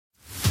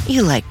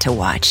You like to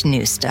watch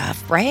new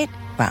stuff, right?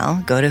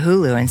 Well, go to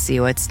Hulu and see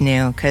what's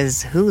new,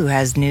 because Hulu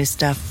has new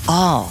stuff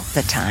all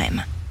the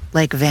time.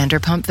 Like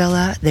Vanderpump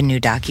Villa, the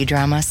new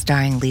docudrama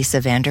starring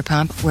Lisa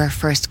Vanderpump, where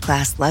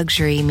first-class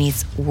luxury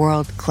meets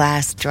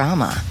world-class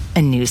drama.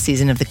 A new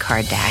season of The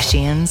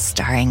Kardashians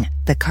starring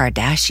The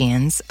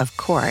Kardashians, of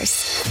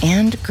course.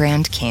 And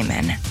Grand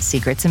Cayman,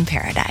 Secrets in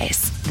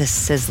Paradise, the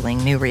sizzling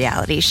new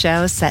reality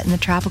show set in the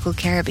tropical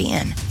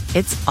Caribbean.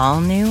 It's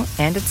all new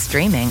and it's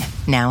streaming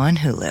now on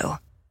Hulu.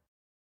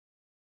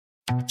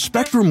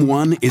 Spectrum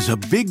One is a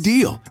big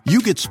deal.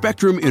 You get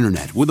Spectrum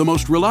Internet with the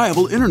most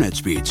reliable internet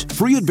speeds,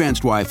 free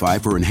advanced Wi-Fi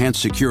for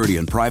enhanced security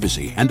and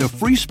privacy, and a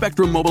free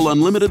Spectrum Mobile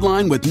Unlimited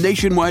line with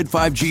nationwide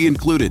 5G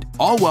included,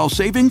 all while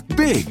saving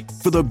big.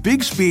 For the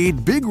big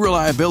speed, big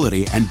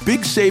reliability, and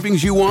big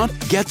savings you want,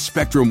 get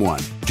Spectrum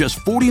One. Just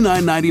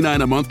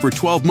 $49.99 a month for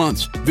 12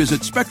 months.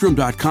 Visit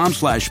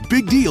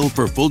spectrum.com/big deal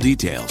for full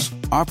details.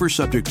 Offer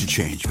subject to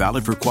change.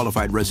 Valid for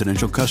qualified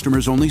residential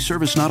customers only.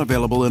 Service not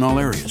available in all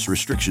areas.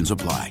 Restrictions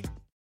apply.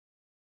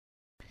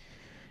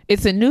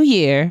 It's a new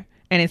year,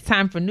 and it's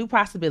time for new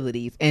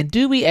possibilities. And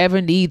do we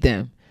ever need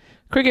them?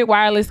 Cricket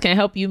Wireless can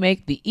help you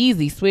make the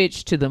easy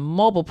switch to the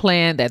mobile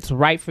plan that's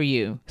right for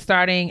you.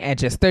 Starting at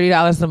just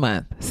 $30 a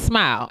month.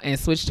 Smile and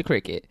switch to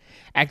Cricket.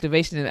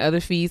 Activation and other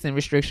fees and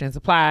restrictions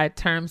apply.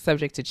 Terms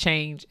subject to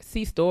change.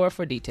 See store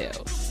for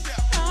details.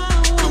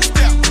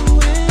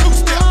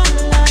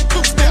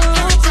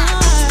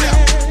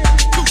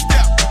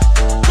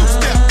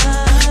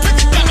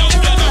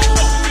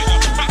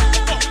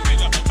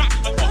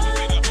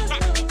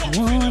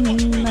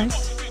 One night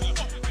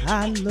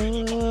I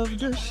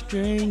loved a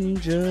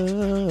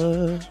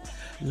stranger,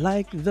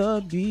 like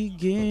the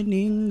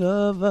beginning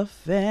of a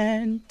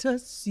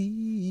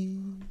fantasy.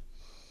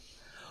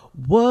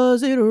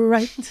 Was it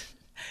right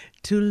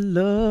to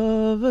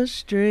love a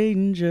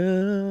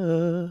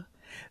stranger?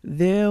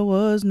 There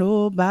was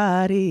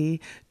nobody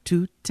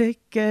to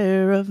take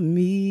care of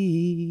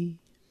me.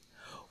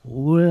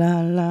 Ooh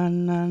la la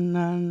na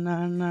na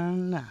na na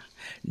na.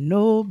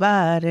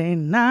 Nobody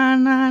na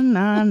na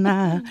na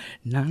na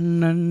na na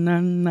na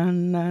na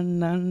na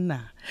na na.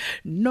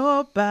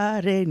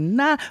 Nobody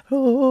na.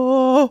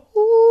 Oh,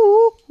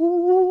 ooh,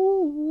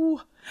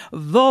 ooh,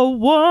 the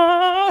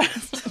one.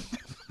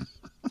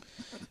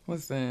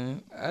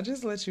 Listen, I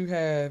just let you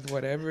have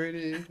whatever it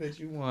is that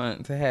you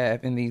want to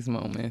have in these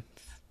moments.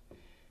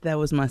 That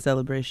was my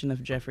celebration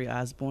of Jeffrey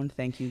Osborne.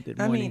 Thank you. Good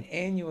morning. I mean,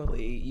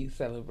 annually you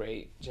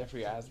celebrate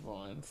Jeffrey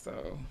Osborne,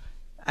 so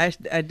I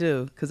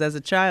do, because as a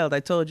child,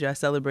 I told you I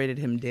celebrated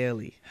him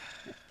daily.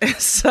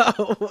 So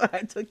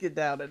I took it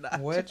down a notch.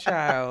 What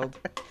child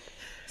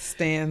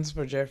stands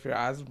for Jeffrey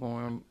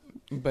Osborne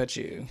but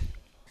you?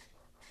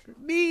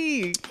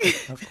 Me.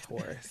 Of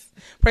course.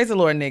 Praise the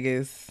Lord,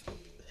 niggas.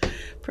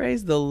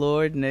 Praise the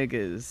Lord,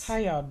 niggas. How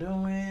y'all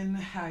doing?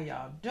 How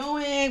y'all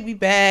doing? We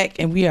back,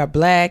 and we are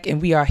black, and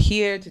we are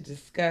here to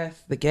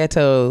discuss the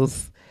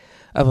ghettos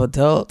of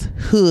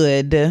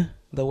adulthood,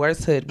 the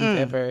worst hood we've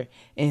ever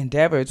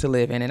endeavored to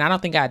live in. And I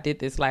don't think I did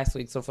this last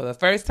week. So for the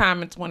first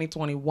time in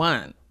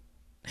 2021,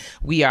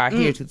 we are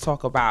here to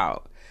talk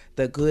about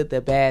the good,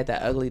 the bad,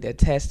 the ugly, the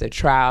tests, the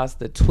trials,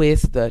 the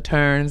twists, the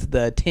turns,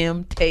 the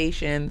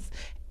temptations,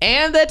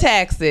 and the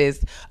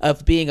taxes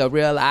of being a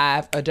real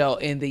live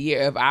adult in the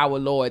year of our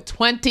Lord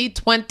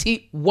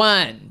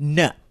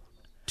 2021.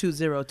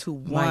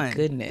 2021. My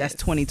goodness. That's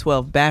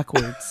 2012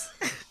 backwards.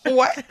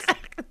 What?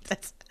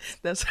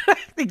 That's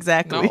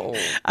exactly. No.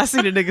 I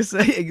see the nigga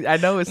say. I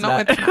know it's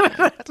not. It's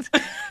not.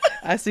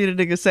 I see the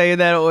nigga saying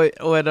that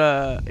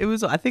on it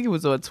was. I think it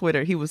was on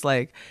Twitter. He's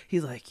like,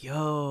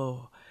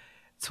 yo,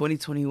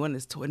 2021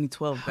 is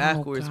 2012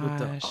 backwards with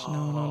the.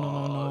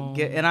 No.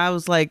 And I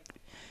was like,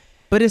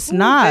 but it's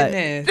not.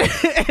 I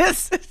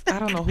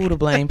don't know who to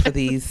blame for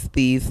these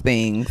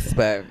things,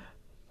 but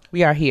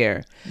we are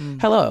here.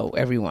 Hello,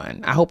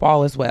 everyone. I hope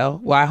all is well.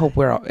 Well, I hope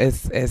we're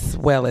as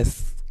well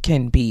as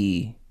can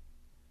be.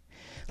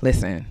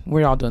 Listen,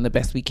 we're all doing the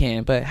best we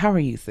can, but how are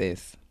you,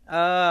 sis?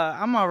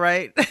 I'm all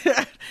right.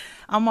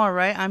 I'm all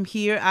right. I'm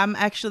here. I'm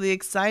actually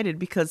excited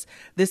because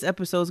this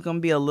episode is going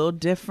to be a little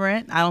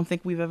different. I don't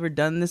think we've ever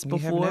done this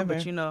before,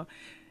 but you know,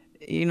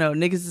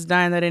 niggas is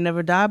dying that they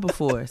never died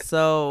before.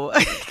 So,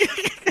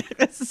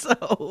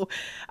 so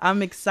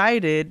I'm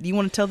excited. You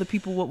want to tell the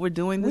people what we're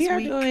doing this week?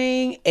 We are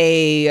doing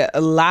a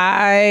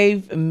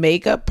live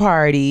makeup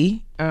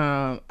party.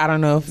 I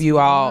don't know if you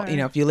all,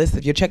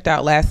 if you checked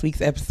out last week's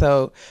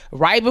episode,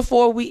 right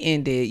before we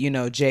ended,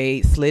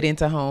 Jade slid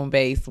into home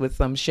base with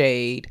some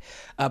shade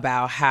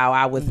about how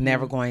I was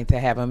never going to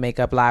have a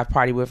makeup live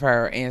party with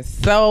her. And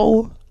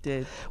so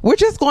we're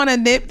just going to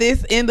nip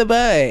this in the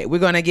bud. We're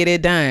going to get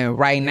it done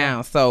right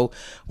now. So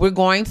we're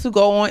going to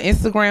go on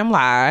Instagram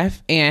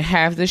Live and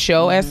have the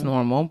show as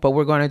normal, but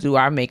we're going to do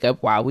our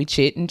makeup while we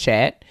chit and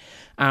chat.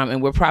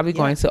 And we're probably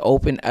going to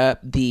open up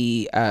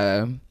the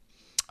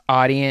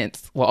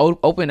audience. We'll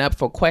open up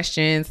for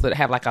questions, so to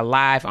have like a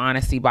live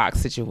honesty box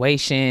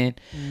situation,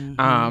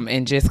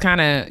 and just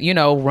kind of, you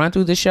know, run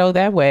through the show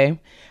that way.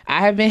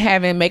 I have been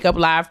having makeup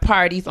live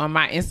parties on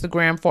my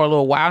Instagram for a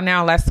little while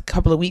now, last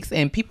couple of weeks,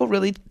 and people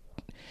really,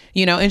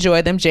 you know,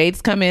 enjoy them.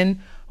 Jade's come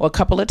in a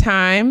couple of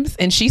times,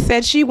 and she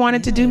said she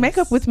wanted to do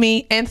makeup with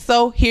me, and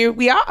so here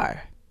we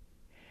are.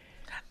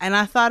 And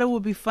I thought it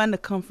would be fun to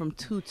come from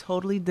two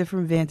totally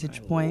different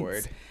vantage points.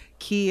 Lord.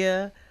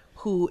 Kia,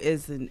 who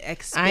is an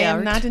expert. I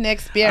am not an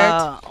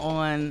expert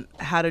on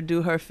how to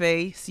do her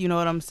face. You know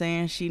what I'm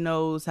saying? She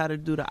knows how to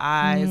do the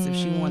eyes. If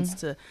she wants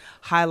to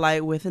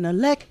highlight with an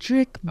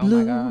electric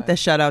blue, that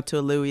shout out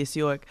to Louis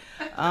York.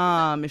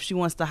 If she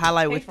wants to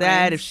highlight with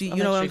that, if she,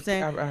 you know what I'm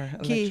saying? Our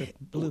electric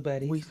blue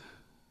buddies.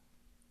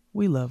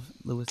 We love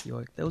Louis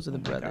York. Those are the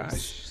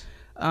brothers.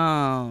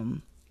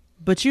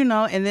 But you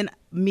know, and then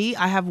me,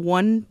 I have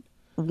one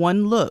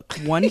look,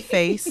 one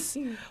face,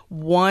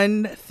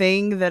 one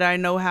thing that I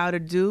know how to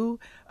do.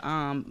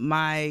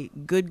 My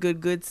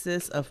good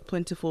sis of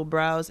Plentiful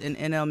Brows and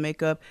NL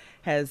Makeup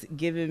has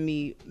given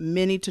me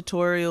many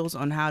tutorials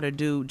on how to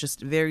do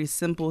just very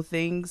simple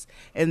things.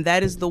 And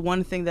that is the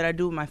one thing that I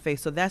do with my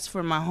face. So that's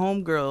for my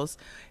homegirls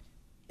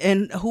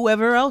and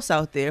whoever else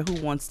out there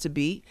who wants to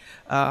be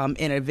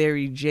in a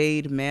very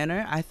Jade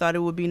manner. I thought it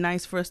would be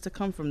nice for us to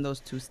come from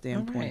those two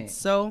standpoints. Right.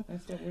 So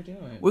that's what we're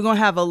doing. We're going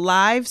to have a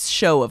live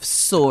show of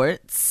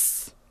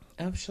sorts.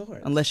 Of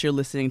sorts. Unless you're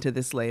listening to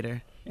this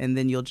later. And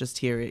then you'll just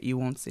hear it. You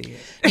won't see it.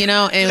 You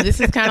know, and this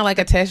is kind of like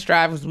a test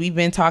drive, because we've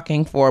been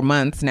talking for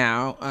months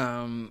now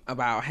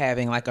about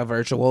having like a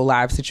virtual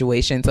live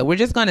situation. So we're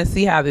just going to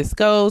see how this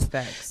goes.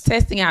 Thanks.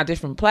 Testing out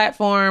different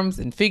platforms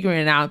and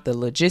figuring out the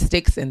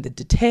logistics and the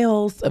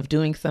details of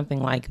doing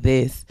something like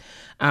this.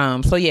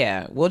 So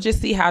yeah, we'll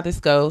just see how this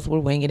goes. We're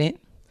winging it.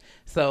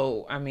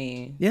 So, I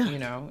mean, you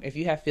know, if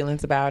you have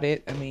feelings about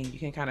it, I mean, you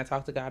can kind of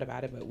talk to God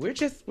about it, but we're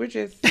just we're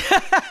just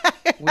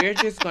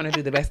going to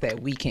do the best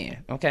that we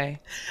can. Okay.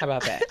 How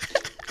about that?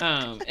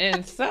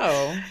 And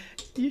so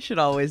you should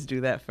always do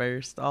that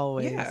first.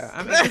 Always. Yeah.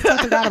 I mean, just talk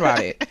to God about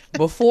it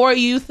before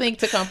you think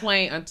to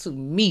complain unto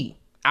me.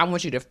 I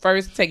want you to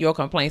first take your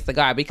complaints to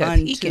God, because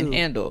he can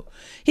handle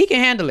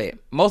it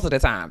most of the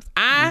times.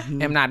 I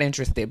am not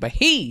interested, but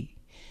he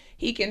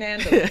can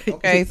handle it.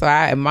 Okay. So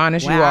I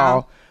admonish you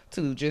all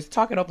to just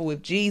talk it over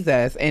with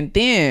Jesus. And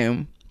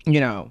then,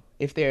 you know,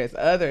 if there's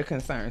other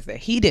concerns that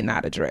he did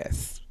not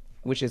address,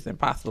 which is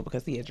impossible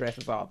because he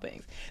addresses all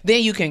things,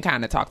 then you can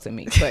kind of talk to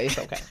me, but it's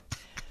okay.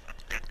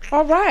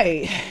 All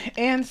right.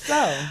 And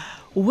so,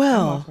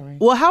 well,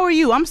 how are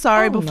you? I'm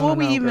sorry. Before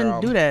we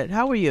even do that,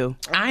 how are you?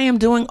 I am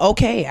doing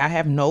okay. I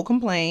have no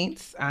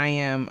complaints. I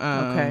am,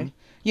 okay.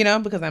 You know,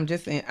 because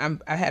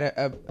I had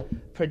a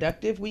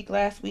productive week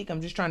last week.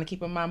 I'm just trying to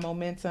keep up my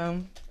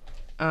momentum.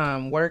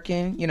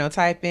 Working, you know,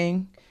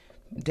 typing,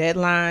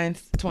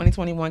 deadlines.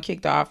 2021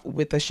 kicked off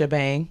with a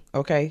shebang.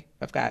 Okay,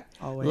 I've got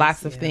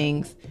lots of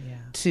things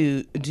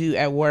to do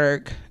at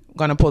work.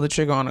 Gonna pull the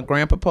trigger on a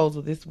grant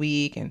proposal this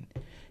week and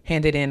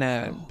handed in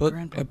a book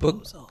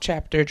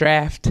chapter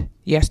draft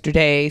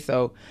yesterday.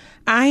 So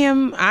I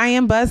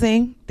am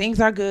buzzing. Things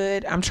are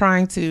good. I'm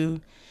trying to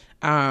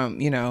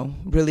you know,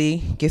 really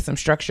get some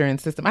structure and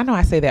system. I know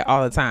I say that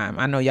all the time.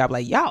 I know y'all be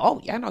like,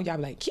 I know y'all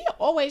be like, Kia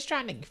always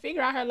trying to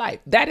figure out her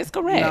life. That is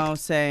correct. No,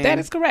 saying that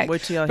is correct.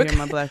 Wait till y'all hear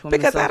my Black woman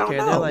because self-care. I don't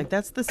know. They're like,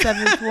 that's the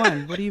 7th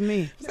one. What do you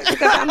mean? Because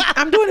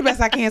I'm doing the best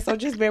I can, so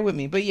just bear with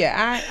me. But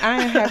yeah,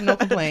 I have no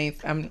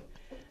complaints.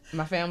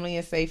 My family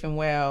is safe and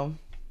well.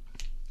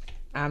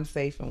 I'm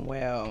safe and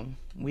well.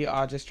 We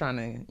are just trying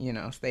to, you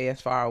know, stay as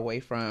far away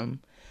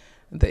from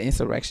the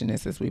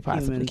insurrectionists as we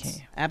possibly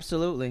can.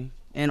 Absolutely.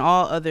 And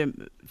all other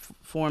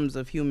forms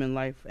of human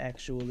life,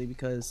 actually,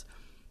 because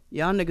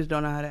y'all niggas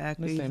don't know how to act.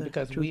 Listen,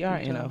 because we are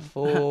in a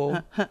full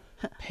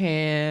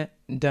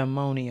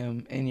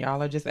pandemonium, and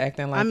y'all are just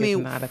acting like it's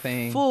not a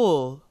thing.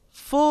 Full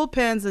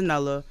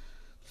panzanella,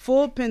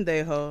 full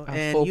pendejo,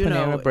 and full you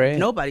know bread.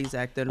 Nobody's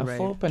acting right. A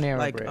full Panera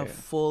like bread. A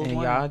full and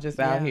one. Y'all just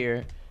out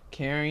here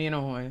carrying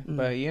on,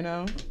 but you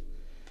know.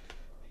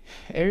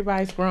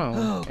 Everybody's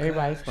grown.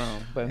 Everybody's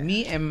grown. But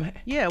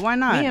why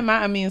not? Me and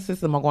my immune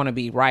system are going to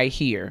be right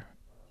here.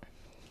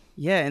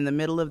 Yeah, in the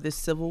middle of this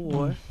civil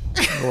war.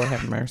 Lord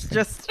have mercy.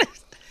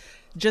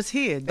 just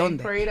here. Donde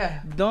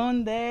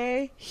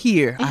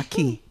here,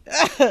 aquí.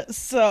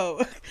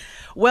 So,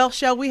 well,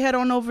 shall we head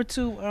on over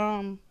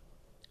to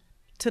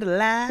the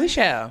live? We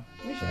shall.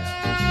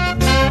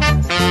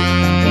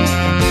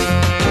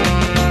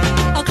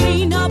 A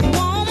clean up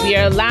woman. We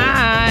are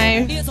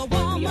live.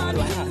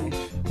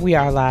 We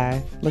are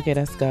live. Look at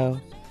us go.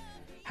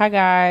 Hi,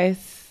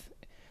 guys.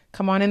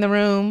 Come on in the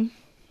room.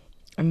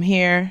 I'm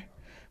here.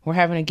 We're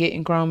having a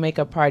Getting Grown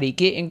makeup party.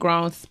 Getting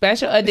Grown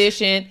special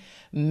edition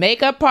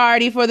makeup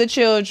party for the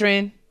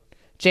children.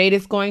 Jade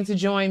is going to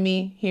join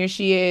me. Here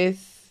she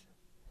is.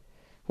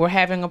 We're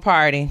having a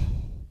party.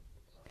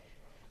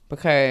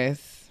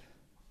 Because,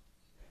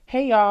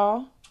 hey,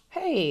 y'all.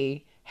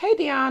 Hey,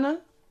 Deanna.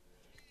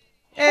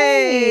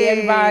 Hey,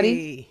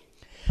 everybody.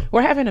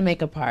 We're having a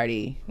makeup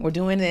party. We're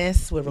doing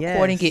this. We're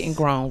recording, Yes. Getting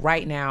Grown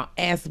right now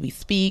as we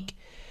speak.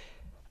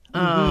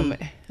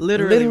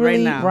 Literally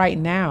right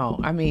now.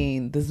 I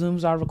mean, the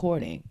Zooms are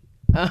recording.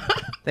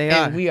 They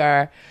And are. we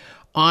are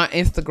on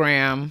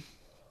Instagram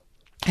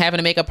having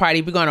a makeup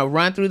party. We're going to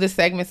run through the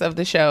segments of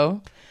the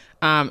show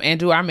and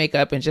do our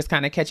makeup and just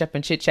kind of catch up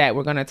and chit chat.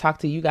 We're going to talk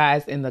to you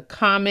guys in the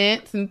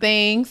comments and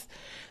things.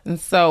 And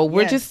so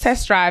we're just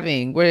test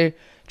driving. We're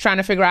trying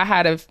to figure out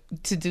how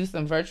to do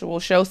some virtual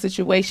show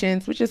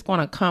situations. We're just going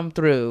to come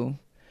through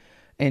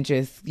and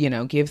just,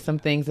 give some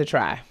things a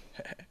try.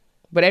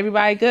 But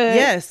everybody good?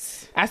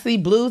 Yes. I see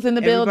Blue's in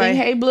the Everybody- building.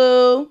 Hey,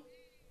 Blue.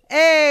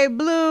 Hey,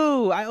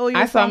 Blue. I owe you a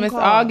I saw phone Miss call.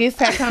 August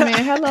had come in.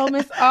 Hello,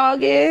 Miss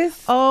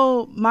August.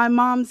 Oh, my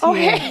mom's here. Oh,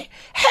 hey,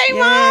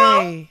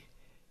 Mom. Yay.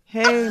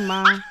 Hey,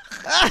 Mom.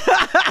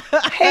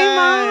 Hey,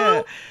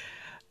 Mom.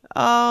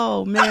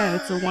 Oh, man,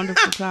 it's a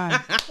wonderful time.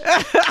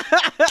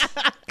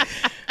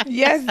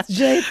 Yes,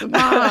 Jade's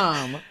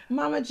mom.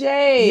 Mama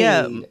Jade.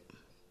 Yeah.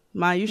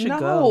 Ma, you should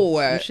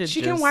go. You should she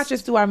can just- watch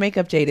us do our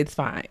makeup, Jade. It's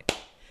fine.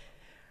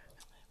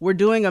 We're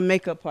doing a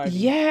makeup party.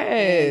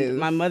 Yes. And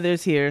my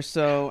mother's here,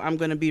 so I'm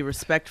going to be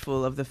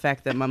respectful of the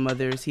fact that my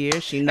mother is here.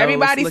 She knows.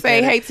 Everybody Look say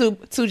at hey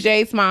it. to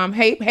Jade's mom.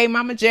 Hey,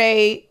 Mama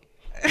Jade.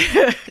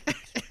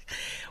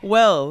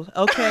 Well,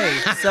 okay.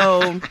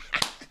 So,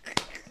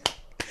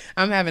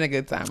 I'm having a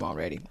good time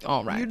already.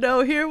 All right.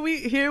 here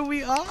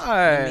we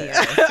are.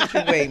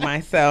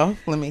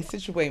 Let me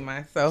situate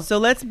myself. So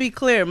let's be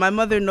clear. My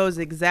mother knows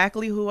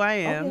exactly who I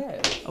am.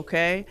 yes.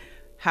 Okay.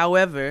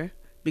 However,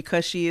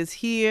 because she is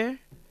here,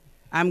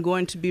 I'm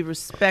going to be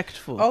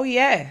respectful. Oh,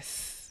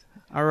 yes.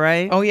 All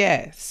right. Oh,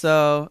 yes.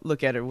 So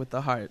look at her with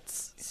the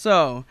hearts.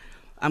 So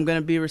I'm going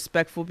to be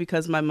respectful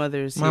because my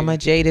mother is here. Mama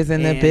Jade is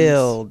in the And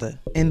build.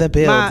 In the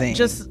Ma, building.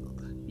 just,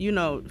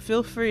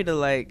 feel free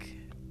to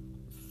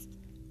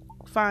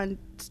find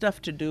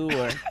stuff to do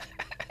or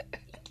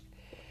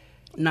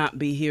not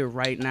be here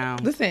right now.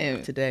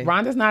 Listen, today.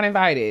 Rhonda's not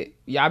invited.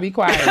 Y'all be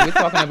quiet. We're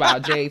talking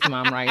about Jade's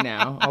mom right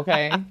now.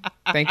 Okay.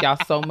 Thank y'all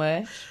so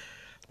much.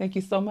 Thank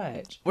you so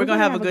much. We're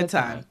gonna have a good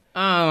time.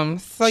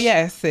 So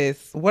yes,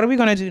 sis. What are we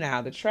gonna do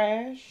now? The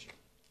trash?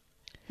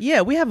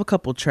 Yeah, we have a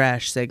couple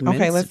trash segments.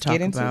 Okay, let's to talk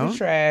get into about. the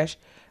trash.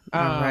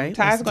 All right,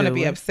 Ty's let's gonna do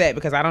be it. upset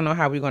because I don't know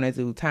how we're gonna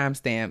do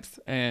timestamps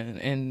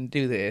and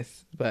do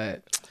this,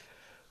 but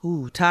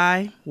Ooh,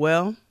 Ty.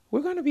 Well,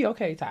 we're gonna be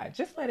okay, Ty.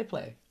 Just let it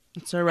play.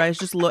 it's all right. It's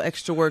just a little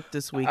extra work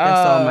this week.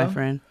 That's all, my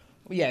friend.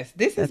 Yes,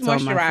 this is That's all,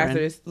 my friend.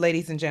 moisturizers,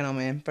 ladies and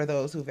gentlemen, for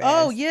those who've asked.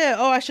 Oh yeah.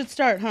 Oh, I should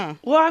start, huh?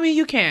 Well, I mean,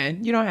 you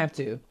can. You don't have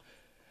to.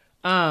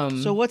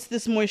 So what's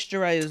this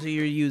moisturizer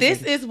you're using?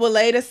 This is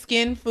Weleda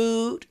Skin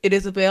Food. It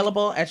is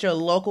available at your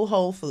local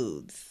Whole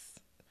Foods.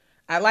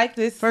 I like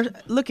this. First,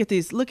 look at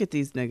these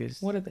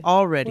niggas. What are they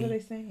already? What are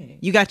they saying?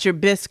 You got your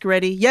bisque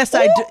ready? Yes,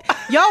 I do.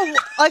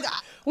 Y'all,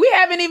 We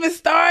haven't even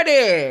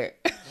started.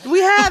 we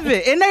have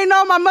it, and they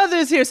know my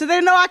mother's here, so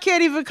they know I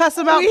can't even cuss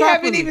them out We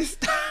properly. haven't even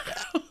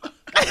started.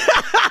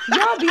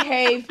 Y'all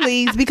behave,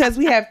 please, because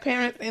we have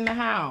parents in the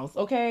house.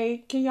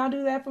 Okay, can y'all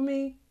do that for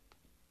me?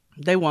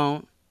 They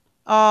won't.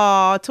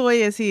 Oh,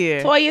 Toya's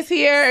here. Toya's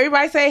here.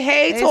 Everybody say,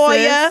 "Hey, Hey,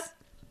 Toya." sis.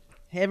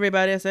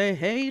 Everybody say,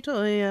 "Hey,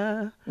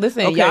 Toya."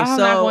 Listen, Okay, y'all so-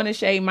 not going to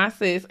shade my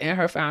sis and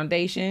her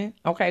foundation.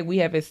 Okay, we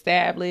have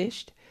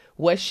established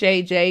what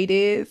Shay Jade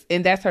is,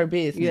 and that's her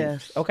business.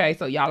 Yes. Okay,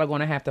 so y'all are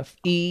going to have to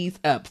ease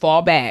up,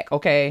 fall back.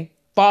 Okay,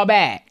 fall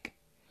back.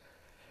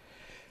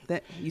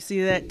 That you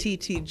see that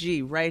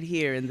TTG right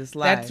here in this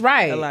live. That's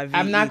right. L-I-V-E,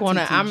 I'm not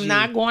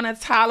gonna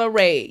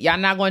tolerate. Y'all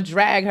not gonna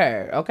drag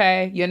her.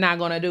 Okay, you're not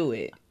gonna do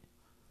it.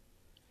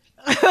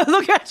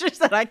 Look at you.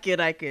 Said I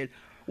kid.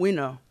 We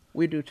know.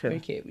 We do too. We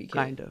kid.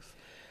 Kind of.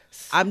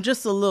 I'm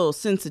just a little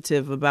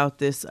sensitive about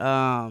this.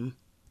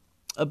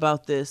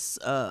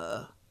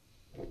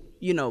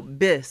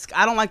 Bisque.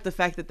 I don't like the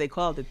fact that they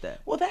called it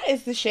that. Well, that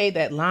is the shade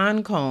that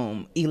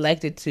Lancome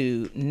elected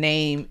to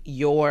name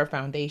your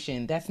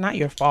foundation. That's not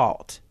your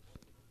fault.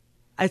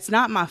 It's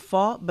not my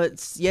fault,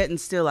 but yet and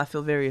still, I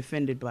feel very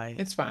offended by it.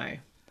 It's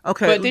fine.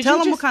 Okay, But did tell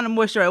you them what just- kind of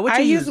moisturizer. What I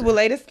you use using?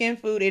 Weleda Skin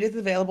Food. It is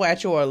available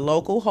at your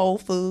local Whole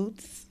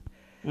Foods.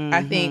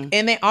 I think,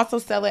 and they also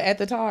sell it at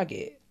the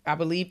Target. I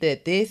believe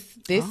that this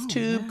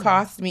tube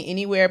costs me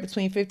anywhere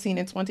between $15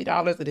 and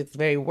 $20. It is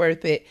very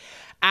worth it.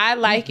 I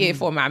like it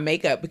for my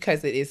makeup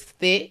because it is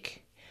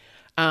thick,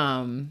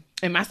 and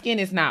my skin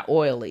is not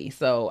oily,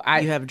 so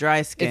You have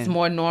dry skin. It's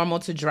more normal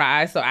to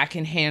dry, so I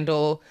can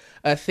handle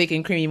a thick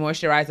and creamy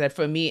moisturizer.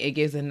 For me, it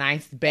gives a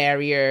nice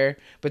barrier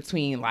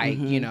between my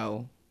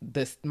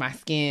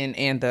skin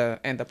and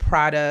the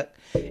product.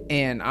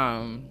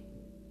 And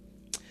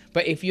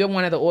but if you're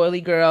one of the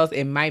oily girls,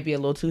 it might be a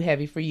little too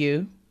heavy for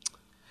you.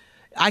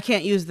 I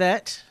can't use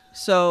that.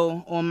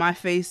 So on my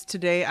face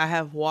today, I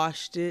have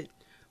washed it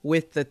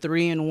with the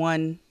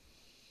 3-in-1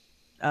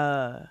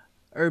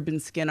 Urban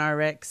Skin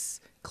RX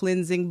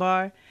cleansing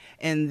bar,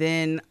 and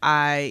then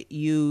I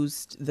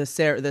used the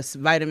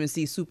vitamin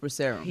C super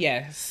serum.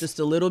 Yes. Just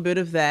a little bit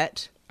of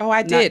that. Oh,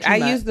 I Not did. too I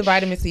much. used the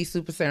vitamin C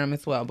super serum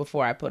as well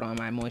before I put on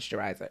my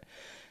moisturizer.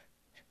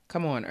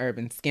 Come on,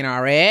 Urban Skin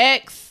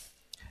RX.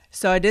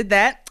 So I did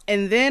that.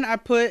 And then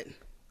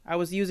I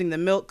was using the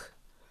Milk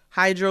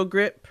Hydro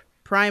Grip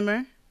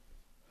Primer.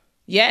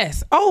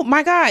 Yes. Oh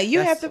my God.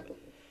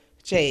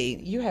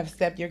 Jade, you have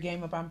stepped your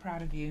game up. I'm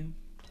proud of you.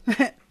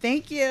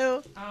 Thank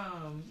you.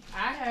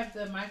 I have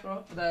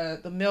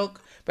the milk,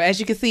 but as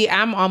you can see,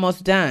 I'm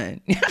almost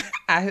done.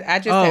 I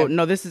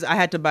just I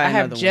had to buy another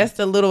one. I have just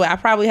a little. I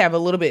probably have a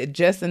little bit,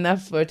 just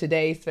enough for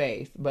today's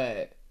face,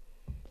 but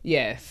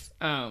yes.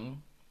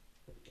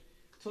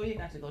 So you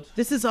got to go.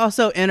 This is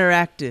also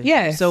interactive.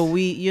 Yes. So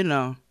we're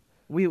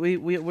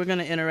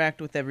gonna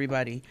interact with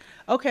everybody.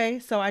 Okay.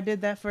 So I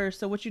did that first.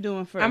 So what you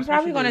doing first? I'm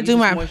probably gonna do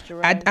my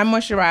moisturize. I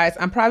moisturize.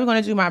 I'm probably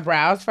gonna do my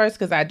brows first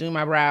because I do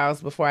my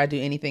brows before I do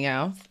anything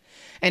else.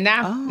 And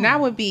now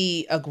would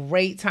be a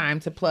great time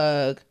to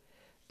plug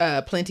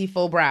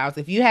Plentiful Brows.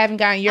 If you haven't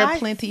gotten your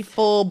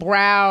Plentiful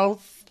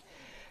Brows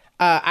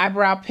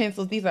eyebrow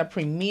pencils, these are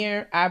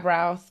premier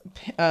eyebrows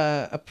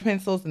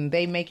pencils, and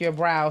they make your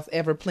brows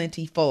ever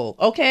plentiful.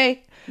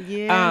 Okay.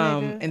 Yeah.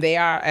 And they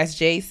are, as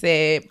Jay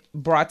said,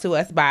 brought to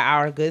us by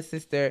our good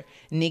sister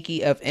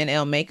Nikki of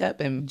NL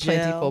Makeup and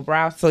Plentiful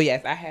Brows. So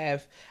yes, I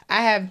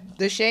have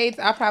the shades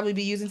I'll probably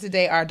be using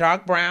today are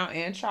dark brown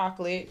and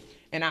chocolate,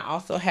 and I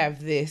also have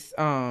this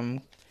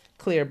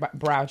clear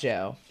brow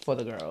gel for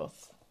the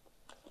girls.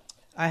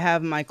 I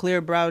have my clear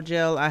brow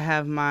gel. I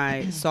have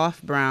my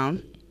soft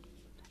brown,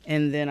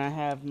 and then I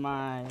have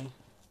my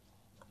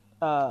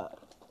I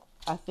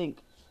think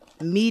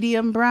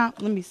medium brown.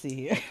 Let me see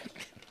here.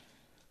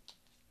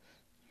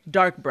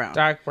 Dark brown.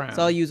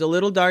 So I'll use a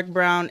little dark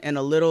brown and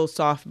a little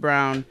soft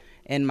brown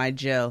in my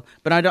gel.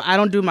 But I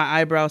don't do my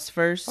eyebrows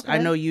first. Okay. I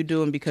know you do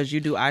them because you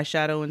do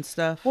eyeshadow and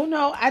stuff. Well,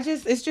 no,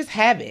 it's just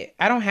habit.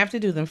 I don't have to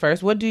do them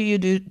first. What do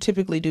you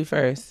typically do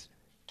first?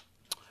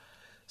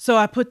 So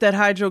I put that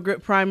Hydro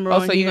Grip Primer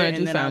on. So you're going to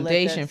do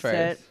foundation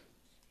first.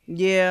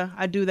 Yeah,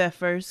 I do that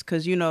first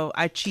because,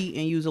 I cheat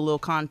and use a little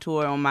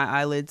contour on my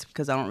eyelids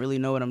because I don't really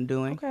know what I'm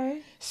doing.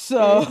 Okay.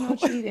 So there's no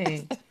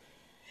cheating.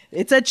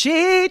 It's a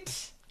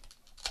cheat.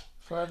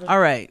 Forever.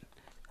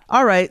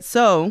 All right.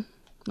 So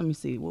let me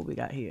see what we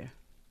got here.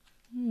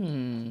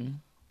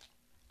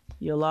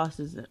 Your loss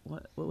is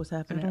what was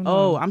happening?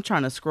 Oh, I'm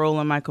trying to scroll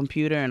on my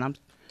computer and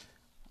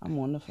I'm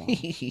on the phone.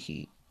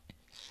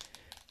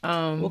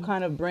 What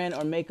kind of brand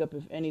or makeup,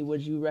 if any,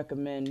 would you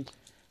recommend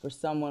for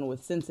someone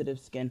with sensitive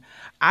skin?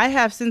 I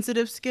have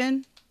sensitive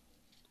skin.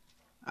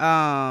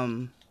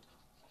 And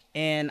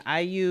I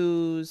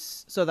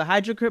use the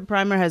Hydro Grip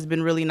Primer has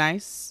been really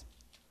nice.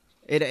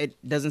 It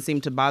doesn't seem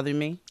to bother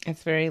me.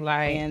 It's very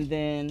light. And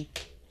then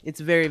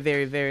it's very,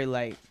 very, very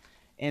light.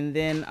 And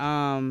then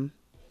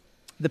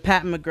the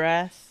Pat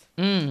McGrath.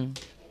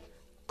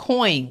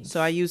 Coins. So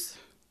I use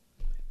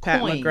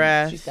Pat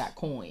McGrath. She's got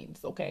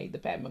coins. Okay. The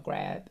Pat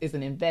McGrath is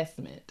an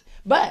investment.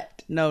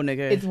 But no,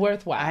 nigga. It's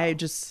worthwhile.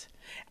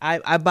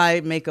 I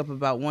buy makeup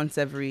about once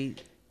every...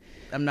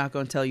 I'm not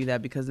going to tell you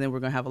that because then we're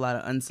going to have a lot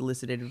of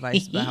unsolicited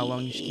advice about how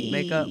long you should keep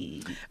makeup.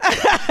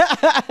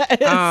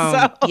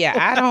 Yeah,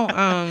 I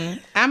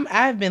don't,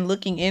 I've been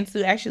looking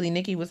into, actually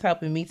Nikki was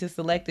helping me to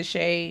select the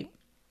shade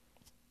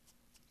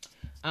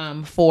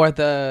for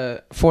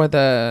the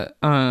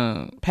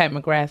Pat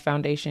McGrath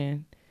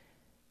foundation.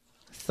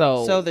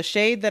 So the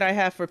shade that I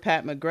have for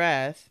Pat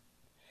McGrath,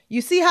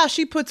 you see how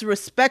she puts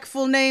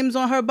respectful names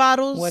on her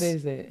bottles? What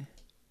is it?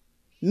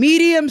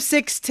 Medium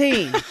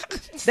 16.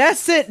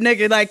 That's it,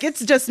 nigga. Like,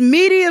 it's just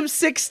medium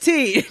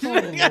 16.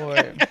 Oh,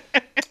 Lord.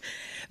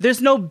 There's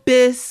no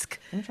bisque,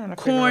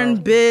 corn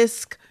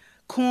bisque,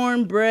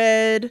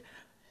 cornbread.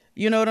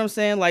 You know what I'm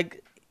saying?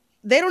 Like,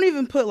 they don't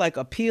even put, like,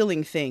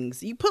 appealing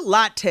things. You put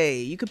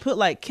latte. You could put,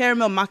 like,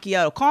 caramel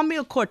macchiato. Call me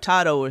a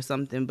cortado or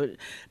something, but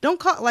don't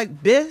call it,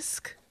 like,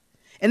 bisque.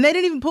 And they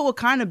didn't even put what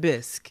kind of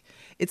bisque.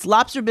 It's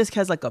lobster bisque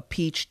has like a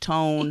peach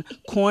tone.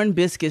 Corn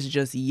bisque is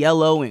just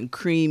yellow and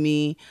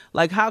creamy.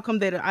 Like, how come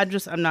I'm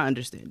not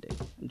understanding.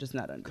 I'm just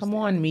not understanding. Come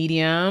on,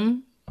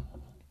 medium.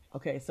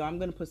 Okay, so I'm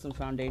going to put some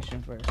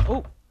foundation first.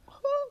 Oh.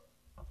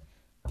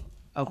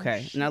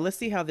 Okay, now let's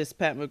see how this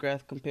Pat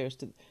McGrath compares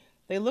to...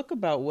 They look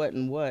about what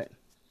and what?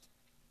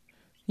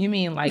 You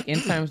mean like in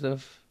terms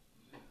of...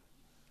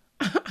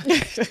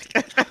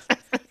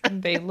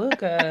 They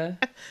look...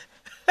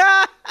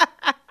 Oh,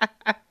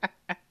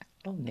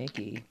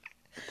 Nikki.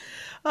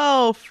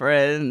 Oh,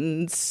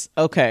 friends.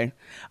 Okay.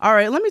 All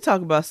right, let me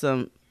talk about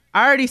some...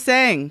 I already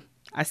sang.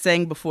 I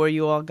sang before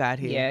you all got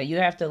here. Yeah, you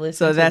have to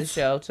listen to the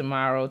show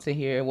tomorrow to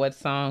hear what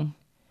song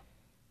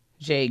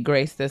Jade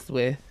graced us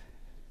with.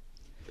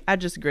 I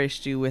just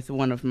graced you with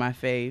one of my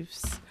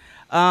faves.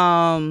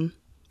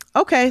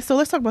 Okay, so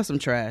let's talk about some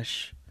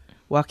trash.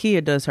 While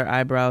Kia does her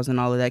eyebrows and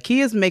all of that,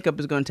 Kia's makeup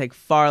is going to take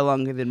far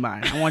longer than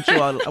mine. I want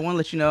to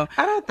let you know.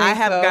 I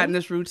have gotten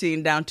this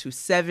routine down to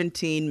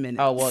 17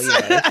 minutes. Oh, well, yeah,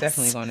 it's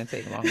definitely going to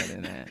take longer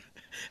than that.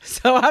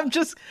 So I'm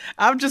just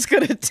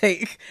going to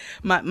take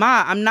my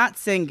I'm not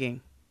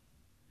singing.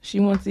 She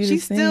wants you to sing.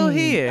 She's still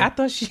here. I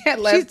thought she had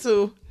left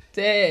too.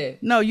 Dead.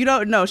 No, you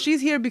don't know. She's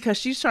here because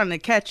she's trying to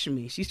catch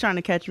me. She's trying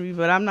to catch me,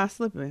 but I'm not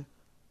slipping.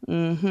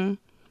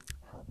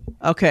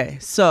 Okay,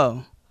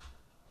 so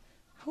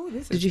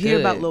This did is you hear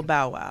about good. Lil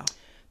Bow Wow?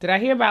 Did I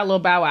hear about Lil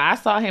Bow Wow? I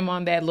saw him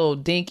on that little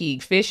dinky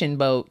fishing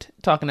boat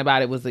talking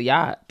about it was a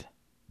yacht.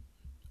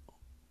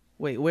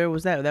 Wait, where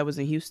was that? That was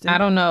in Houston? I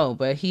don't know,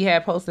 but he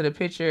had posted a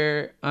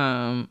picture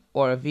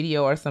or a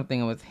video or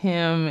something. It was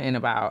him and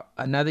about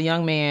another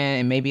young man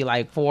and maybe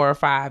like 4 or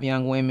 5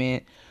 young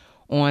women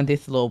on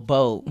this little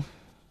boat.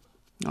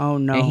 Oh,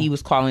 no. And he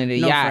was calling it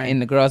a No, yacht. friend.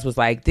 And the girls was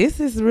like, this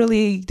is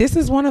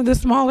one of the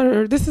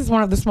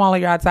smaller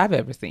yachts I've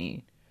ever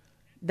seen.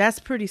 That's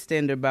pretty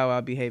standard Bow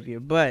Wow behavior.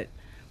 But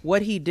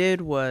what he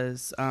did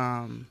was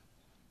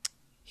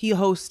he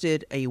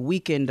hosted a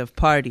weekend of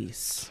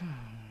parties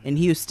in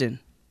Houston.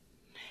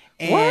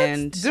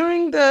 And what?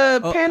 During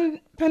the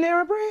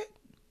Panera Bread?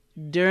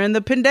 during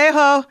the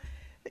Pendejo,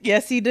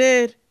 yes, he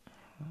did.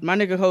 My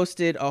nigga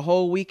hosted a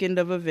whole weekend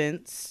of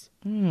events.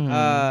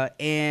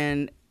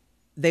 And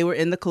they were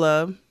in the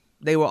club.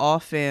 They were all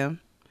fam.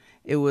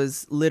 It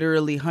was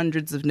literally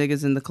hundreds of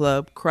niggas in the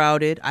club,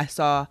 crowded. I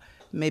saw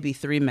maybe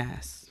 3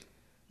 masks.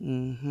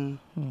 Oh,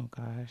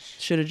 gosh.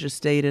 Should have just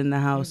stayed in the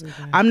house.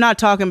 I'm not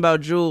talking about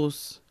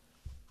Jules.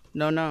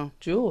 No.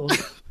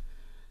 Jules.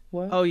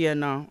 What? Oh, yeah,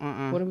 no.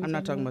 What are we I'm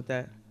not talking talking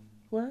about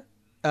What?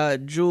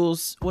 that.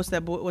 Jules, what's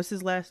that boy? What's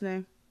his last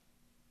name?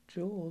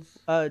 Jules.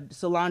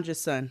 Solange's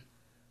son.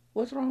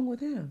 What's wrong with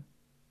him?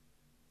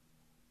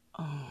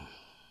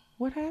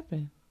 What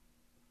happened?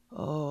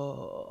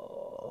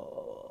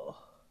 Oh.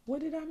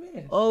 What did I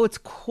miss? Oh, it's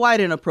quite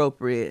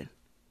inappropriate.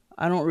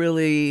 I don't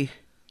really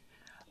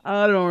talk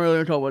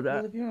about Well,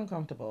 that. if you're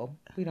uncomfortable,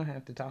 we don't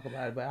have to talk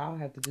about it, but I'll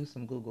have to do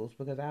some Googles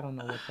because I don't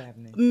know what's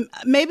happening.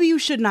 Maybe you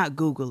should not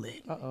Google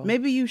it. Uh-oh.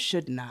 Maybe you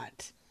should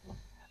not.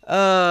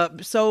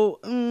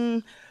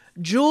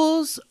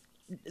 Jules,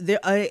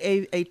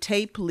 a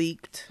tape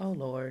leaked. Oh,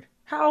 Lord.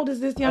 How old is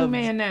this young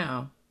man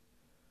now?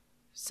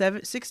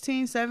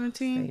 16,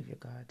 17? Savior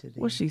God today.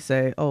 What'd she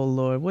say? Oh,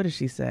 Lord. What did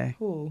she say?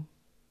 Who?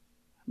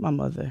 My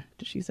mother.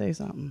 Did she say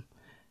something?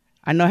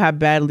 I know how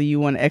badly you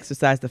want to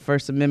exercise the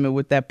First Amendment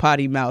with that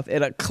potty mouth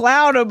and a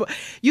clown.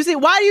 You see,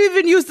 why do you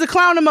even use the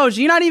clown emoji?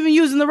 You're not even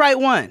using the right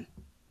one.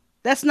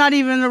 That's not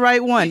even the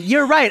right one.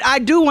 You're right. I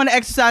do want to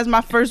exercise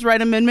my First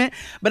Right Amendment,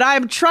 but I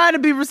am trying to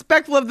be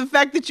respectful of the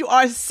fact that you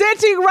are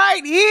sitting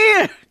right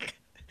here.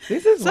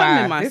 This is Something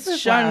why. in my This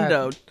is why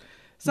shundo. my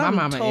Something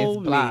mama told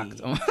is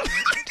blocked. me.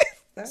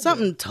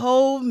 Something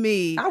told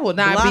me. I will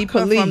not block be her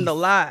from pleased. the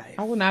live.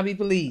 I will not be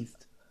pleased.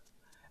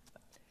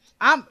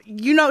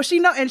 She knows.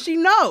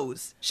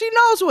 She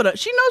knows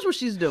what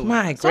she's doing.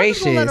 My So I'm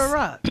just gonna let gracious. her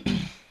rock.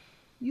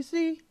 You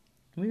see,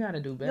 We got to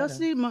do better. y'all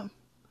see,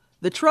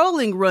 the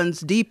trolling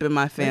runs deep in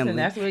my family,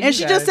 that's what you and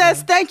she just gotta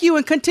says do. thank you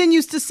and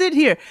continues to sit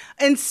here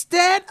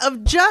instead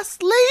of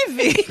just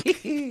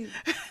leaving.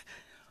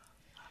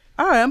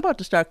 All right, I'm about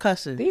to start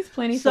cussing. These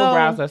Plenty So-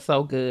 brows are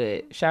so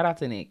good. Shout out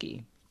to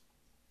Nikki.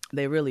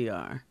 They really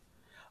are.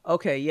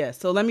 Okay, yeah.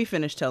 So let me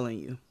finish telling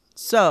you.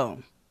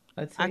 So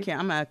A tape, I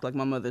can't. I'm gonna act like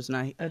my mother's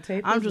not. A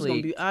tape I'm was just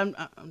gonna leaked. be. I'm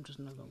just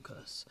not gonna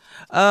cuss.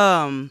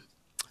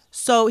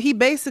 So he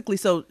basically.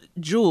 So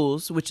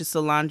Jules, which is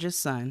Solange's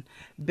son,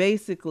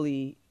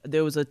 basically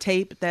there was a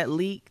tape that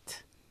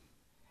leaked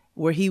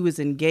where he was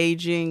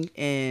engaging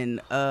in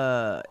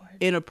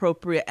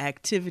inappropriate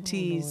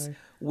activities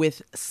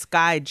with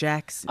Sky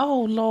Jackson.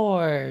 Oh,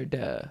 Lord.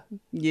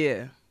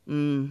 Yeah.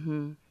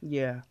 Mm-hmm.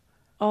 Yeah.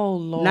 Oh,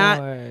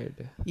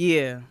 Lord.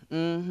 Yeah.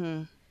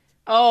 Mm-hmm.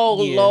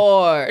 Oh, Yeah.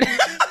 Lord.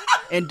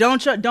 And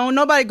don't go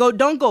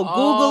Google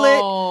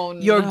Oh,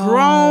 it. You're no.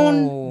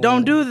 grown.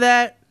 Don't do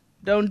that.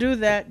 Don't do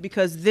that,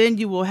 because then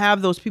you will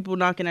have those people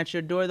knocking at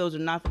your door. Those are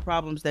not the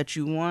problems that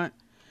you want.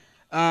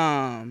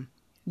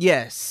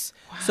 Yes.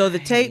 So the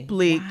tape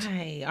leaked.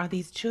 Why are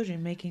these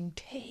children making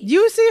tape?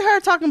 You see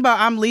her talking about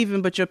I'm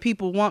leaving, but your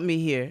people want me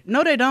here.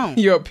 No, they don't.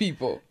 Your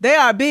people. They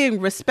are being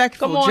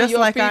respectful, Come on, just your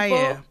like I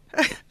people.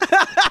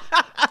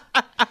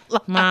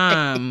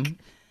 am.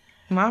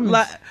 Mom.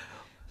 Like,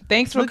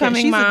 Thanks for look at-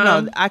 coming, she's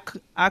Mom.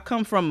 I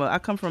come from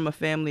a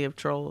family of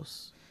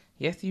trolls.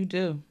 Yes, you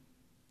do.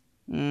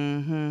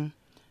 Mm-hmm.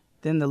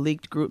 Then the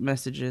leaked group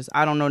messages.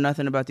 I don't know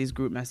nothing about these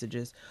group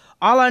messages.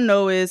 All I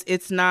know is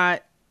it's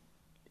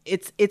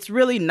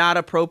really not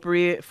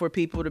appropriate for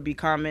people to be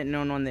commenting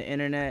on the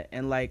internet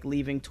and like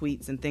leaving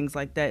tweets and things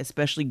like that,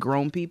 especially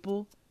grown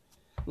people.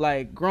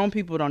 Like, grown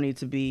people don't need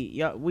to be.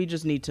 Yeah, we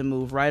just need to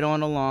move right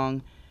on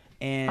along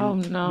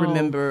and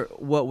remember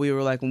what we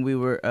were like when we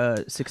were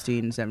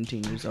 16 and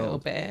 17 years I feel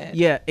old. bad.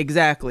 Yeah,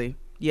 exactly.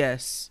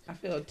 Yes. I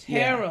feel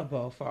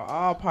terrible for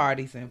all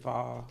parties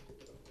involved.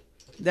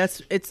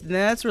 That's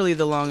really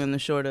the long and the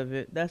short of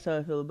it. That's how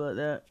I feel about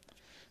that.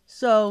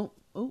 So,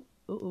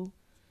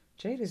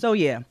 Jada. so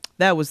yeah,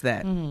 that was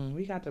that.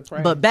 We got to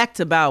pray. But back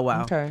to Bow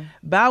Wow. Okay.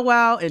 Bow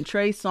Wow and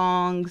Trey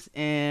Songz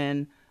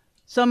and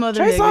some other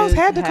Trey Songz niggas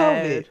had the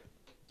COVID.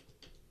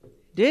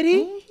 Did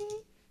he?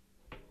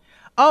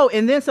 Oh,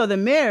 and then so the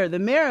mayor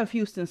of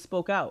Houston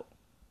spoke out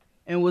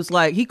and was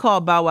like, he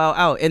called Bow Wow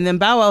out. And then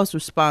Bow Wow's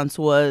response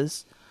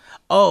was,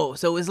 oh,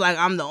 so it's like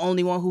I'm the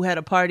only one who had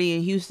a party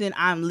in Houston.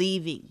 I'm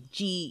leaving.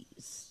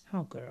 Jeez.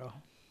 Oh, girl.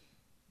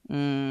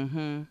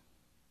 Mm-hmm.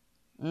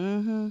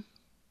 Mm-hmm.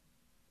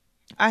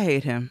 I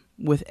hate him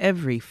with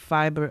every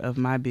fiber of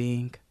my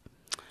being.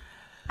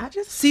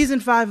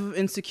 Season 5 of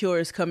Insecure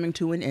is coming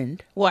to an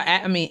end. Well,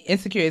 I mean,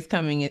 Insecure is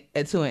coming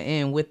to an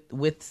end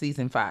with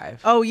season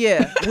 5. Oh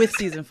yeah, with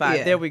season 5.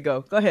 Yeah. There we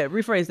go. Go ahead,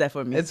 rephrase that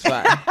for me. It's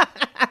fine.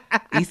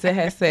 Issa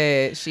has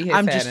said she has.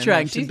 I'm had just enough.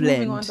 trying to She's blend.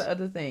 moving on to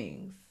other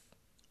things.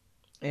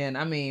 And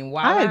I mean,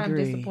 while I I'm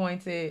agree.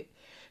 disappointed,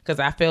 because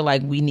I feel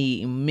like we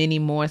need many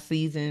more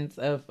seasons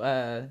of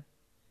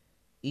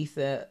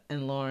Issa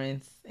and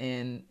Lawrence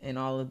and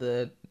all of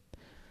the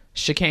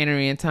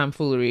chicanery and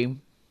tomfoolery.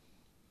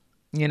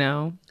 You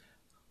know,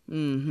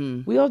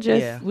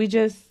 Mm-hmm. we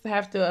just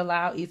have to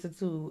allow Issa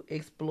to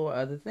explore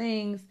other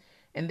things,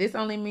 and this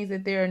only means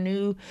that there are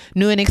new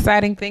and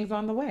exciting things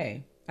on the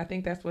way. I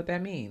think that's what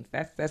that means.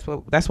 That's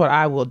what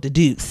I will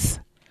deduce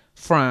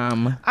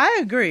from. I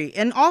agree.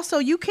 And also,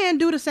 you can't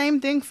do the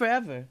same thing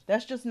forever.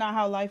 That's just not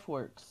how life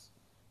works.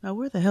 Now,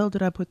 where the hell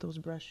did I put those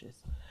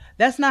brushes?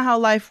 That's not how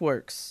life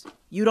works.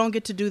 You don't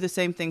get to do the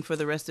same thing for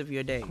the rest of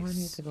your days. I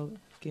need to go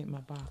get my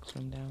box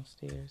from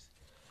downstairs.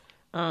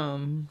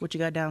 What you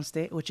got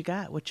downstairs? What you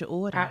got? What you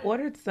order? I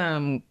ordered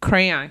some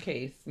crayon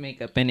case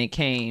makeup and it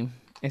came.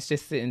 It's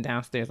just sitting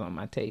downstairs on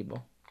my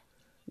table.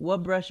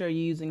 What brush are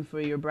you using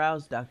for your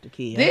brows, Dr.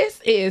 Kia? This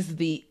is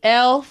the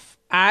Elf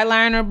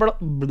eyeliner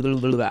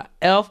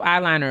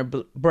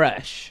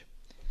brush.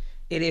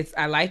 It is.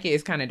 I like it.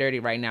 It's kind of dirty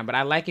right now, but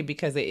I like it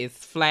because it is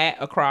flat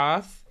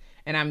across,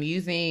 and I'm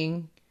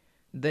using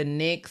the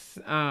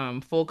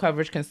NYX full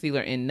coverage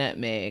concealer in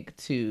Nutmeg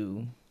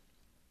to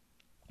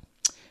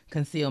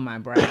conceal my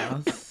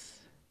brows.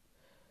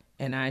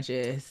 And I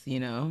just,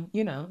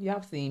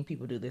 y'all seen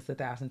people do this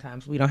 1,000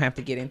 times. We don't have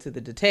to get into the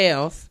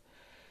details.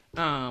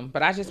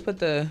 But I just put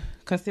the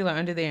concealer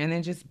under there and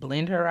then just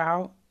blend her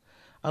out.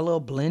 A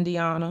little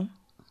blendiana.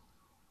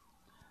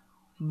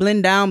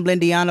 Blend down,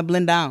 blendiana,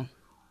 blend down.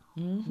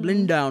 Mm-hmm.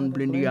 Blend down,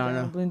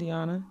 blendiana.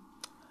 Blendiana.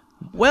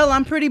 Well,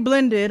 I'm pretty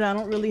blended. I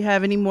don't really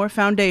have any more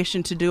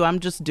foundation to do. I'm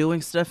just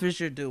doing stuff as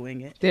you're doing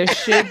it. There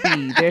should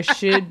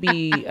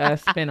be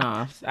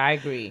spinoffs. I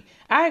agree.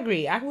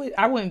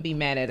 I wouldn't be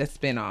mad at a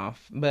spinoff,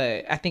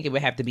 but I think it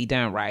would have to be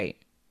done right.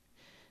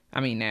 I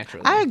mean,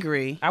 naturally. I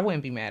agree. I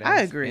wouldn't be mad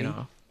at a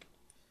spinoff.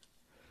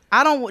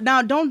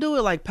 Don't do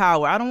it like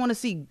Power. I don't want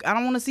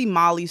to see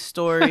Molly's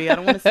story. I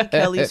don't want to see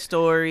Kelly's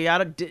story.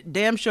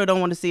 Damn sure don't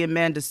want to see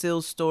Amanda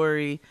Sill's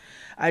story.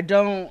 I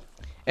don't.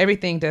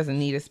 Everything doesn't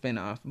need a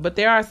spinoff, but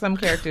there are some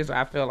characters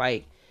I feel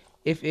like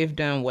if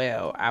done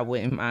well, I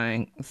wouldn't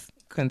mind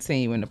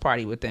continuing to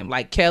party with them.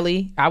 Like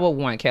Kelly, I would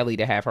want Kelly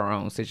to have her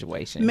own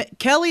situation.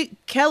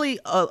 Kelly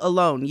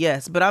alone,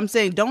 yes, but I'm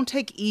saying don't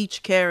take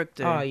each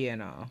character. Oh yeah,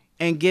 no.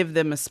 And give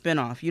them a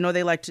spinoff.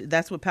 They like to.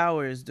 That's what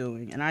Power is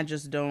doing, and I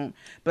just don't.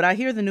 But I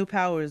hear the new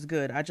Power is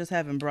good. I just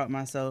haven't brought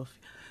myself,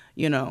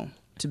 to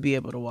be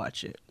able to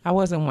watch it. I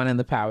wasn't one of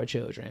the Power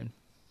children,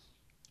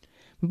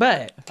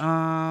 but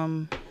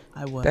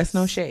I was. That's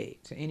no shade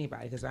to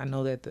anybody because I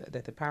know that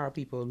the Power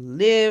people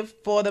live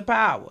for the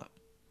power.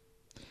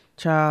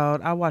 Child,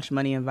 I watch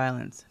Money and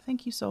Violence.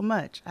 Thank you so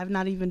much. I've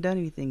not even done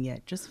anything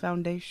yet. Just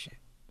foundation.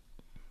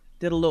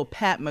 Did a little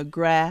Pat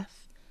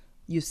McGrath.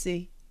 You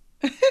see.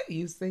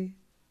 You see.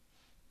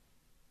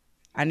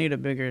 I need a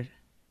bigger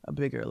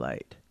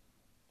light.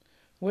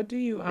 What do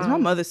you? Is my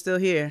mother still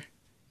here?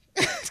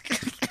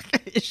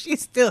 Is she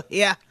still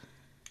here?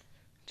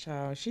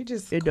 Child, she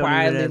just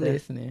quietly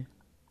listening.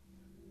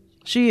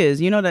 She is.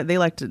 You know that they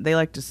like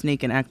to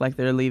sneak and act like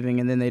they're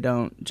leaving and then they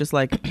don't. Just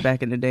like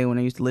back in the day when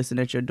I used to listen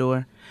at your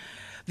door.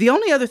 The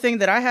only other thing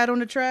that I had on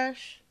the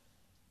trash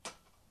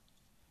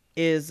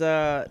is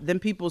them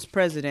people's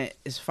president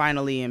is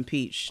finally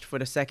impeached for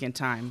the second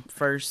time.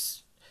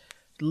 First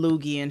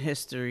loogie in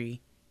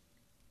history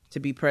to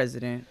be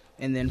president,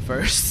 and then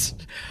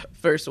first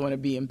one to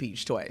be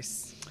impeached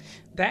twice.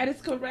 That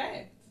is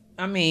correct.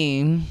 I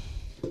mean,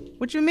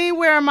 what you mean?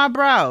 Where are my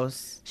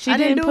brows? She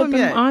didn't put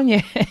them on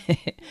yet.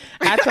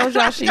 I told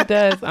y'all she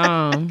does.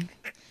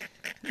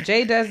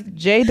 Jay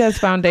does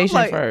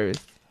foundation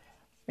first.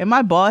 Am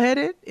I bald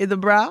headed in the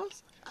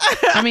brows?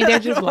 I mean, they're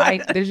just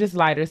light. They're just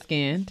lighter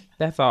skinned.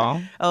 That's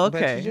all. Oh,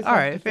 okay. All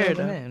right. Fair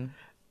enough.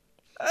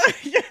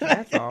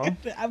 That's all.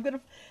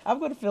 I'm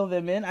gonna fill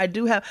them in.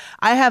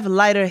 I have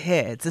lighter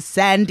hair. It's a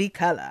sandy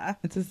color.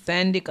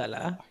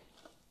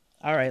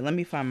 All right. Let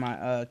me find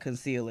my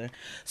concealer.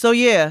 So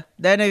yeah,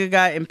 that nigga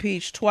got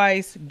impeached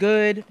twice.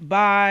 Good.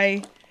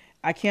 Bye.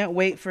 I can't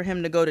wait for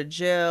him to go to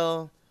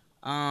jail.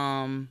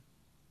 Hunkies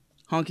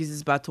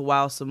is about to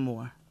wow some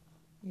more.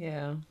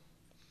 Yeah.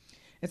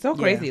 It's so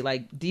crazy. Yeah.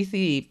 Like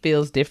DC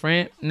feels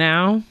different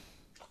now.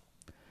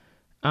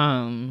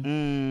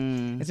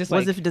 It's just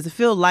like, does it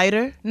feel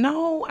lighter?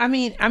 No, I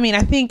mean,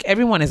 I think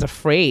everyone is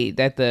afraid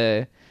that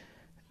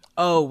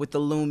with the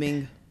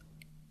looming.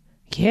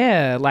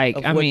 Yeah, like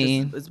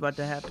it's about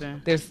to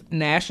happen. There's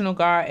National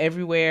Guard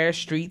everywhere,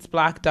 streets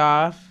blocked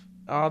off,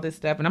 all this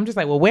stuff, and I'm just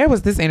like, well, where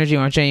was this energy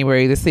on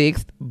January the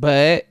 6th?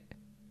 But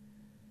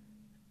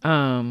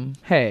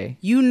hey,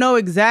 you know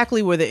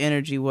exactly where the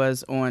energy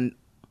was on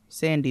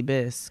Sandy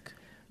Bisque.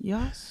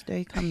 Y'all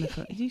stay coming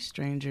for these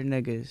stranger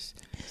niggas.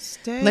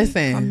 Stay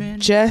Listen, coming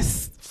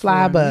just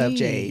fly for above, me.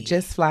 Jay.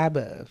 Just fly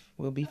above.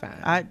 We'll be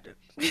fine.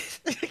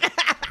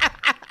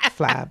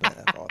 Fly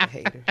above all the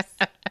haters.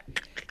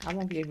 I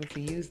won't be able to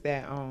use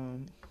that.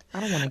 I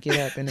don't want to get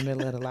up in the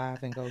middle of the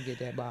live and go get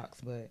that box,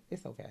 but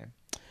it's okay.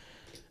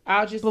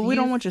 I'll just. But we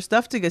don't want your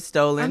stuff to get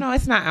stolen. I know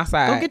it's not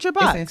outside. Go get your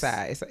box. It's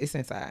inside. It's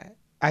inside.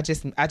 I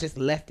just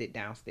left it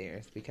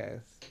downstairs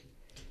because.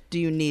 Do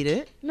you need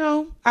it?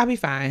 No, I'll be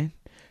fine.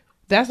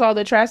 That's all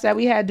the trash that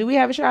we had. Do we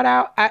have a shout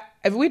out?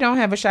 If we don't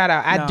have a shout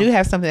out, I do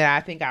have something that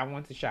I think I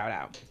want to shout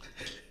out.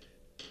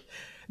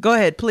 Go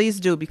ahead, please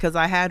do, because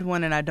I had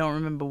one and I don't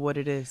remember what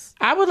it is.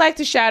 I would like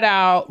to shout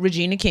out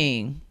Regina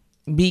King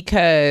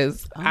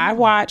because I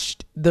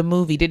watched the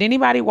movie. Did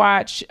anybody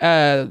watch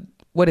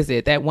what is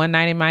it? That One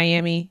Night in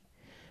Miami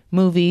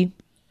movie?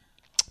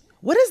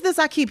 What is this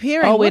I keep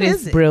hearing? Oh, what it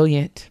is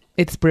brilliant.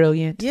 It's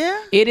brilliant. Yeah.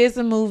 It is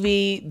a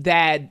movie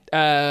that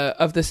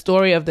of the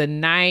story of the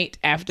night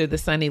after the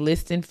Sonny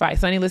Liston fight,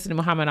 Sonny Liston and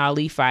Muhammad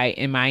Ali fight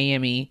in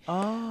Miami.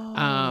 Oh.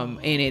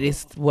 And it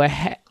is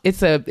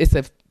it's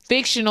a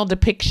fictional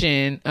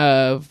depiction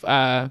of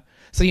so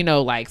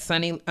like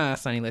Sonny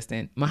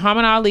Liston,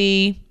 Muhammad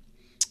Ali,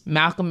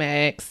 Malcolm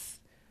X,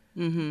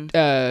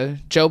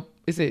 Joe.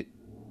 Was it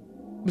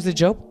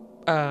Joe?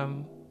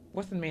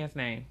 What's the man's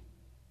name?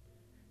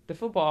 The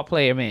football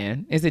player,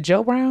 man. Is it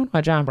Joe Brown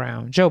or John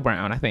Brown? Joe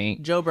Brown, I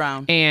think. Joe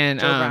Brown.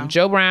 And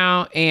Joe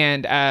Brown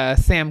and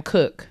Sam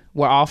Cooke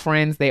were all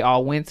friends. They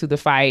all went to the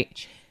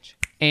fight.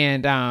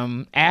 And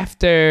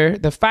after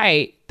the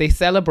fight, they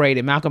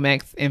celebrated. Malcolm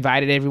X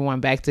invited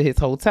everyone back to his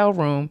hotel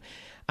room.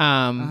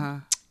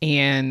 And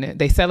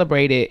they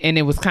celebrated. And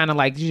it was kind of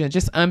like,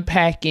 just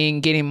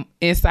unpacking, getting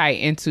insight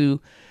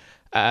into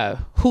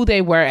who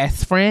they were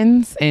as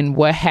friends and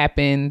what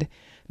happened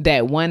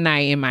that one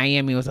night in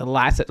Miami. Was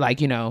lots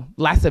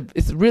of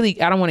it's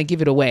really, I don't want to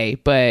give it away,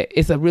 but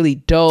it's a really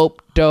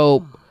dope.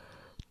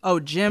 Oh,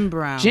 Jim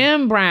Brown.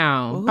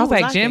 Well, I was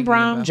like, Jim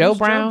Brown, Joe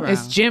Brown.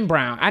 It's Jim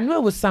Brown. I knew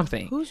it was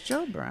something. Who's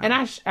Joe Brown? And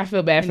I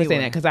feel bad for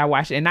saying that because I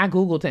watched it and I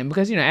Googled him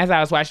because, as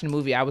I was watching the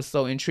movie, I was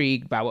so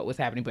intrigued by what was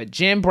happening. But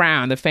Jim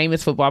Brown, the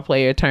famous football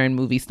player turned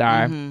movie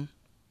star.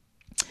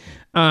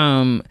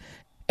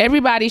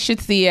 Everybody should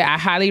see it. I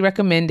highly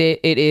recommend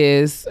it. It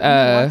is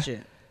watch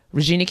it.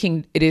 Regina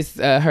King. It is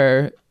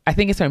her. I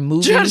think it's her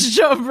movie. Judge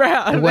Joe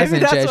Brown. It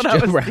wasn't Maybe Judge that's Joe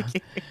what I was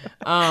thinking.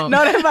 No,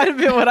 that might have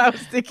been what I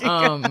was thinking.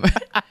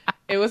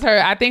 It was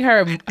her. I think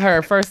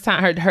her first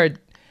time. Her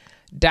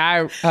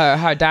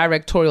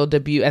directorial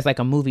debut as like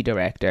a movie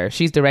director.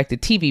 She's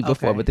directed TV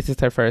before, but this is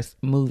her first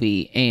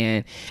movie,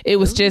 and it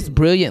was just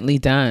brilliantly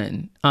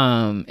done.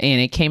 And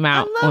it came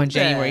out on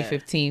January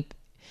 15th.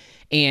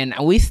 And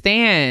we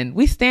stand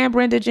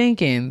Brenda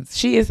Jenkins.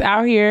 She is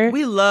out here.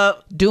 We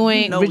love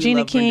doing.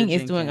 Regina King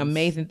Brenda is doing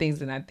amazing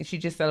things, and I think she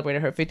just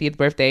celebrated her 50th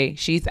birthday.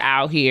 She's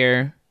out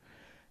here,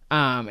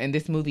 and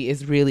this movie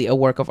is really a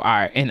work of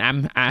art. And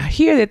I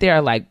hear that there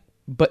are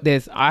but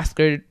there's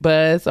Oscar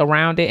buzz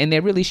around it, and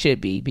there really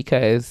should be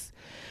because.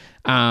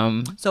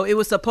 So it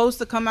was supposed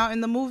to come out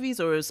in the movies,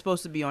 or it was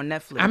supposed to be on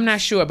Netflix? I'm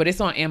not sure, but it's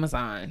on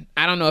Amazon.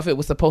 I don't know if it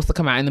was supposed to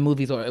come out in the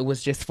movies or it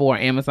was just for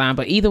Amazon,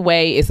 but either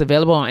way, it's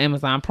available on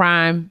Amazon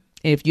Prime.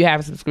 If you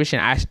have a subscription,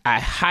 I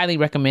highly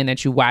recommend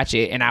that you watch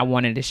it. And I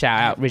wanted to shout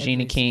out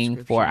Regina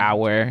King for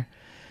our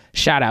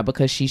shout out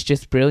because she's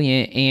just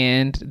brilliant,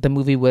 and the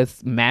movie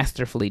was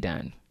masterfully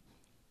done.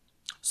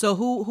 So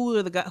who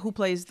are the guy who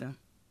plays them?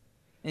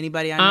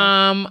 Anybody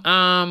I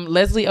know?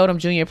 Leslie Odom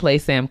Jr.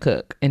 plays Sam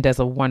Cooke and does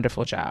a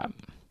wonderful job.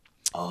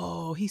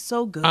 Oh, he's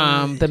so good.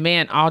 The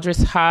man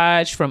Aldris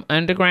Hodge from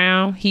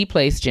Underground, he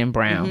plays Jim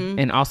Brown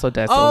and also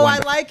does. I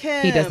like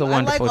him. He does a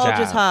wonderful job. I like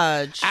Aldris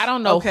Hodge. I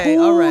don't know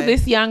who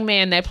this young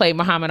man that played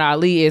Muhammad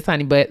Ali is,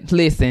 honey, but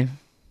listen,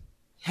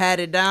 had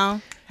it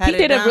down. He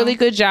did a really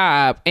good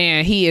job,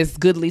 and he is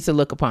goodly to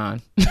look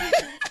upon.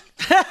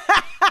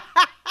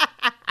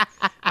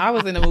 I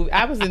was in the movie.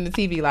 I was in the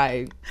TV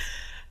like.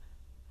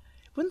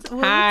 When's the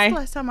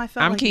last time I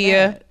felt I'm like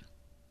Kia. that?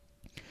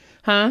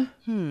 Huh?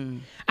 I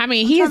mean, I'm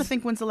trying to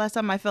think when's the last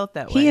time I felt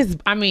that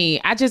way.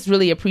 I just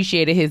really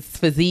appreciated his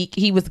physique.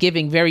 He was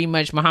giving very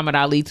much Muhammad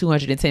Ali,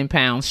 210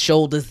 pounds,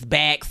 shoulders,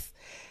 backs.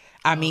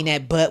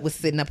 That butt was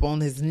sitting up on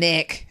his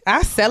neck.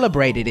 I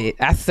celebrated it.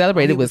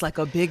 It was like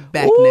a big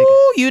back nigga.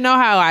 You know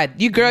how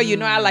you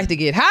know I like to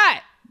get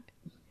hot.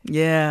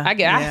 Yeah.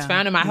 I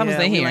found him. I was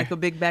in here. Like a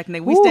big back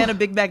nigga. We stand a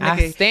big back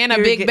nigga. I stand a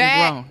big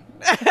back.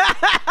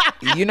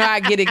 I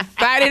get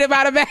excited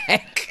about a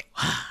back.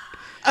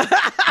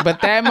 But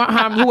that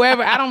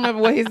whoever, I don't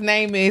remember what his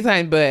name is,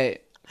 honey,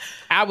 but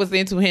I was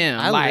into him.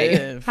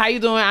 How you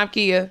doing? I'm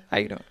Kia. How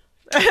you doing?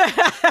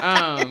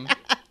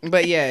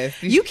 But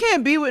yes, you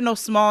can't be with no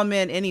small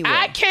men anyway.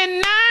 I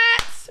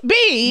cannot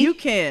be. You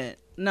can't.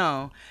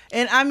 No.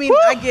 And I mean,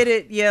 I get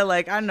it. Yeah,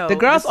 like I know. The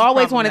girls this is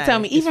always want to tell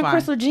me, problematic. It's even fine.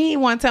 Crystal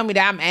Jean want to tell me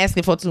that I'm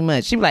asking for too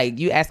much. She be like,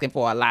 you asking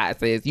for a lot,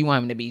 sis. You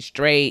want him to be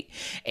straight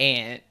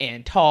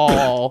and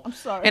tall. I'm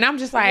sorry. And I'm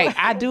just like,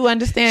 I do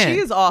understand. She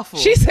is awful.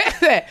 She said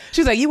that.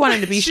 She's like, you want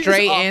him to be She's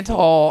straight and awful.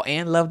 tall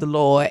and love the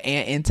Lord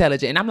and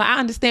intelligent. And I'm like, I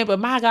understand, but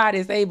my God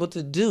is able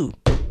to do.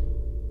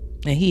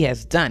 And he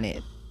has done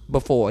it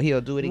before.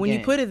 He'll do it again. When you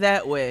put it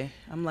that way,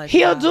 I'm like,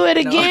 He'll wow, do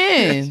it no.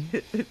 again.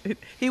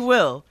 He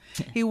will.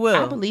 He will.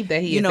 I believe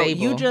that he is know,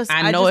 able. You just,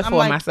 I know it I'm for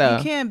like,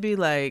 myself. You can't be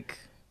like,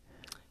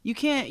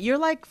 you're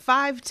like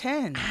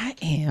 5'10". I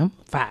am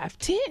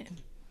 5'10".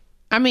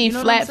 I mean, You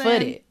know what I'm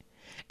flat-footed. saying?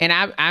 And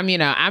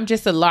I'm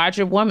just a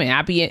larger woman.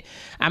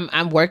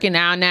 I'm working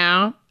out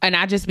now, and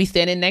I just be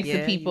standing next to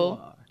Yeah,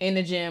 people you are. in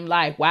the gym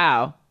like,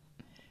 wow.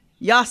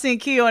 Y'all seen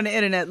Kia on the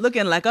internet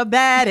looking like a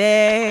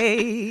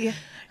baddie.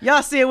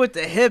 Y'all see it with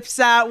the hips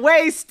out,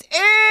 waist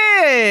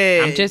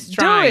in. I'm just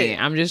trying.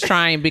 I'm just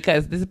trying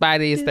because this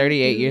body is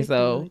 38 years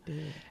old,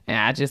 and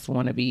I just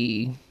want to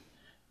be.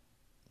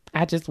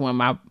 This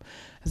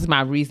is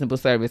my reasonable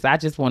service. I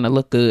just want to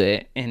look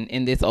good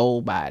in this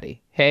old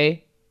body.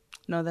 Hey.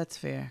 No, that's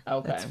fair.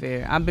 Okay. That's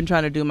fair. I've been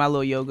trying to do my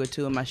little yoga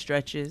too and my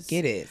stretches.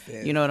 Get it,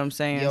 sis. You know what I'm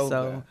saying?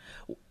 Yoga.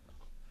 So,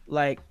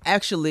 like,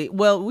 actually,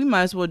 well, we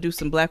might as well do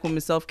some Black women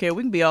self-care.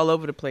 We can be all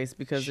over the place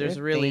because there's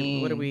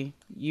really, what are we,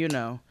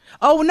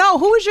 Oh, no,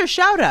 who was your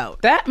shout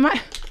out? That my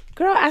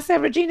girl, I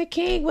said Regina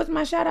King was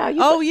my shout out.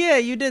 Yeah,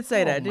 you did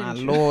say that, my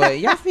didn't you? Lord.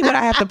 Y'all see what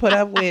I have to put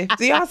up with?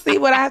 Do y'all see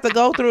what I have to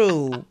go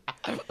through?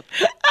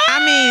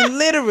 I mean,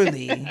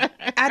 literally.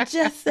 I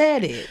just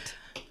said it.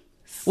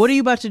 What are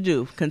you about to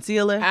do?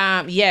 Concealer?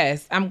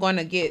 Yes, I'm going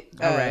to get,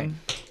 All right.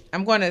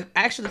 I'm going to,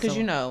 actually, because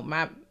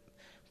my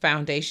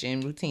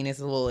foundation routine is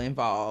a little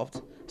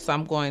involved. So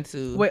I'm going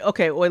to. Wait,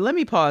 let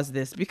me pause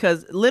this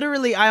because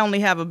literally I only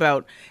have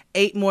about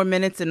 8 more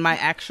minutes in my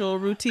actual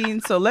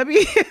routine. So let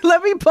me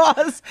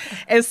pause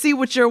and see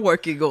what you're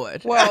working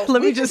on. Well,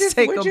 let me just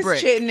take a break. We're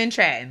just chitting and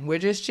chatting. We're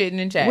chitting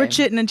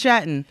and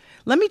chatting.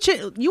 Let me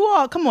you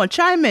all come on,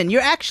 chime in.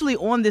 You're actually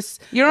on this.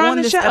 You're on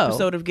the this show.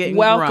 episode of Getting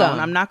Welcome. Grown.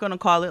 I'm not going to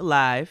call it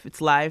live.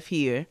 It's live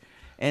here.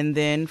 And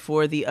then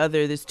for the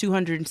other, there's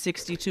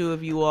 262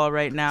 of you all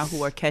right now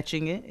who are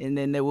catching it. And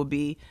then there will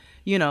be,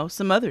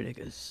 some other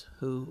niggas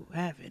who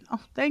haven't. Oh,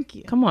 thank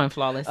you. Come on,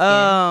 Flawless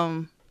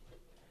Skin.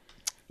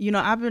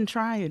 I've been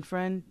trying,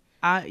 friend.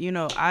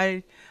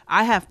 I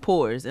have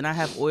pores and I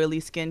have oily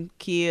skin.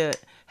 Kia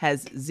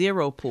has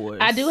 0 pores.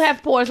 I do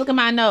have pores. Look at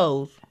my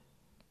nose.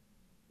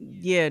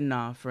 Yeah,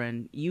 nah,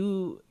 friend.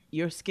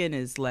 Your skin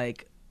is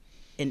like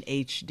in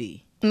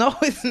HD. No,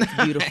 it's not.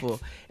 Beautiful.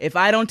 If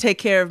I don't take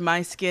care of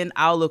my skin,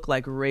 I'll look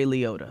like Ray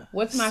Liotta.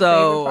 What's my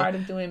favorite part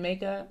of doing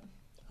makeup?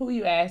 Who are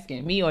you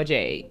asking? Me or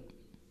Jade?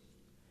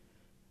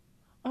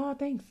 Oh,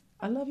 thanks.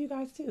 I love you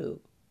guys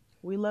too.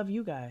 We love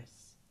you guys.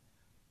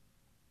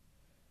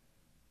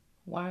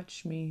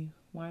 Watch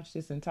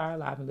this entire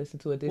live and listen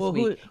to it this Well,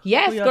 week. who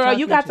Yes, y'all girl,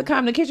 you talking got to? to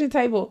come to the kitchen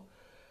table.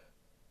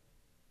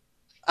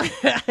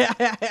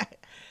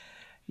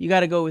 You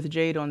got to go with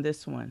Jade on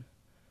this one.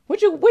 Where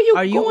you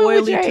Are you going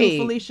oily with too, Jade?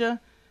 Felicia?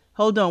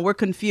 Hold on, we're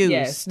confused.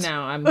 Yes,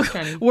 now I'm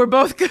trying to... We're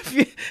both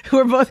confused.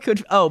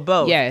 Oh,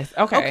 both. Yes,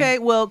 okay. Okay,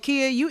 well,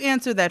 Kia, you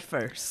answer that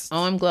first.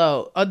 Arm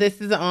Glow. Oh, this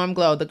is an Arm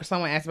Glow.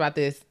 Someone asked about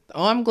this.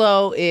 Arm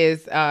Glow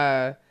is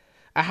a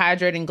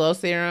hydrating glow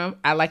serum.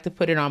 I like to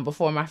put it on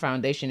before my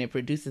foundation. It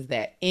produces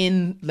that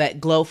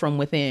glow from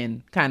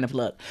within kind of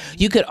look.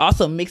 You could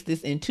also mix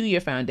this into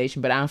your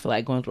foundation, but I don't feel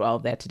like going through all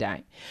of that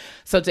today.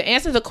 So to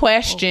answer the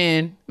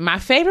question, my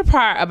favorite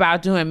part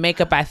about doing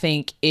makeup, I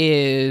think,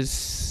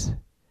 is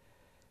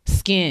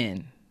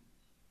skin.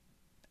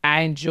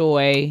 I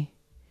enjoy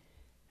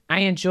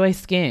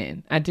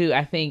skin. I do.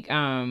 I think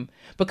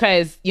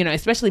because,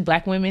 especially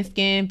Black women's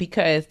skin,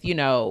 because,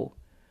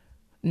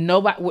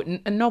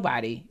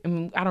 nobody, I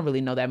mean, I don't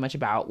really know that much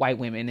about white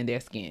women and their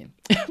skin,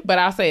 but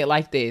I'll say it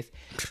like this.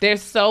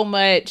 There's so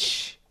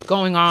much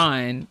going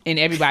on in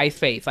everybody's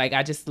face. Like,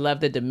 I just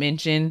love the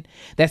dimension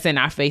that's in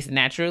our face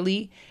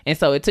naturally. And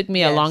so it took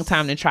me a long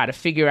time to try to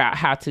figure out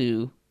how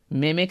to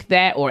mimic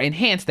that, or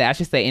enhance that, I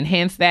should say,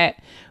 enhance that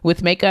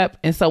with makeup.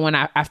 And so when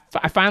I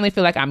finally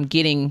feel like I'm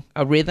getting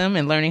a rhythm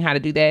and learning how to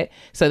do that.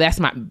 So that's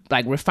my,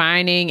 like,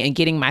 refining and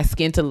getting my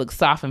skin to look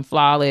soft and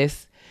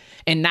flawless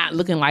and not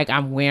looking like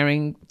I'm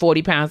wearing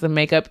 40 pounds of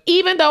makeup,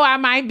 even though I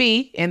might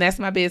be, and that's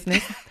my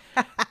business.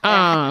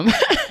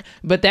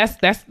 But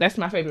that's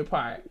my favorite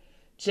part.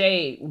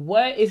 Jade,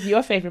 what is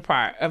your favorite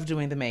part of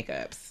doing the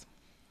makeups?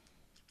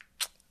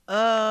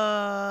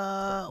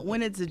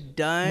 When it's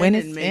done, When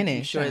it's and making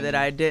finished, sure that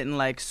I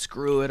didn't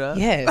screw it up.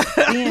 Yes,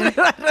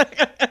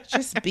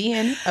 just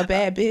being a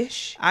bad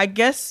bitch. I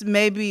guess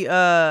maybe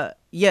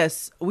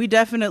yes, we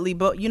definitely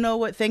both. You know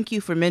what? Thank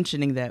you for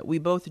mentioning that. We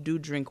both do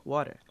drink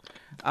water.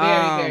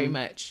 Very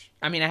much.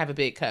 I mean, I have a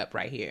big cup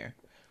right here.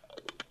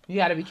 You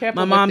got to be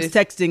careful. My mom's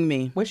texting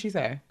me. What'd she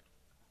say?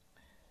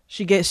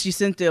 She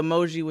sent the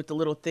emoji with the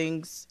little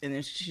things, and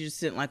then she just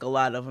sent a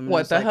lot of them.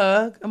 What, the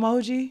hug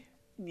emoji?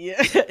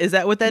 Yeah. Is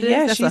that what that is?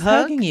 Yeah, That's she's a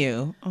hug? hugging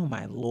you. Oh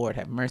my Lord,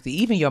 have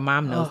mercy. Even your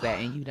mom knows that,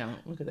 and you don't.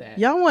 Look at that.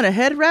 Y'all want a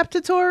head wrap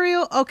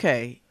tutorial?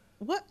 Okay.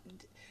 What?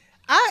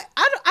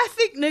 I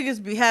think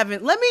niggas be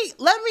having. Let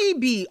me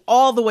be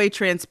all the way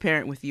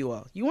transparent with you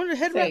all. You want a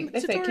head wrap They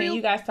say, tutorial? can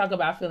you guys talk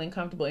about feeling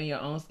comfortable in your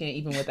own skin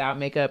even without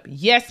makeup?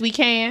 Yes, we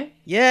can.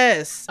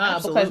 Yes.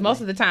 Because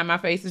most of the time my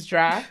face is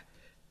dry.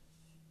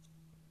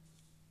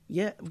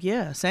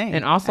 Yeah, same.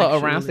 And also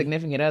actually. around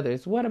significant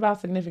others. What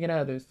about significant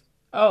others?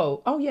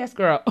 Oh yes,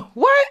 girl.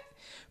 What?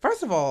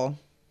 First of all,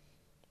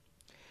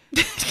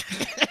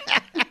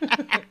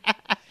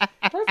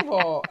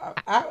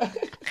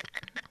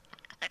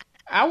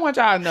 I want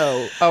y'all to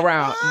know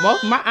around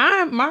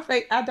my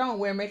face. I don't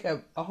wear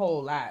makeup a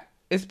whole lot,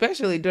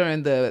 especially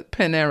during the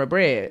Panera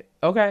Bread.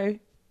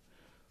 Okay,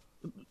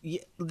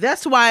 Yeah,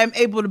 that's why I'm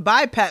able to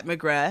buy Pat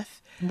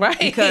McGrath, right?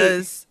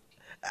 Because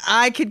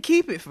I could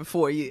keep it for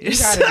 4 years.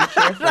 You gotta be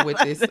careful with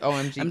this OMG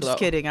glow. I'm just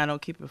kidding. I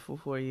don't keep it for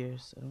 4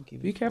 years. I don't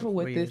keep it. Be careful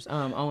with years. this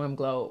OM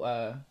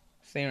Glow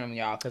serum,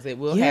 y'all, because it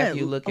will have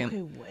you looking.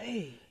 Okay,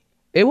 wait.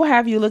 It will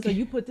have you looking. So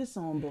you put this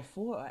on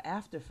before or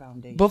after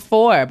foundation?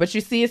 Before, but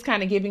you see, it's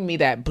kind of giving me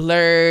that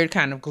blurred,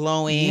 kind of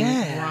glowing,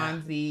 Yeah.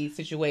 bronzy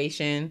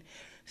situation.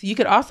 So you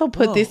could also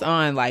put this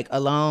on like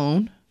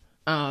alone.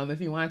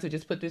 If you wanted to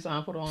just put this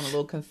on, put on a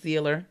little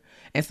concealer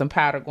and some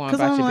powder going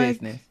about your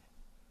business.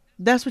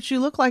 That's what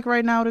you look like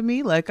right now to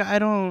me. Like, I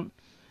don't.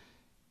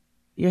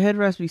 Your head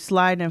wraps be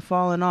sliding and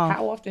falling off.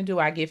 How often do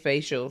I get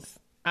facials?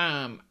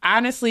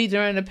 Honestly,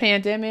 during the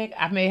pandemic,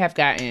 I may have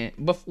gotten,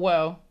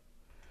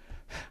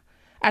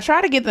 I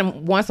try to get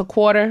them once a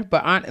quarter,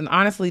 but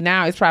honestly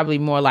now it's probably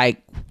more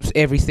like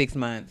every 6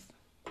 months.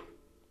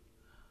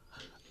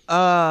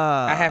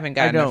 I haven't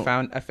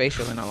gotten a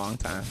facial in a long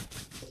time.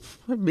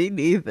 Me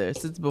neither.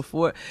 Since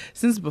before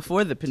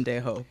the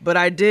pendejo. But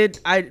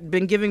I've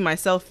been giving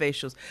myself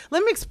facials.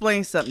 Let me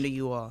explain something to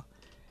you all.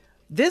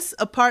 This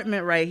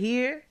apartment right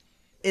here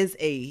is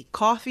a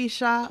coffee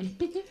shop.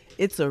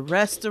 It's a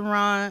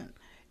restaurant.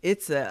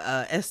 It's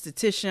a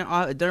esthetician,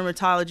 a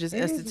dermatologist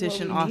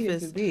esthetician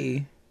office.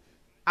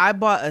 I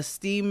bought a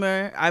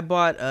steamer. I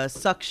bought a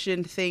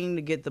suction thing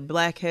to get the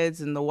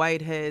blackheads and the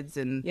whiteheads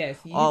and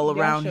all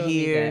around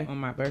here. Me that on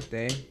my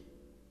birthday.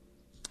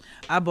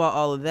 I bought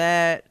all of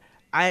that.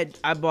 I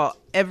bought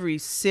every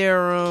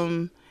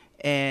serum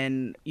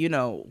and,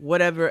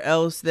 whatever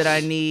else that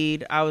I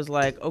need. I was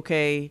like,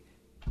 okay,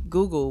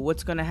 Google,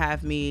 what's going to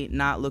have me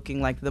not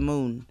looking like the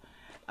moon?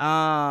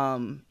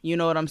 You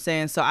know what I'm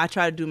saying? So I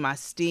try to do my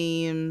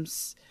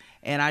steams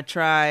and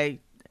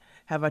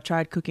have I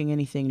tried cooking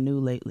anything new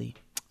lately?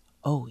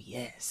 Oh,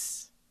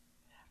 yes.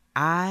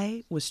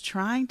 I was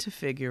trying to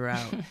figure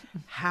out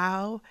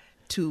how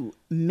to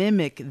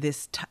mimic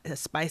this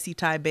spicy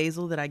Thai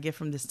basil that I get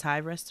from this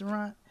Thai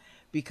restaurant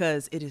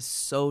because it is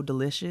so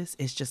delicious.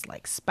 It's just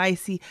like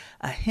spicy,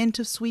 a hint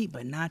of sweet,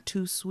 but not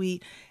too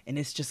sweet. And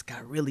it's just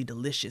got really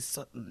delicious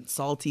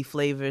salty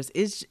flavors.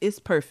 It's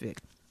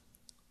perfect.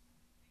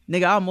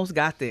 Nigga, I almost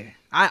got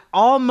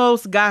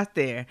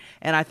there.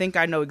 And I think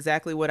I know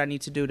exactly what I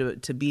need to do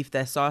to beef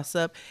that sauce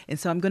up. And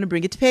so I'm going to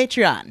bring it to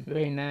Patreon.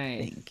 Very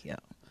nice. Thank you.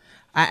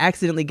 I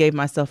accidentally gave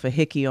myself a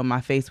hickey on my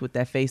face with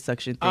that face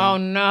suction thing. Oh,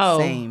 no.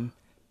 Same.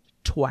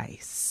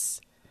 Twice.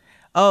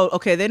 Oh,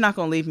 okay. They're not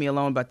going to leave me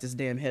alone about this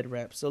damn head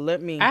wrap. So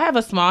I have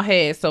a small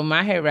head, so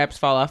my head wraps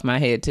fall off my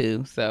head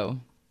too.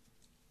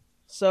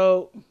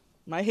 So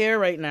my hair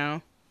right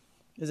now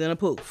is in a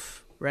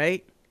poof,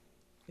 right?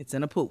 It's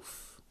in a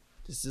poof.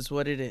 This is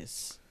what it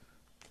is.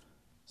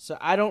 So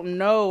I don't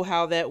know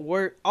how that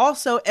works.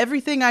 Also,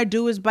 everything I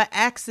do is by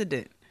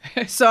accident.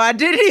 So I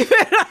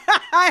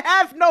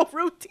have no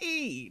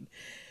routine.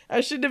 I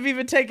shouldn't have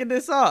even taken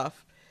this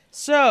off.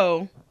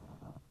 So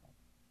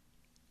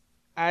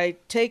I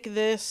take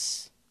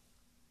this.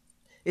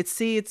 It's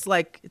thin,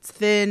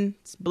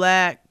 it's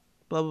black,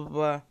 blah, blah,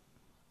 blah.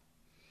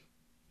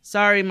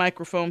 Sorry,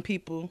 microphone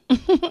people,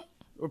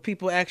 or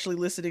people actually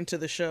listening to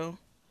the show.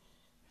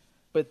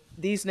 But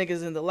these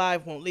niggas in the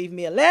live won't leave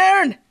me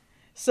alone.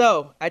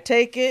 So I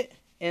take it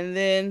and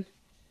then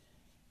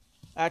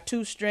I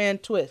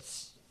 2-strand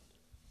twist.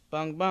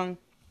 Bung, bung.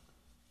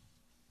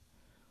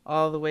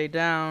 All the way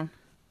down.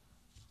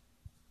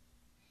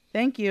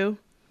 Thank you.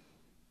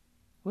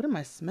 What am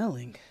I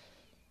smelling?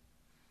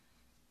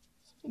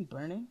 Something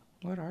burning?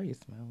 What are you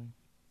smelling?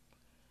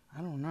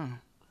 I don't know.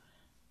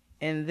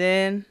 And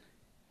then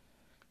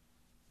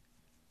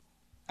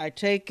I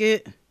take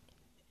it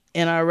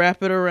and I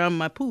wrap it around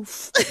my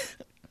poof.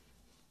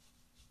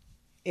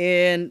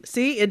 And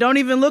see, it don't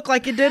even look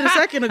like it did a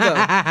second ago.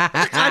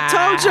 I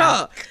told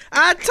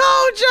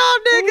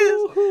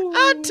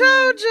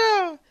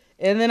y'all.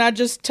 And then I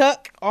just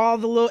tuck all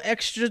the little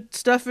extra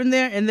stuff in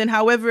there. And then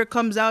however it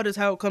comes out is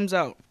how it comes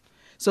out.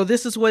 So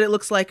this is what it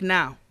looks like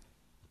now.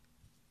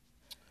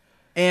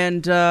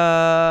 And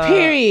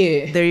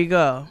period. There you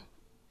go.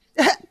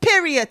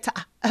 Period.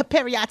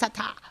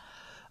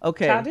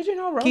 Okay. Child, did you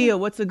know Kia,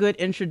 what's a good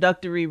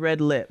introductory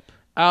red lip?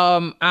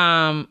 Boss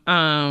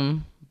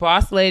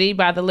Lady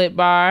by the Lip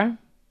Bar.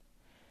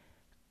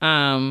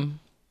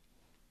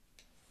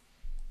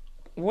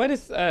 What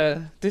is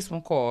this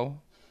one called?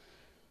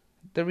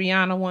 The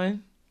Rihanna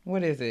one?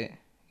 What is it?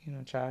 You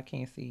know, child, I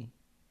can't see.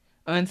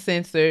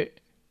 Uncensored.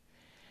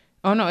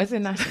 Oh no, is it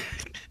not?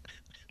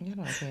 You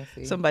know, I can't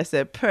see. Somebody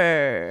said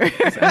purr.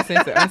 It's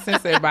uncensored.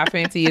 Uncensored by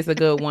Fenty is a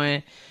good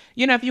one.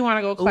 You know, if you want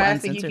to go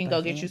classic, you Uncensored can by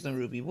go get Fenty. you some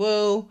Ruby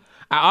Woo.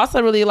 I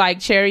also really like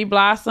Cherry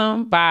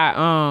Blossom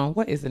by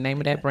what is the name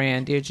of that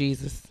brand? Dear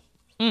Jesus.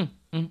 I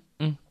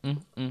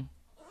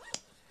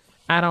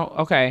don't.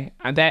 Okay,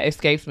 that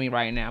escapes me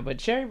right now. But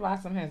Cherry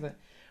Blossom has a.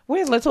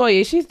 Where's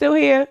Latoya? Is she still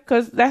here?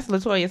 Cause that's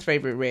Latoya's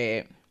favorite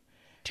red.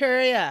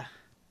 Turia.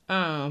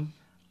 Um.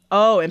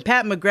 Oh, and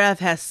Pat McGrath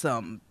has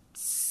some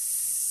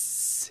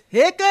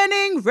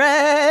sickening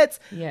reds.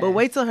 Yeah. But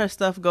wait till her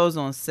stuff goes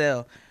on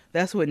sale.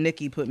 That's what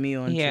Nikki put me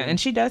on. Yeah, to. and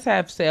she does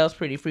have sales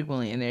pretty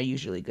frequently, and they're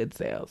usually good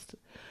sales.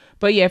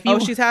 But yeah, if you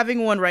she's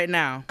having one right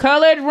now.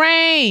 Colored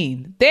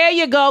Rain. There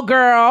you go,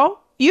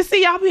 girl. You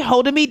see, y'all be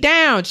holding me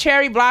down.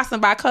 Cherry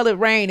Blossom by Colored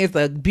Rain is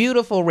a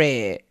beautiful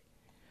red.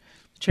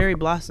 Cherry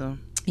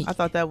Blossom. I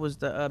thought that was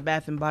the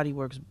Bath and Body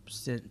Works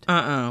scent.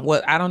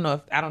 Well, I don't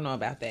know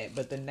about that,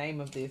 but the name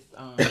of this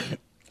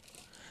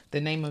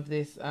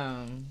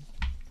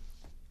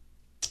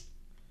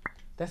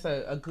that's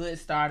a good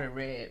starter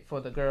red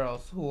for the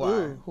girls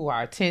who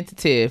are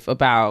tentative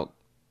about,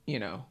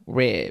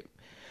 red.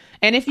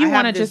 And if you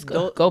want to just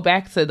go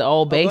back to the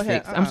old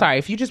basics, I'm sorry,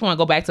 if you just want to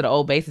go back to the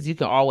old basics, you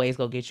can always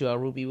go get you a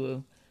Ruby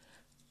Woo.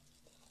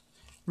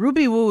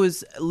 Ruby Woo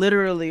is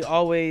literally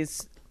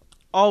always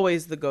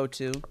the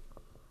go-to.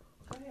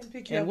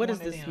 And what is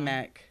this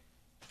MAC?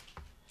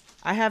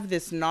 I have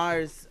this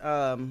NARS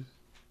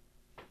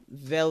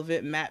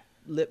Velvet Matte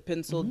Lip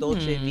Pencil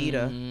Dolce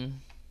Vita.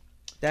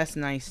 That's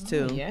nice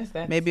too. Yes,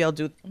 maybe I'll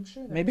do.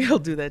 I'll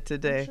do that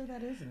today. I'm sure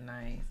that is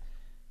nice.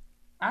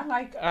 I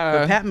like.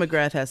 But Pat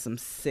McGrath has some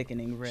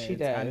sickening reds. She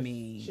does. I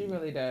mean, she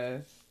really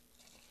does.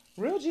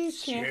 Real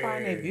G's can't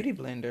find a beauty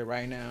blender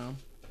right now.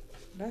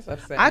 That's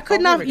upsetting. I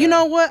could not. You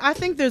know what? I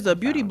think there's a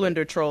beauty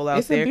blender troll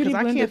out there because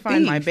I can't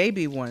find my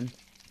baby one.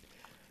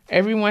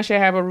 Everyone should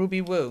have a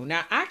Ruby Woo.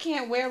 Now I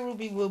can't wear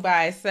Ruby Woo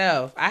by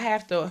itself. I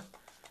have to,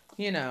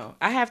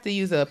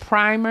 use a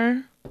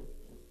primer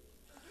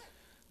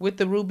with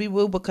the Ruby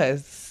Woo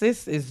because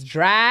sis is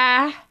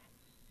dry.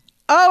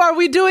 Oh, are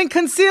we doing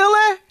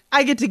concealer?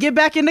 I get to get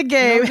back in the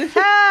game.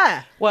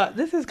 Well,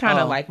 this is kind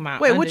of like my.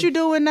 Wait, what you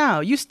doing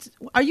now?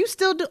 Are you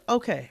still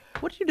okay?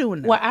 What are you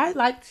doing now? Well, I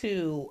like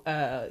to,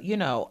 I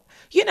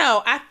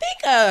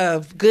think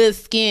of good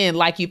skin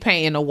like you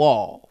painting a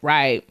wall,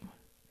 right?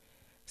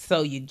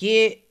 So you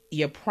get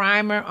your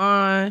primer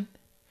on.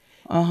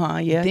 Yeah,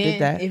 then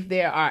did that. If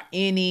there are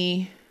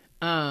any,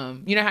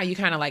 you know how you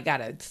kind of like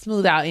gotta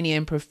smooth out any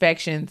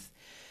imperfections.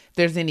 If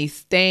there's any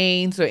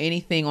stains or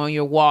anything on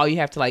your wall, you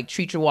have to like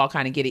treat your wall,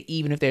 kind of get it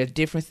even. If there's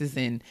differences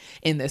in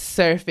the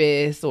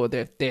surface or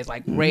there's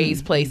like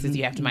raised places,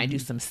 you have to might do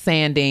some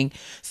sanding.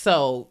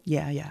 So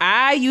yeah.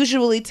 I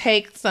usually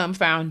take some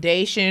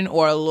foundation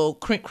or a little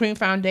cream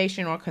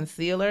foundation or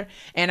concealer,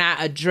 and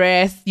I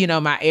address,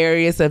 my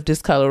areas of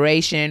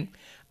discoloration.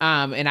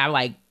 And I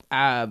like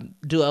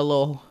do a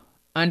little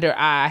under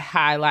eye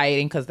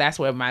highlighting because that's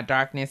where my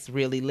darkness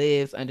really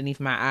lives,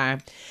 underneath my eye.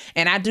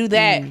 And I do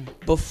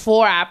that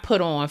before I put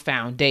on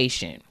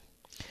foundation.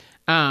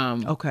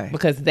 Okay.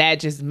 Because that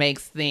just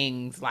makes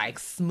things like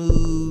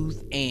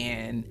smooth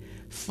and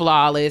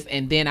flawless.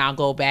 And then I'll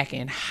go back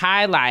and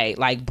highlight,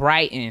 like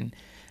brighten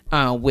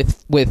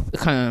with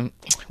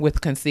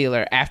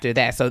concealer after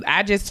that. So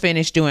I just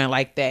finished doing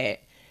like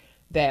that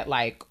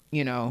like,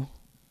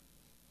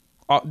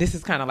 this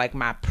is kind of like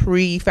my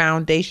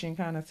pre-foundation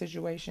kind of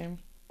situation.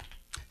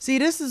 See,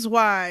 this is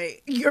why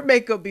your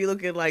makeup be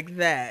looking like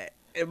that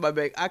in my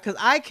makeup. Because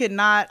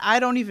I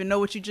don't even know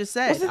what you just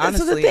said.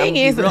 Honestly, so the thing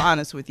I'm is, real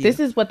honest with you. This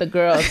is what the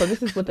girls,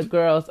 this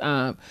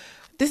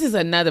is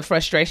another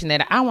frustration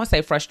that I won't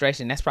say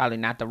frustration. That's probably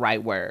not the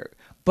right word.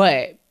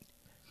 But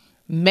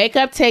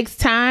makeup takes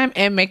time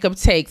and makeup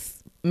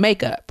takes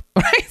makeup,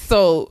 right?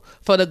 So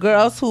for the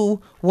girls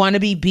who want to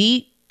be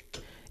beat,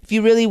 if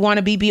you really want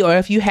to be beat or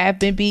if you have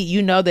been beat,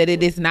 you know that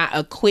it is not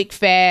a quick,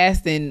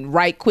 fast, and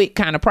quick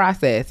kind of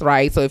process,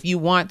 right? So if you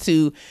want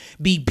to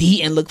be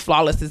beat and look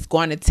flawless, it's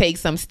going to take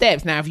some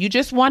steps. Now, if you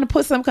just want to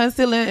put some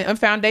concealer and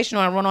foundation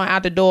on and run on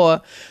out the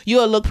door,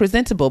 you'll look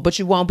presentable, but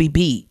you won't be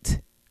beat,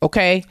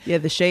 okay? Yeah,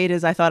 the shade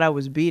is I thought I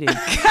was beating.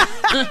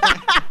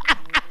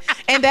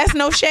 And that's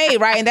no shade,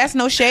 right? And that's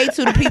no shade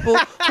to the people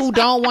who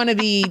don't want to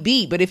be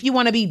beat. But if you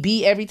want to be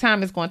beat every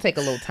time, it's going to take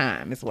a little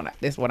time.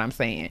 That's what I'm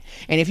saying.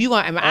 And if you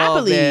want, I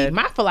believe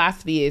my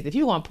philosophy is if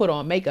you want to put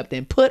on makeup,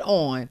 then put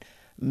on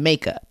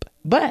makeup.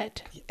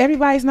 But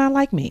everybody's not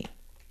like me.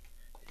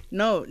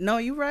 No,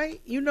 you're right.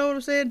 You know what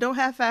I'm saying? Don't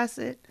half-ass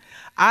it.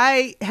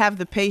 I have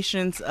the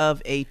patience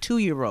of a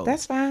 2-year-old.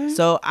 That's fine.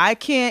 So I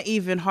can't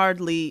even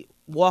hardly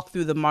walk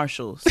through the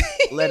Marshalls,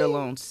 let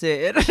alone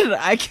sit.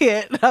 I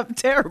can't. I'm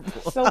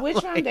terrible. So which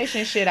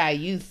foundation should I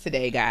use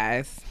today,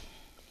 guys?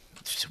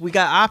 We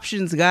got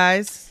options,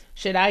 guys.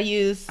 Should I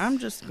use... I'm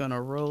just going to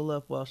roll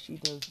up while she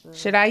does that.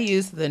 Should I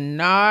use the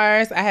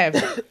NARS? I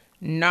have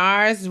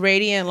NARS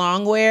Radiant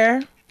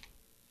Longwear.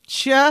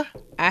 Cha.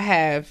 I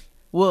have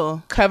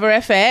Well, Cover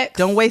FX.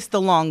 don't waste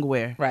the long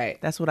wear. Right.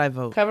 That's what I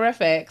vote. Cover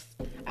FX.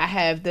 I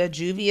have the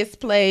Juvia's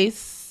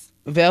Place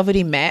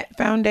Velvety Matte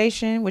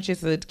Foundation, which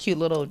is a cute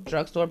little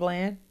drugstore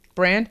brand.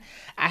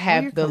 I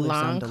have your the colors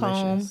sound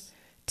Lancome delicious.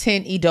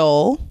 Tint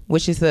Idole,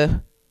 which is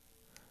a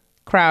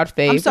crowd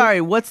favorite. I'm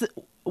sorry. What's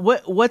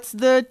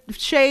the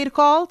shade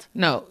called?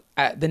 No,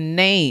 the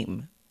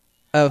name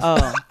of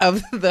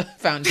of the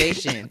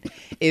foundation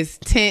is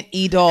Tint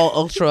Idole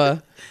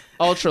Ultra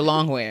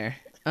Longwear.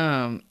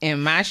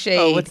 And my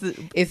shade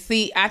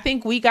I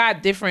think we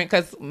got different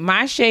because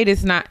my shade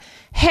is not.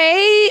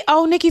 Hey,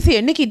 Nikki's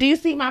here. Nikki, do you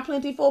see my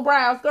plentiful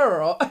brows,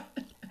 girl?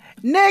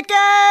 Nikki.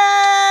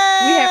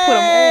 We had put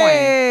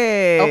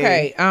them on.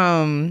 Okay.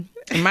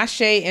 My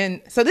shade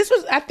and so this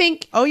was I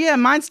think. Oh yeah,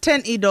 mine's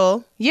 10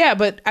 Idol. Yeah,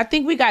 but I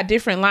think we got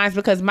different lines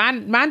because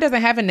mine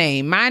doesn't have a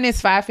name. Mine is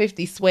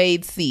 550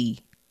 Suede C.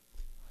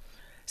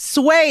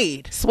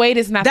 Suede. Suede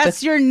is not.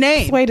 That's your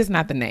name. Suede is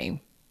not the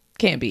name.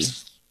 Can't be.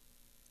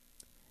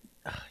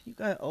 You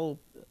got let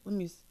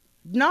me.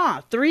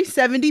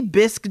 370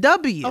 Bisque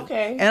W.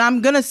 Okay. And I'm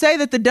gonna say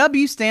that the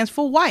W stands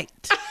for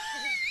white.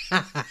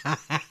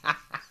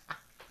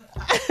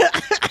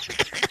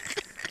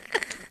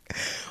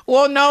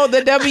 Well, no,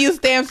 the W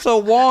stands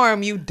for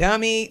warm, you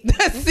dummy.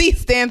 The C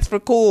stands for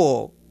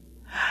cool.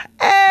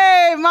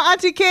 Hey, my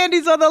Auntie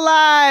Candy's on the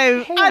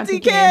live. Hey, Auntie Auntie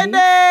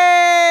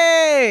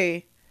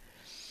Candy.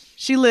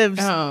 She lives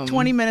 20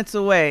 20 minutes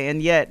away,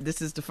 and yet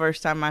this is the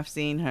first time I've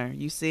seen her.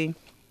 You see?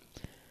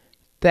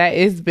 That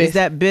is Bisque. Is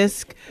that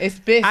Bisque? It's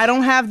Bisque. I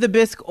don't have the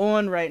Bisque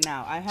on right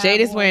now. I have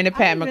Jade is wearing the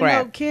Pat I didn't even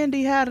know McGrath.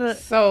 Candy had a.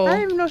 So- I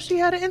didn't even know she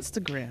had an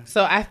Instagram.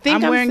 So I think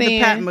I'm I'm wearing the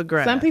saying, Pat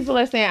McGrath. Some people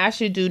are saying I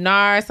should do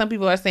NARS. Some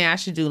people are saying I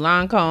should do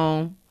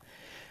Lancome.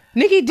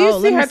 Nikki, do you see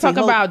let me her see. talk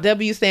about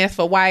W stands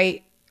for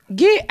white?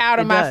 Get out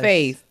of It my does.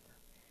 face.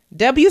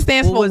 W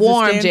stands What for does it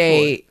warm, stand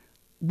Jade.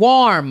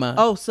 Warm.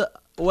 Oh, so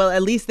well,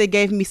 at least they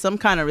gave me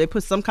they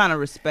put some kind of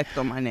respect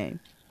on my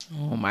name.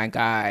 Oh my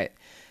God.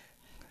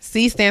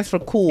 C stands for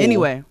cool.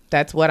 Anyway.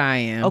 That's what I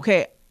am.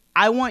 Okay,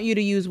 I want you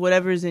to use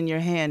whatever's in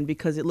your hand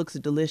because it looks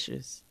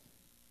delicious.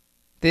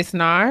 This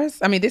NARS?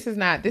 I mean, this is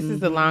not. This is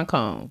the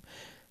Lancome.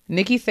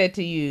 Nikki said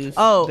to use the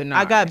NARS.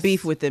 I got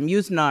beef with them.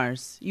 Use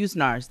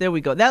NARS. There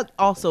we go. That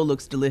also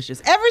looks delicious.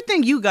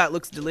 Everything you got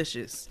looks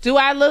delicious. Do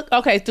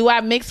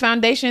I mix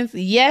foundations?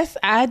 Yes,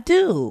 I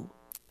do.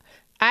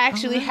 I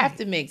actually have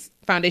to mix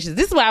foundations.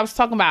 This is what I was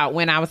talking about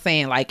when I was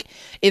saying, like,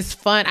 it's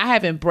fun. I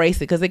have embraced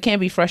it because it can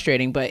be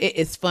frustrating, but it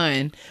is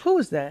fun. Who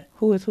is that?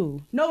 Who is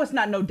who? No, it's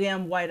not no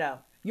damn whiteout.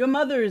 Your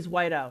mother is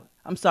whiteout.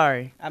 I'm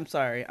sorry.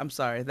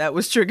 That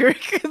was triggering.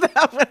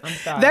 I'm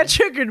sorry. That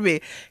triggered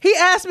me. He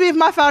asked me if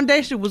my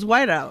foundation was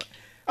whiteout.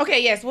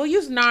 Okay, yes, we'll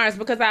use NARS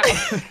because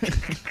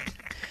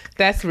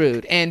that's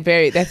rude and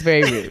that's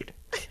very rude.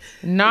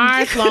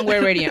 NARS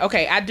Longwear Radiant.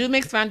 Okay, I do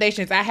mix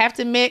foundations. I have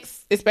to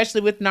mix,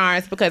 especially with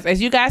NARS, because as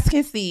you guys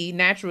can see,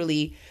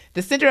 naturally,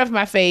 the center of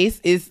my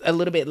face is a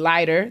little bit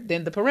lighter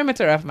than the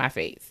perimeter of my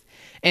face.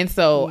 And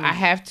so I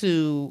have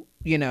to,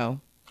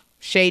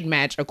 shade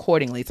match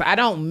accordingly. So I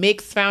don't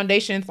mix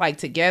foundations like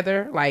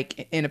together,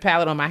 like in a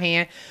palette on my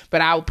hand,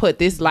 but I'll put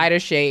this lighter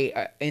shade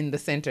in the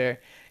center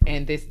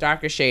and this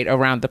darker shade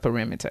around the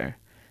perimeter.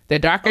 The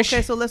darker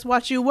Okay, so let's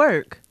watch you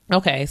work.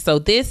 Okay, so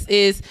this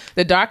is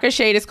the darker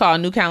shade is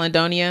called New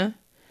Caledonia,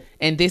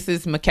 and this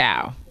is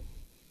Macau.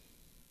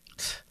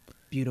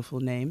 Beautiful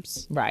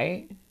names.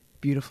 Right?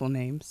 Beautiful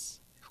names.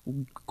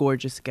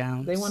 Gorgeous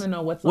gowns. They want to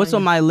know what's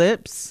on my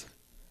lips.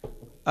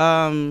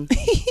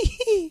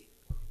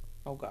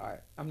 Oh God,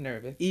 I'm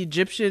nervous.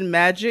 Egyptian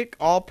Magic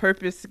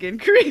all-purpose skin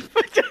cream.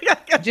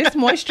 Just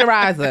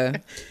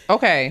moisturizer.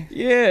 Okay.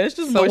 Yeah, it's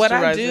just So moisturizer. what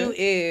I do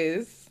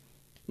is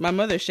my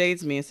mother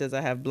shades me and says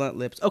I have blunt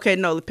lips. Okay,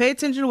 no, pay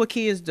attention to what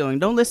Kia's doing.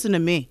 Don't listen to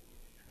me.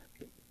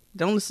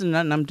 Don't listen to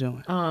nothing I'm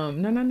doing.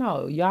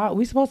 No. Y'all,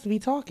 we supposed to be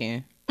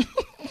talking.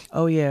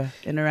 Oh yeah,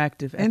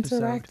 interactive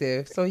episode.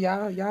 Interactive. So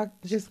y'all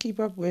just keep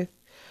up with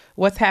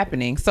what's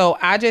happening. So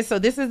this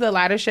is the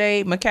lighter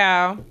shade,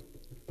 Macau.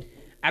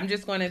 I'm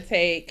just going to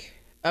take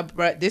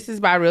this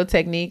is by Real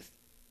Techniques.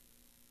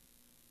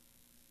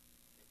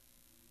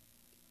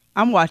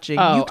 I'm watching.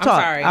 Oh, You talk.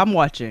 I'm sorry. I'm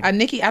watching.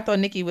 Nikki, I thought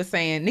Nikki was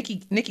saying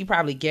Nikki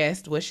probably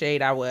guessed what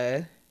shade I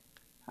was.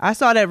 I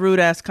saw that rude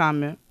ass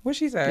comment. What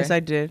she say? Yes, I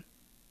did.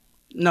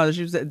 No,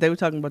 they were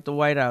talking about the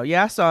whiteout.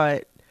 Yeah, I saw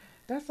it.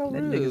 That's so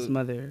That rude. nigga's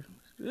mother.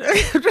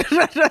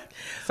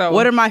 So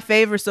what are my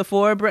favorite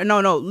Sephora brands?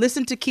 No.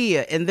 Listen to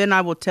Kia, and then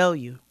I will tell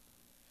you.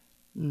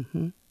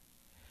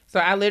 So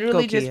I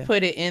literally Go, just Kia.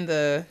 put it in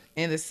the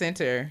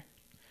center,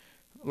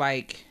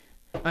 like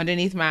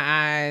underneath my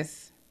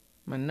eyes,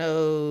 my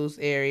nose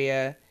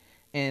area,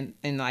 and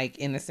like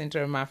in the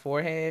center of my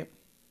forehead.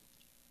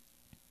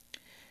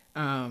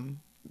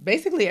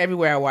 Basically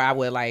everywhere where I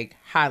would like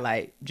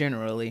highlight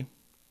generally.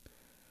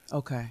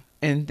 Okay.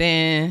 And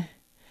then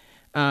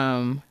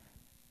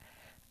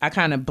I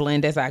kind of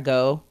blend as I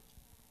go.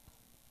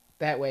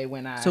 That way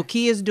when I... So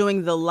Kia's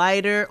doing the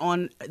lighter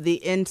on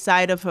the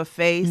inside of her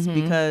face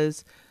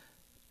because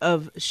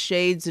of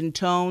shades and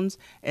tones,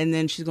 and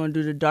then she's going to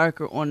do the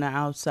darker on the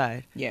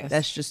outside. Yes.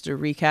 That's just a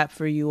recap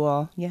for you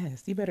all.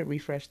 Yes, you better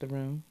refresh the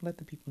room. Let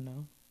the people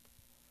know.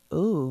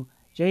 Ooh,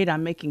 Jade,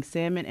 I'm making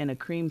salmon and a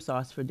cream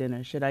sauce for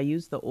dinner. Should I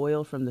use the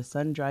oil from the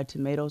sun-dried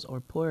tomatoes or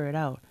pour it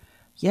out?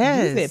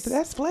 Yes. Use it.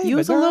 That's flavor,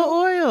 Use girl. a little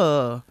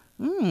oil.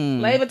 Flavor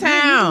Yeah, use a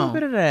Town. little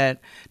bit of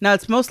that. Now,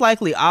 it's most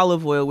likely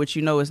olive oil, which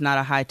you know is not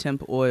a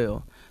high-temp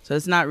oil. So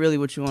it's not really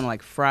what you want to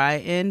like fry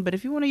in. But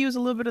if you want to use a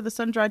little bit of the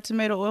sun-dried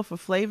tomato oil for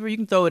flavor, you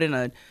can throw it in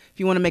if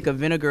you want to make a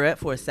vinaigrette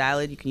for a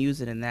salad, you can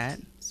use it in that.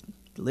 It's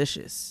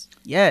delicious.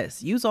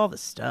 Yes, use all the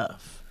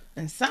stuff.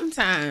 And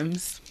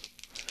sometimes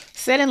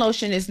setting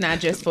lotion is not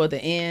just for the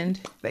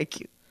end. Thank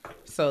you.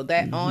 So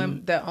that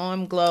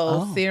arm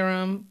glow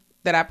serum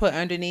that I put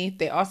underneath,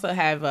 they also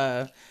have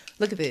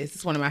look at this.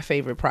 It's one of my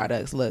favorite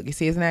products. Look, you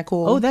see, isn't that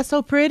cool? Oh, that's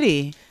so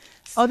pretty.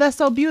 Oh, that's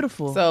so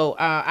beautiful. So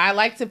I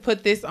like to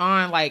put this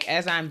on like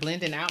as I'm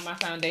blending out my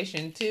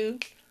foundation too.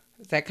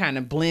 That kind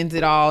of blends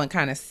it all and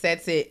kind of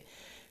sets it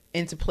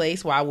into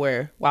place while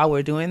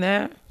we're doing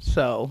that.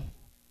 So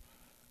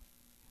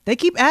they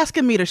keep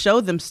asking me to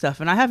show them stuff,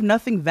 and I have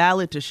nothing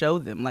valid to show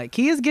them. Like,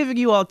 he is giving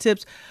you all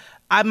tips.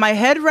 My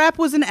head wrap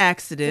was an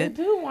accident.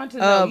 I do want to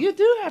know. You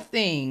do have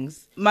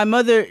things. My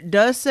mother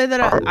does say that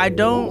I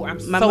don't. I'm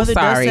my so mother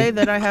sorry. does say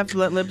that I have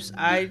blunt lips.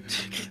 I'm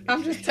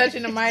just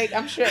touching the mic.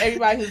 I'm sure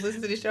everybody who's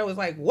listening to the show is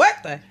like,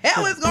 what the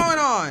hell is going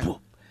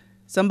on?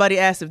 Somebody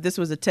asked if this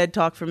was a TED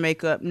Talk for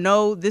makeup.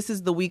 No, this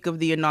is the week of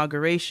the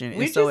inauguration.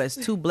 And so as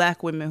two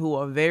black women who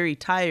are very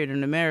tired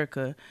in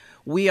America,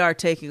 we are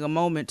taking a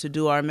moment to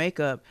do our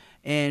makeup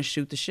and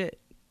shoot the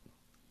shit.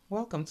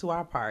 Welcome to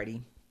our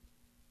party.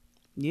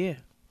 Yeah.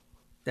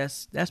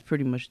 That's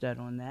pretty much that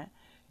on that.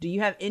 Do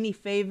you have any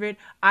favorite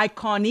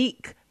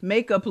iconic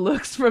makeup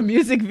looks from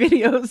music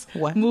videos,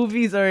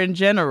 movies, or in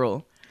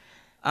general?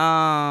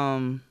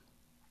 Iconic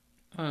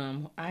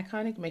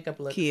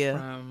makeup looks Kia.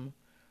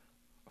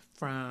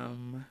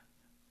 from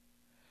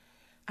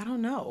I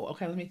don't know.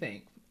 Okay, let me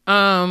think.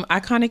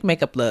 Iconic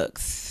makeup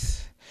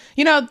looks.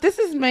 You know, this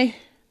is my.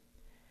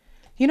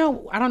 You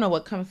know, I don't know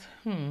what comes.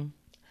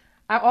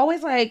 I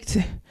always liked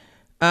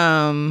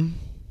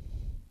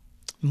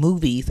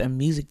movies and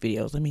music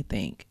videos. Let me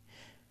think.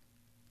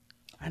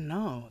 I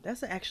know.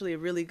 That's actually a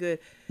really good.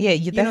 Yeah,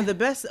 you know the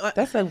best.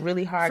 That's a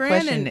really hard Fran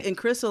question. And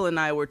Crystal and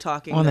I were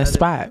talking on the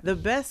spot. The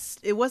best.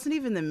 It wasn't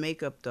even the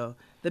makeup though.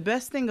 The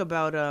best thing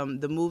about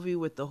the movie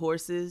with the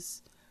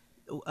horses.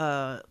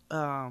 The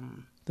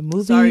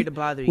movie. Sorry to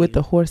bother you. With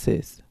the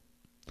horses.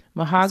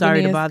 Mahogany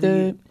Sorry to is bother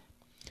good. you.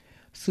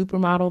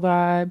 Supermodel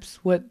vibes.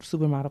 What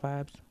supermodel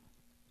vibes?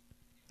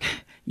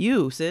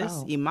 You,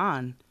 sis.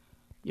 Iman.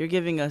 You're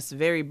giving us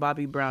very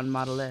Bobby Brown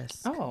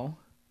model-esque. Oh.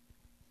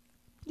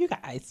 You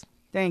guys.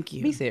 Thank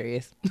you. Be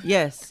serious.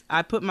 Yes,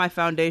 I put my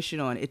foundation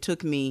on. It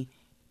took me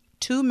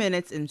 2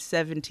 minutes and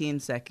 17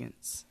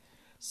 seconds.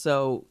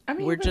 So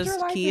we're just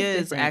Kia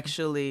is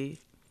actually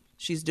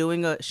she's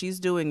doing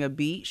a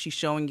beat. She's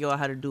showing y'all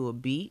how to do a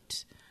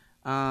beat.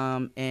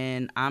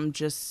 And I'm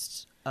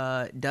just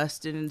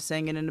dusting and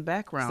singing in the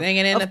background.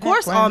 Of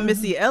course, all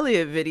Missy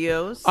Elliott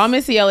videos.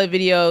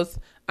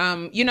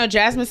 You know,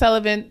 Jasmine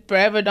Sullivan,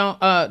 forever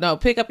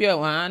don't pick up your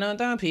wine,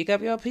 don't pick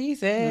up your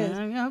pieces.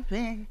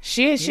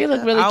 She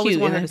looked really cute. I always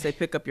want her to say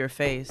pick up your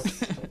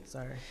face.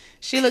 Sorry.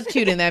 She looked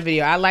cute in that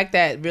video. I like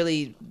that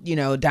really, you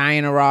know,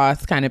 Diana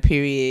Ross kind of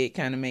period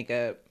kind of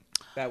makeup.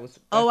 That's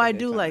I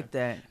do like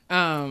that.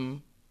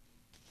 Iman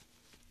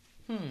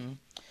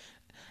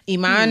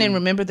and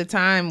Remember the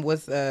Time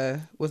was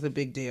a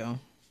big deal.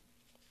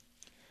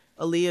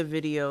 Aaliyah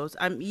videos.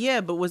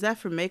 But was that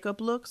for makeup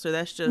looks or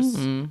that's just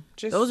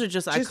those are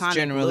just iconic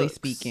generally looks.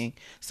 speaking.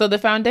 So the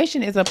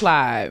foundation is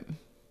applied.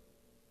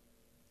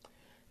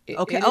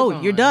 Okay.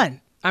 You're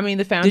done. I mean,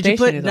 the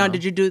foundation is on.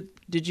 Did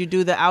you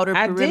do the outer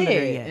perimeter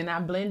did, yet? and I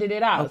blended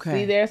it out. Okay.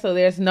 See there? So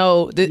there's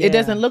no it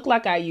doesn't look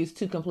like I used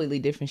two completely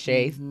different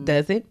shades,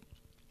 does it?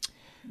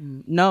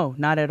 No,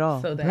 not at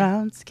all. So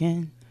brown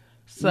skin.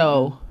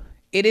 So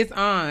it is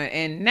on,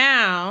 and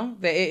now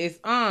that it is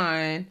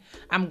on,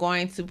 I'm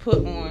going to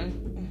put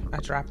on. I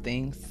drop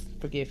things.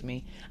 Forgive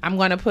me. I'm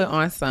going to put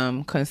on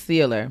some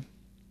concealer.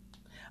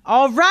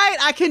 All right,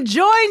 I can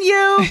join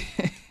you.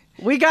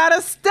 We got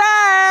a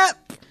step.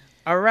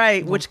 All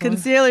right, which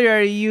concealer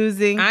are you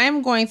using? I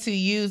am going to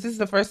use. This is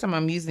the first time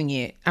I'm using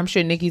it. I'm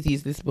sure Nikki's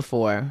used this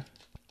before.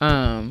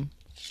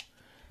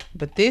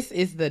 But this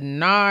is the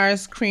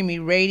NARS Creamy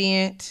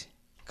Radiant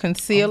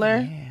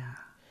Concealer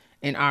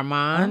in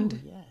Armand.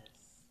 Oh, yes.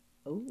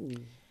 Ooh.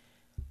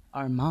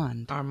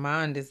 Armand.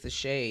 Armand is the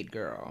shade,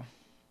 girl.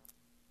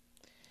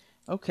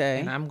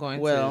 Okay. And I'm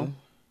going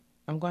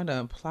to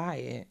apply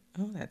it.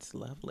 Oh, that's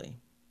lovely.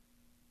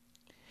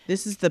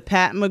 This is the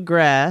Pat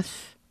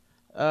McGrath.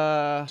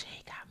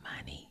 Jay got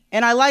money.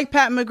 And I like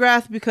Pat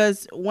McGrath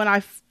because when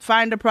I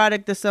find a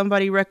product that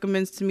somebody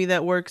recommends to me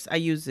that works, I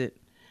use it.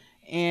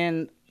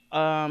 And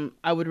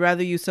I would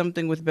rather use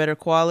something with better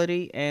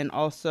quality. And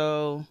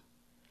also,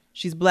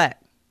 she's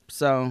black.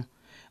 So,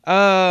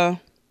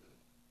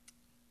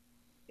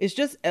 it's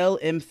just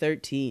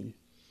LM13.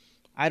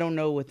 I don't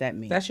know what that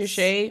means. That's your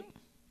shade?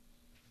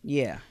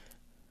 Yeah.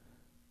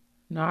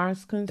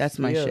 NARS Concealer. That's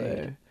my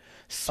shade.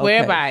 Swear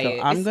Okay, by so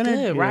it. I'm It's gonna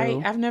good, do- right?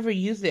 I've never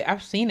used it.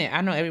 I've seen it.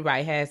 I know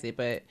everybody has it,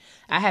 but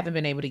I haven't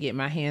been able to get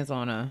my hands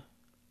on an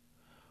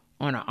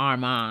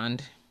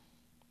Armand.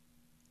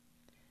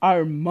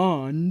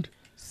 Armand.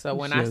 So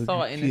when I So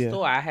saw it in the cute.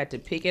 store, I had to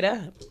pick it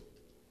up.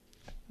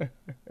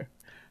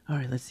 All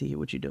right, let's see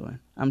what you're doing.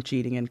 I'm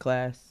cheating in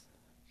class.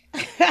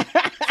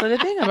 So the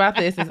thing about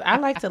this is I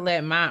like to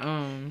let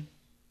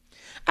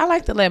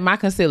my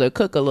concealer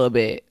cook a little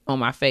bit on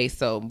my face.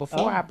 So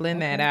before I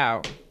blend that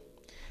out,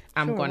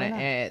 I'm Sure, going to why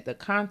not? add the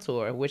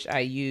contour, which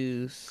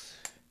I'm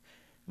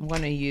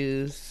going to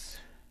use,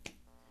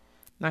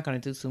 not going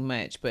to do too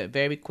much, but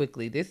very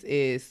quickly. This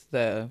is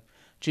the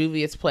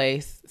Juvia's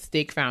Place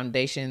Stick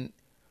Foundation.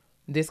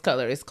 This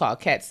color is called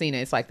Katsina.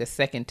 It's like the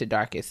second to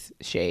darkest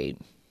shade.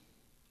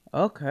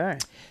 Okay.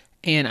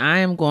 And I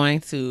am going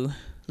to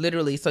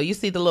literally, so you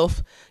see the little,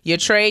 your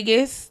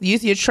tragus,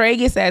 use your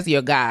tragus as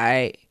your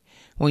guide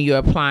when you're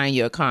applying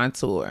your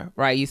contour,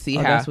 right? You see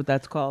how, That's what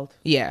that's called?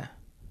 yeah.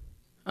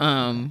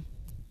 The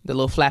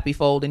little flappy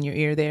fold in your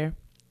ear there.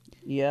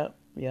 Yep.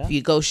 Yeah. If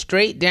you go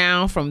straight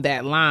down from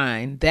that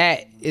line,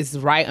 that is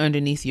right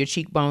underneath your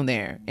cheekbone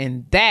there.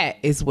 And that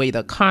is where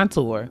the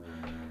contour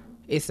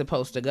is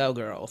supposed to go,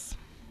 girls.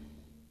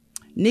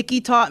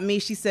 Nikki taught me,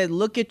 she said,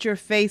 look at your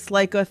face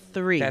like a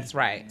 3. That's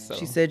right. So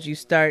She said you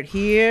start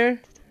here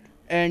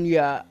and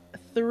you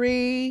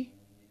 3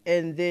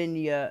 and then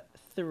you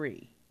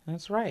 3.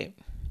 that's right.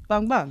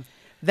 Bang bang.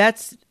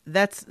 That's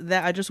that.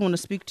 I just want to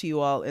speak to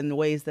you all in the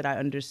ways that I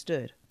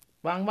understood.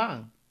 Bang,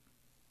 bang.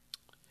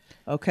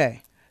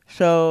 Okay.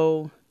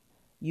 So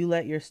you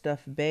let your stuff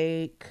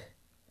bake.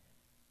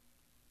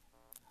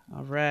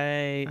 All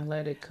right. I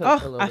let it cook a Oh,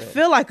 little I bit.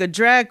 feel like a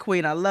drag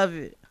queen. I love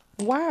it.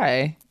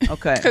 Why?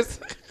 Okay. 'Cause-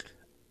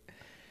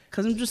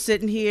 Because I'm just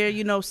sitting here,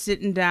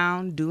 sitting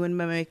down, doing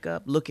my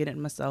makeup, looking at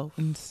myself.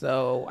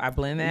 so I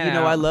blend that You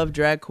know, out. I love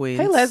drag queens.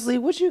 Hey, Leslie,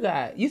 what you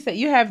got? You said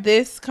you have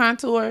this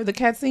contour, the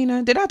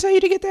Katsina. Did I tell you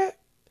to get that?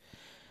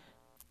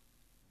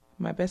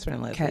 My best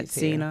friend Leslie's here.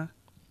 Katsina.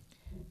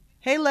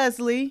 Hey,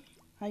 Leslie.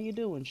 How you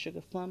doing,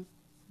 Sugar Plum?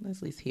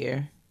 Leslie's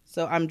here.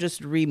 So I'm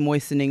just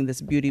re-moistening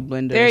this beauty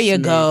blender. There you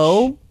smidge.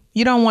 go.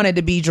 You don't want it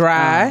to be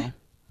dry. Oh.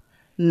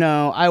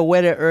 No, I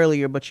wet it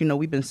earlier, but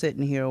we've been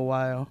sitting here a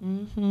while.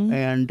 Mm-hmm.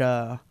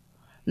 And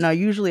now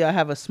usually I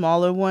have a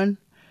smaller one,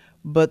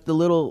 but the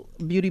little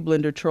beauty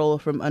blender troll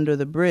from under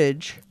the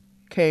bridge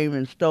came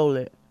and stole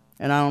it,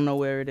 and I don't know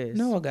where it is.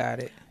 Noah got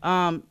it.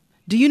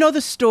 Do you know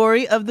the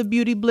story of the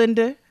beauty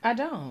blender? I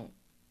don't.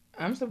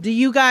 I'm so. Do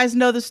you guys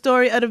know the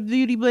story of the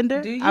beauty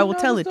blender? Do you I will know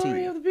tell the it to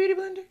story you. of the beauty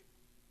blender?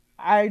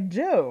 I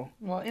do.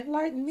 Well,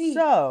 enlighten me.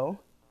 So,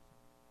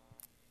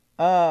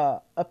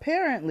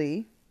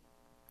 apparently,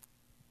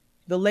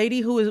 the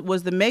lady who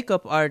was the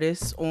makeup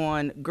artist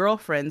on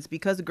Girlfriends,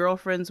 because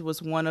Girlfriends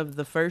was one of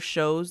the first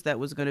shows that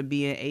was going to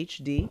be in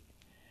HD,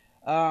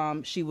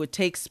 she would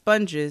take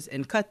sponges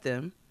and cut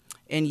them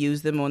and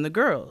use them on the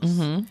girls.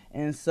 Mm-hmm.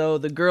 And so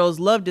the girls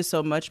loved it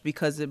so much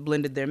because it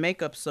blended their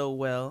makeup so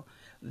well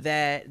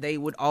that they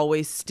would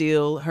always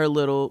steal her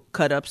little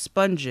cut up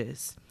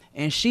sponges.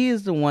 And she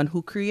is the one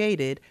who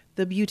created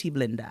the beauty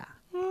blender.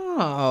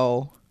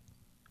 Oh.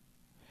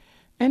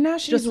 And now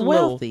she's Just a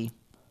little. wealthy.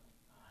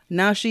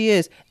 Now she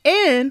is.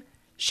 And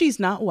she's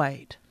not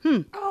white.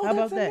 Oh, How that's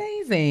about that?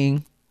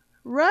 amazing.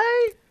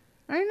 Right?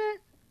 Ain't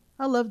it?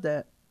 I love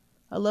that.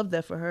 I love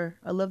that for her.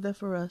 I love that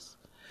for us.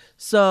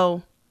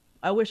 So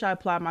I wish I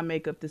applied my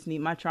makeup this neat.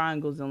 My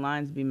triangles and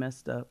lines be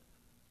messed up.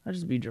 I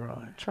just be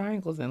drawing.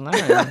 Triangles and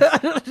lines.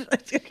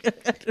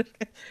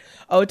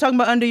 Oh, we're talking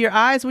about under your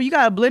eyes? Well, you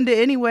got to blend it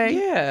anyway.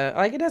 Yeah,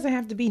 like it doesn't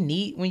have to be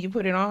neat when you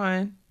put it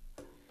on.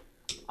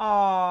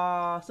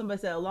 Aw, somebody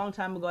said a long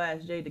time ago I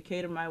asked Jay to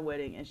cater my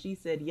wedding, and she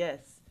said yes.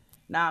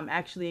 Now I'm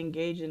actually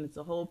engaged, and it's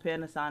a whole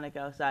Panasonic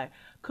outside.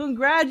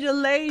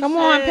 Congratulations. Come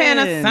on,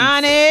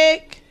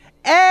 Panasonic.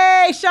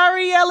 Hey,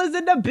 Shariel is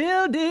in the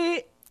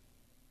building.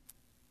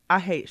 I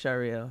hate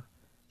Shariel.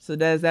 So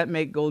does that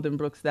make Golden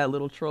Brooks that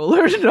little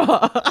troller? No.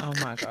 Oh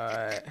my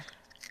God.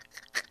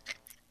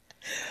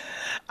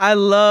 I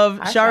love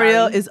Hi,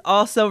 Shariel Shari. is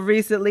also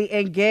recently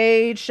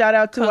engaged. Shout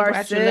out to our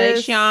sis.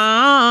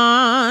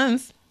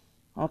 Congratulations.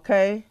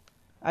 Okay.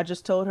 I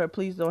just told her,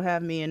 please don't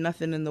have me in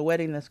nothing in the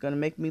wedding that's going to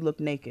make me look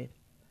naked.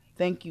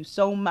 Thank you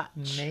so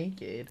much.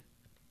 Naked.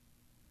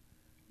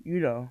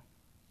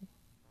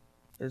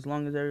 As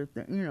long as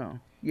everything,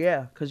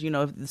 Yeah, because,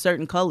 if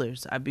certain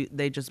colors,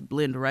 they just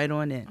blend right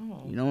on in.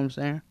 Oh. You know what I'm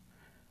saying?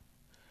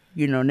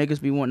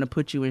 Niggas be wanting to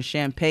put you in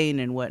champagne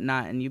and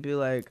whatnot, and you be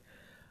like,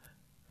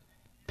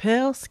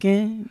 pale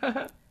skin,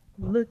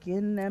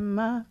 looking at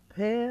my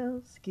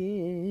pale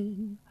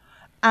skin.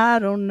 I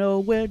don't know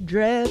where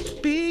dress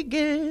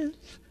begins.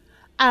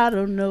 I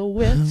don't know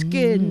where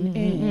skin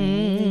ends.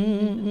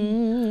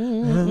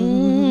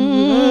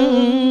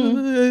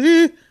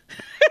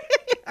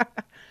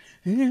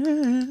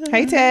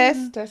 Hey,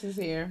 Tess. Tess is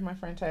here. My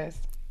friend Tess.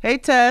 Hey,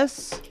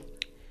 Tess.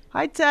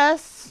 Hi,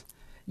 Tess.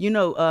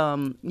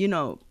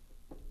 XD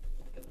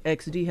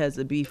has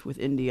a beef with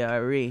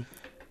NDRE.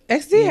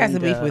 XD has a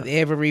beef with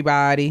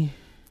everybody.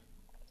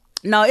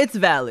 No, it's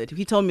valid.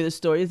 He told me the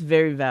story. It's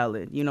very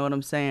valid. You know what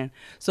I'm saying?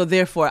 So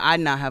therefore, I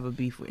now have a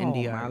beef with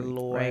NDRE. My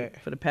Lord. Right?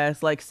 For the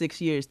past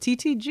 6 years.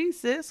 TTG,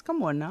 sis.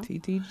 Come on now.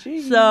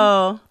 TTG.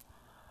 So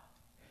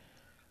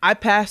I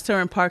passed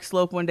her in Park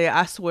Slope one day.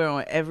 I swear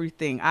on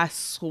everything.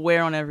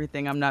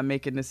 I'm not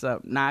making this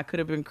up. Nah, I could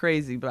have been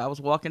crazy, but I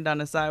was walking down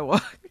the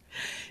sidewalk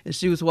and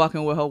she was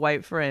walking with her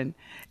white friend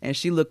and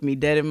she looked me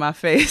dead in my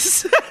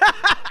face.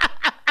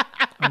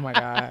 Oh my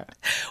God.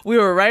 We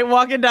were right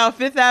walking down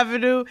Fifth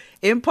Avenue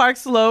in Park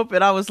Slope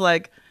and I was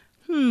like,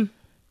 Oh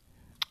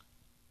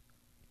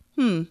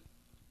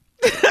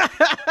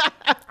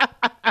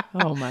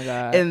my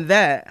God. and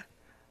that.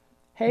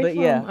 Hey, But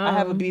yeah, I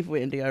have a beef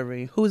with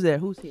NDRE. Who's there?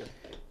 Who's here?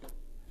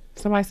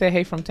 Somebody said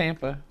hey from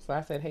Tampa. So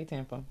I said hey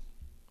Tampa.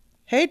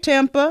 Hey,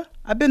 Tampa.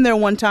 I've been there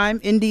one time.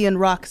 Indian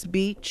Rocks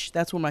Beach.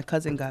 That's where my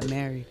cousin got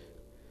married.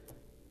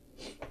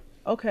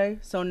 Okay,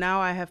 so now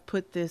I have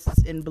put this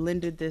and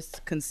blended this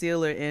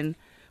concealer in.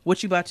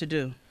 What you about to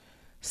do?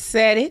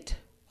 Set it.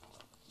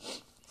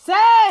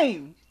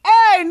 Same.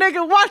 Hey,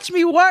 nigga, watch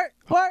me work.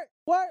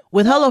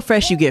 With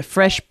HelloFresh, you get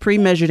fresh,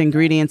 pre-measured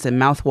ingredients and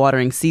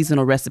mouth-watering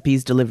seasonal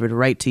recipes delivered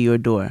right to your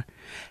door.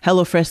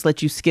 HelloFresh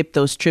lets you skip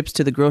those trips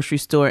to the grocery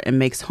store and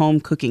makes home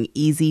cooking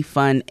easy,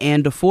 fun,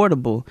 and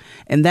affordable.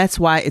 And that's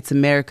why it's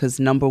America's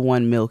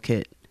 #1 meal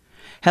kit.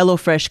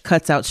 HelloFresh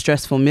cuts out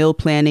stressful meal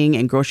planning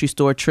and grocery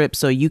store trips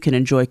so you can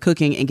enjoy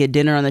cooking and get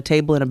dinner on the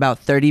table in about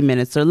 30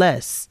 minutes or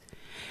less.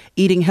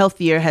 Eating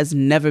healthier has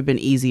never been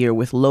easier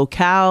with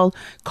low-cal,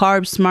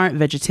 carb-smart,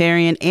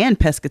 vegetarian, and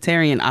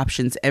pescatarian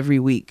options every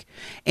week.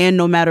 And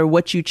no matter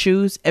what you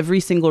choose,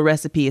 every single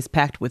recipe is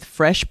packed with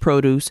fresh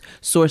produce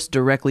sourced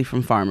directly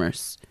from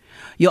farmers.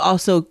 You'll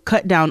also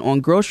cut down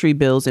on grocery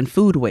bills and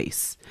food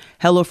waste.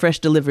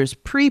 HelloFresh delivers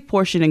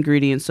pre-portioned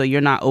ingredients so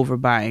you're not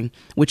overbuying,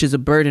 which is a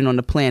burden on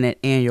the planet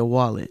and your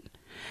wallet.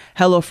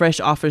 HelloFresh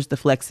offers the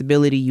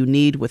flexibility you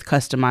need with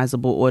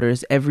customizable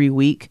orders every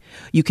week.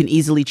 You can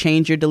easily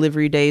change your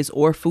delivery days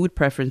or food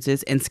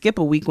preferences and skip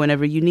a week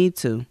whenever you need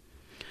to.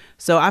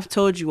 So I've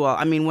told you all,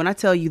 when I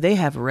tell you they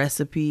have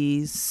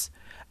recipes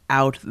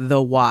out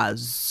the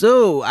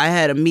wazoo. I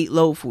had a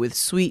meatloaf with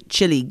sweet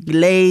chili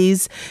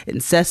glaze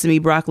and sesame,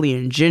 broccoli,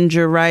 and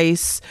ginger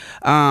rice.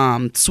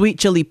 Sweet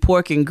chili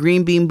pork and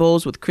green bean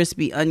bowls with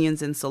crispy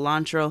onions and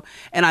cilantro.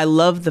 And I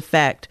love the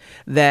fact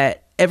that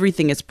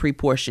everything is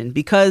pre-portioned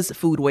because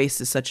food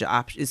waste is such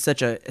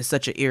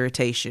a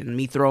irritation.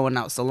 Me throwing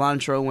out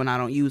cilantro when I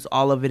don't use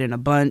all of it in a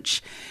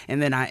bunch,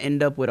 and then I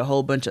end up with a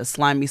whole bunch of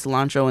slimy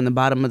cilantro in the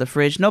bottom of the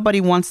fridge. Nobody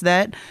wants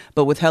that,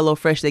 but with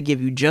HelloFresh, they give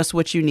you just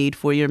what you need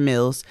for your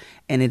meals,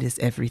 and it is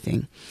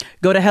everything.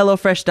 Go to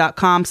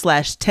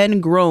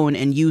HelloFresh.com/10grown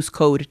and use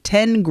code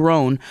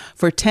 10grown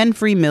for 10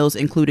 free meals,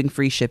 including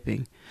free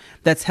shipping.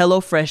 That's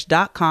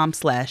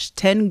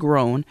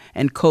HelloFresh.com/10grown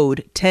and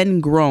code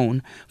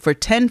 10grown for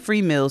 10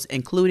 free meals,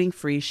 including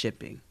free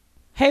shipping.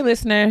 Hey,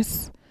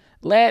 listeners,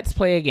 let's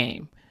play a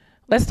game.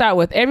 Let's start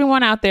with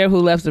everyone out there who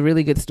loves a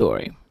really good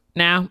story.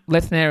 Now,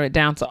 let's narrow it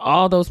down to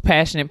all those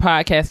passionate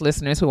podcast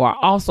listeners who are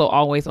also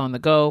always on the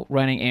go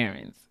running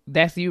errands.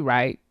 That's you,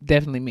 right?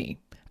 Definitely me.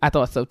 I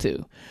thought so,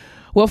 too.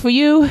 Well, for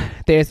you,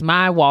 there's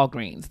My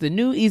Walgreens, the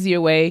new easier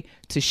way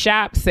to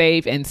shop,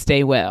 save, and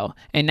stay well.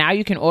 And now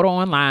you can order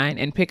online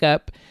and pick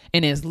up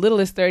in as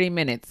little as 30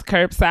 minutes,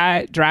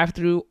 curbside,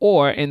 drive-through,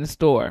 or in the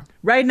store.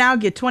 Right now,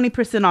 get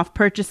 20% off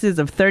purchases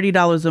of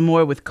 $30 or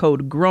more with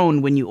code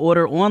GROWN when you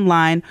order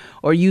online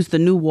or use the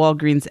new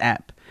Walgreens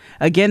app.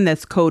 Again,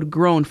 that's code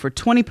GROWN for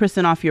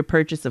 20% off your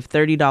purchase of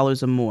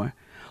 $30 or more.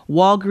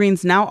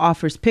 Walgreens now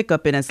offers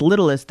pickup in as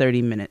little as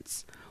 30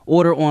 minutes.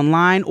 Order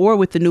online or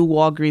with the new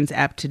Walgreens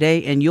app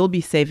today, and you'll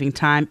be saving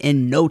time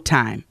in no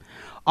time.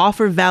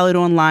 Offer valid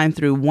online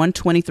through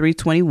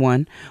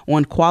 1/23/21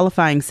 on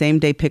qualifying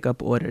same-day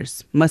pickup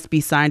orders. Must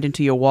be signed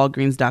into your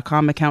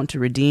Walgreens.com account to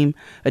redeem.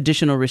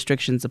 Additional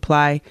restrictions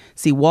apply.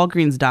 See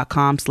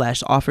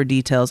Walgreens.com/offer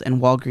details and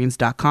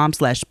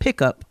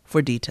Walgreens.com/pickup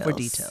for details.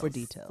 Hey,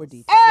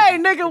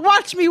 nigga,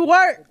 watch me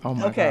work. Oh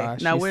my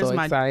gosh, now she's where's so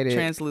my excited.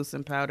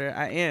 translucent powder?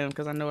 I am,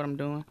 because I know what I'm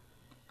doing.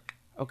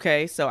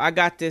 Okay, so I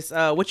got this.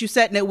 What you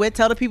setting it with?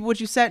 Tell the people what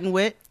you setting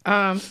with.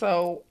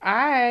 So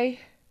I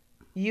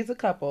use a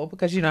couple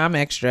because, I'm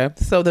extra.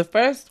 So the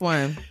first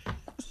one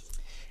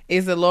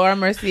is the Laura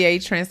Mercier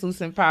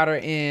translucent powder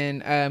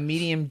in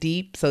medium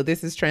deep. So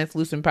this is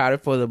translucent powder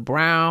for the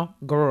brown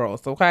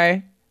girls,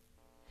 okay?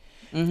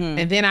 Mm-hmm.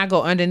 And then I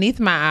go underneath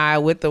my eye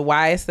with the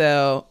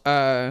YSL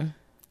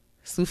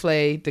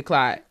Souffle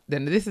Declot.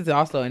 Then this is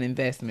also an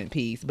investment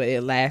piece, but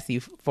it lasts you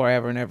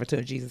forever and ever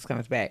till Jesus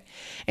comes back.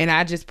 And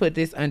I just put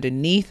this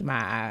underneath my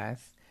eyes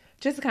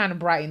just to kind of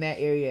brighten that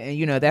area.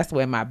 And, that's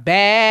where my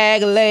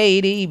bag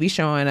lady be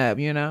showing up,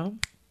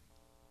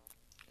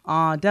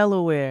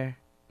 Delaware.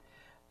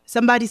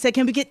 Somebody said,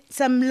 can we get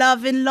some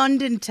love in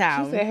London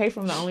town? She said, hey,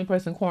 from the only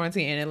person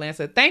quarantined in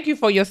Atlanta. Thank you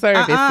for your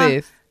service,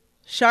 sis.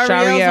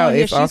 Shariel's on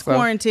here. is She's also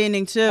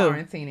quarantining too.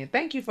 Quarantining.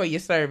 Thank you for your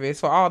service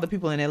for all the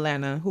people in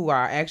Atlanta who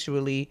are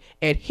actually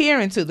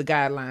adhering to the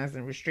guidelines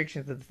and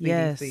restrictions of the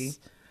CDC. Yes.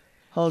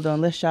 Hold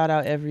on. Let's shout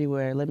out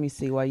everywhere. Let me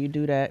see while you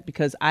do that,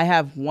 because I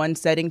have one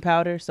setting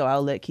powder, so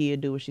I'll let Kia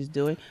do what she's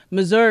doing.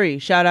 Missouri,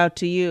 shout out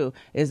to you.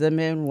 Is the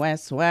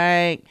Midwest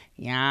way.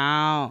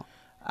 Yeah.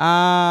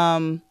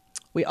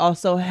 We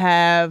also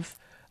have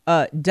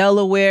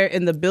Delaware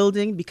in the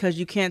building, because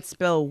you can't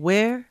spell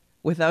where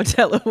without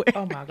Delaware.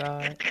 Oh my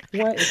God.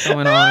 What is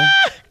going on?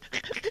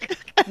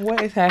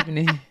 What is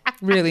happening?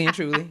 Really and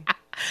truly.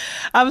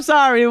 I'm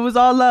sorry. It was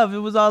all love. It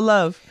was all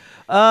love.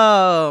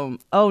 Oh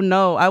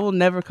no, I will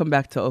never come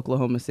back to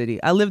Oklahoma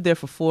City. I lived there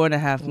for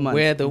 4.5 months.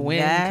 Where the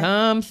wind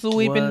comes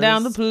sweeping was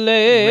down the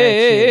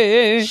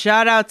place.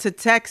 Shout out to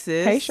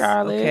Texas. Hey,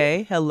 Charlotte.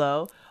 Okay,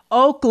 hello.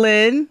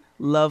 Oakland.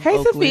 Love Hey,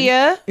 Oakland.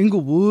 Sophia.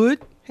 Inglewood.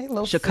 Hey,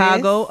 little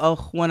Chicago. sis.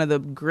 Oh, one of the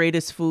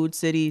greatest food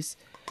cities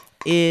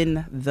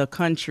in the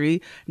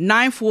country.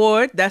 Ninth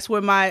Ward. That's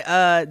where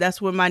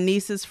my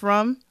niece is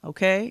from.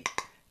 Okay.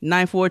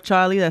 Ninth Ward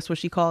Charlie. That's what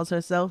she calls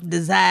herself.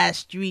 Desire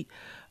Street.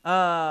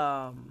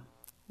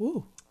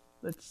 Ooh,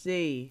 let's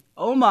see.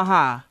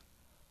 Omaha,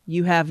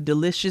 you have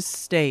delicious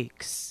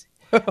steaks.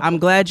 I'm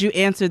glad you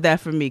answered that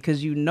for me,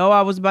 because you know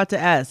I was about to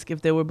ask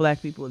if there were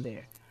black people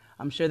there.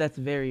 I'm sure that's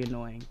very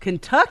annoying.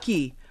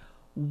 Kentucky,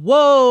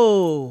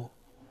 whoa.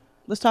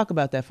 Let's talk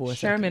about that for a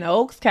second. Sherman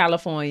Oaks,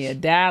 California.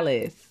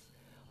 Dallas.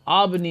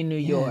 Albany, New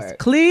York. Yes.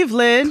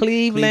 Cleveland.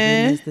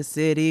 Cleveland is the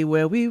city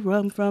where we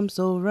run from,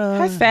 so run.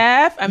 Hi,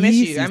 Steph. I miss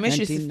you. I East miss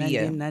you, is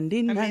Sophia.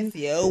 1999. I miss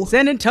you.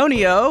 San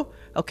Antonio.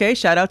 Okay,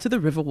 shout out to the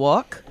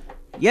Riverwalk.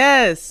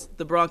 Yes,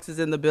 the Bronx is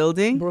in the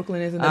building.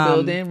 Brooklyn is in the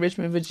building.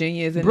 Richmond,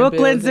 Virginia is in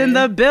Brooklyn's the building.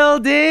 in the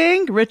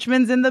building.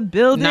 Richmond's in the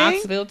building.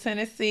 Knoxville,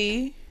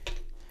 Tennessee.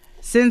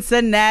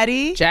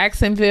 Cincinnati.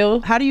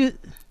 Jacksonville.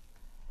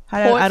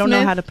 I don't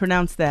know how to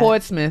pronounce that.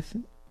 Portsmouth,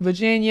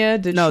 Virginia,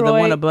 Detroit. No, the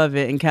one above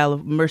it in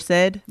Merced,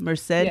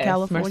 Yes,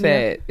 California.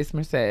 Merced. It's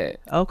Merced.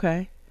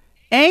 Okay.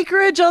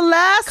 Anchorage,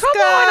 Alaska.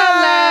 Come on,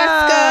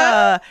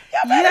 Alaska.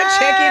 Y'all better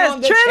check in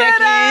on the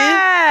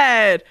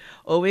Trinidad.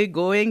 Oh, we're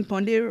going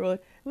on the road.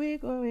 We're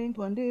going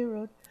on the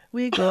road.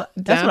 We go.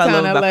 That's what I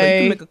love Downtown about LA. it.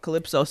 You can make a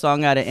calypso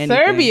song out of anything.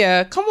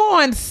 Serbia. Come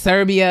on,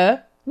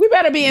 Serbia. We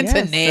better be Yes,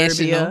 international.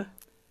 Serbia.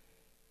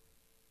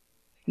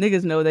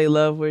 Niggas know they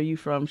love where you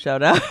from.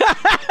 Shout out.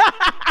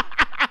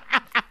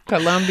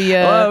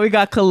 Columbia. Oh, we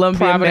got Columbia,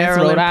 Providence,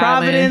 Maryland. Rhode Island.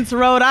 Providence,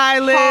 Rhode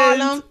Island.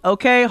 Harlem.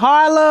 Okay,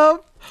 Harlem.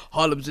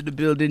 Harlem's in the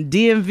building.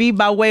 DMV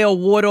by way of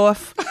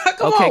Waldorf.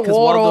 Come okay, on, because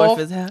Waldorf. Waldorf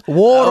is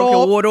Waldorf.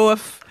 Okay,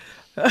 Waldorf.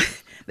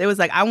 They was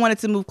like, I wanted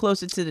to move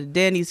closer to the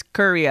Danny's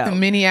Curry out.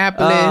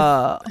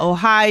 Minneapolis.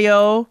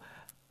 Ohio,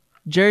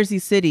 Jersey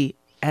City,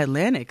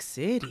 Atlantic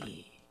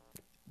City.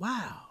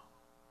 Wow.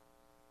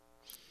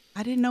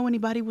 I didn't know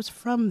anybody was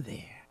from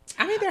there.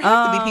 I mean, there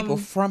have to be people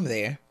from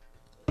there.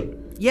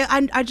 Yeah,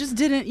 I just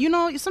didn't. You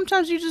know,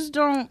 sometimes you just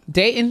don't.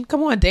 Dayton.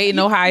 Come on, Dayton,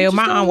 Ohio. just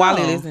My don't Aunt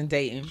Wally know. lives in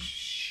Dayton.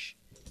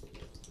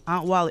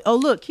 Aunt Wally. Oh,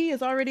 look, Key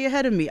is already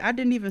ahead of me. I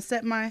didn't even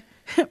set my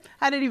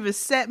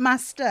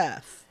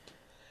stuff.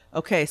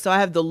 Okay, so I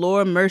have the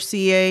Laura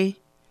Mercier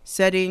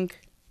setting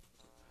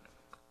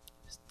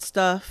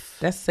stuff.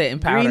 That's setting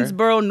powder.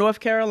 Greensboro,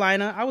 North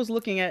Carolina. I was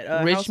looking at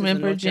houses Richmond,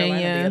 in North Carolina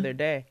Virginia. the other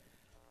day.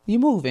 You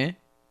moving?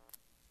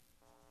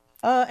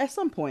 At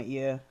some point,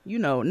 yeah. You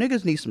know,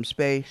 niggas need some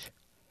space.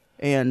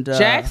 And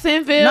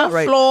Jacksonville, not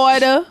right-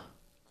 Florida.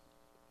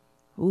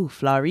 Ooh,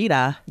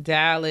 Florida.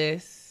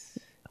 Dallas.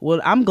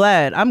 Well, I'm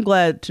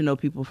glad to know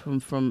people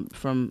from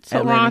Atlantic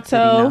City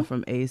Toronto. now,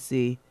 from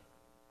AC.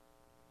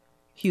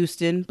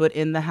 Houston, but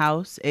in the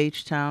house.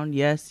 H-Town,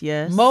 yes.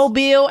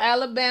 Mobile,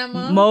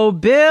 Alabama.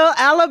 Mobile,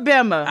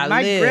 Alabama.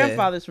 My live.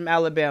 grandfather's from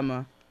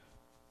Alabama.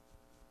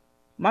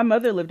 My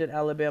mother lived in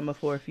Alabama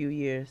for a few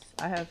years.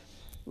 I have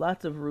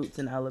lots of roots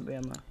in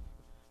Alabama.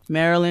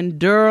 Maryland,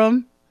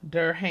 Durham.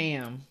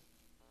 Durham.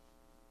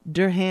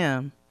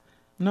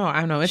 No,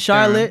 I know it's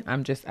Charlotte.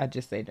 Durham. I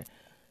just say that.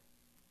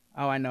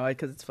 Oh, I know it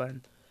because it's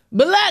fun.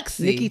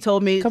 Biloxi. Nikki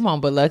told me. Come on,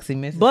 Biloxi,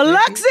 Mississippi.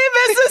 Biloxi,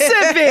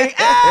 Mississippi.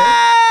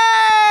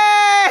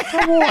 Hey!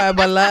 Come on,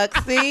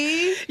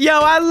 Biloxi. Yo,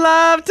 I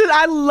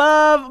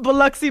love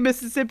Biloxi,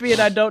 Mississippi,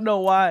 and I don't know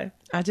why.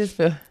 I just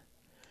feel.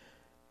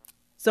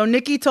 So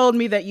Nikki told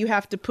me that you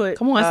have to put.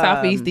 Come on,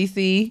 Southeast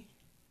DC.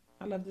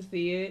 I love to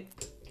see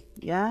it.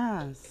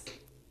 Yes.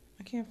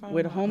 I can't find.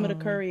 With home of the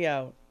curry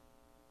out.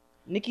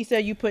 Nikki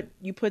said you put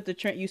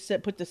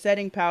the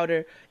setting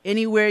powder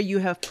anywhere you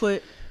have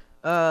put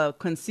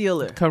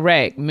concealer.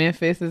 Correct.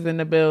 Memphis is in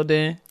the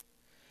building.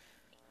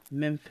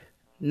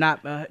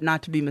 Not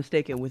to be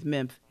mistaken with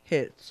Memphis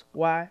hits.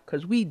 Why?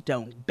 Because we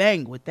don't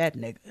bang with that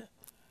nigga.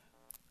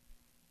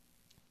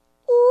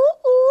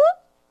 Ooh,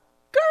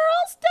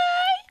 girls'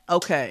 day.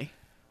 Okay.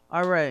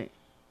 All right.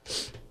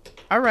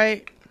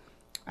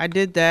 I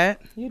did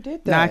that. You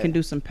did that. Now I can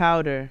do some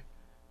powder.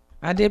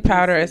 I did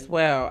powder as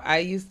well. I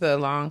used the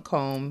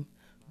Lancome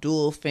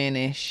dual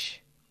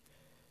finish.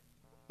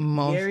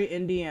 Most Gary,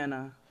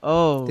 Indiana.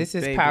 Oh, this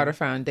is baby. powder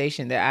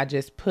foundation that I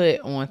just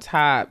put on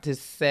top to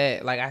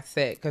set, like I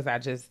said, because I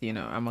just,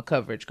 I'm a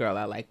coverage girl.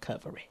 I like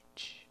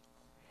coverage.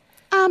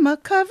 I'm a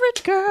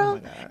coverage girl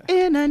God.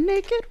 in a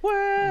naked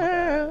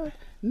world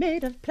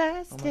made of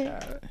plastic. Oh my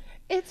God.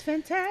 It's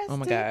fantastic. Oh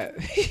my God.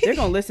 They're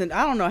gonna listen.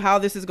 I don't know how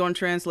this is gonna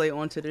translate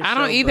onto this. I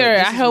don't show, either. but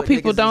this I is hope what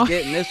people niggas don't is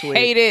getting this week.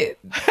 hate it.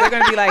 They're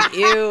gonna be like,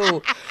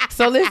 ew.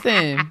 So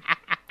listen,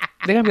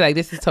 they're gonna be like,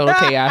 this is total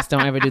chaos.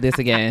 Don't ever do this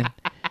again.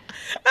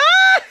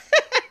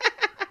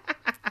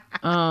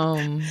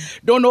 Don't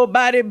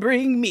nobody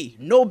bring me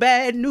no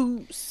bad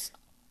news.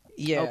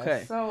 Yeah.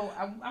 Okay. So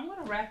I'm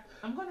gonna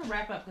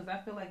wrap up because I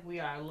feel like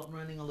we are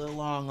running a little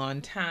long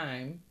on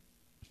time.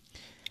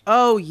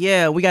 Oh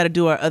yeah, we got to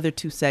do our other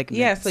 2 segments.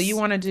 Yeah. So you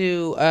want to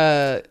do?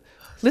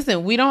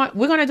 Listen, we're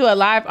gonna do a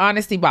live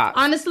honesty box.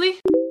 honestly,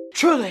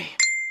 truly.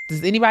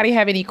 Does anybody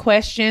have any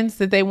questions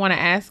that they want to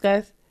ask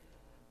us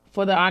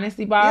for the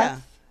honesty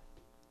box?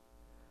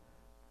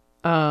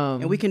 Yeah.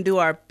 And we can do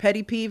our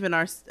petty peeve and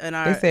our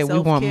They said we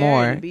want self-care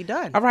more. and be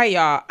done. All right,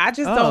 y'all. I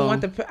just don't Oh.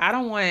 want I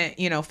don't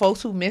want,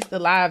 folks who missed the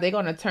live, they're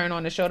going to turn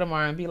on the show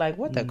tomorrow and be like,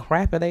 what the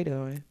crap are they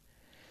doing?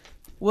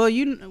 Well,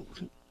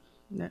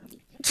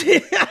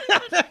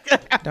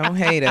 Don't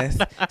hate us.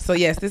 So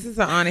yes, this is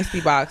an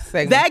honesty box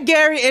segment. that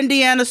Gary,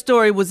 Indiana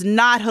story was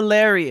not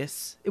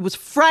hilarious. It was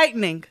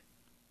frightening.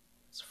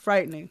 It's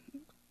frightening.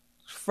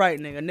 It's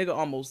frightening. A nigga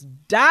almost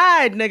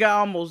died.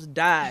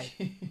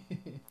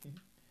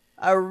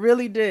 I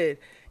really did.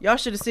 Y'all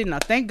should have seen now.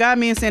 Thank God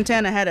me and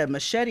Santana had a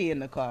machete in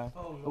the car.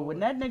 But when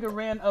that nigga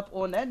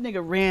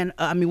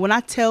when I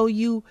tell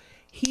you,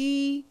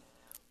 he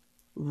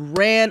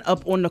ran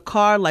up on the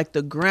car like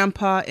the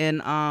grandpa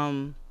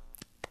in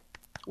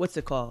what's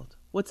it called?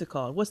 What's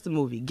the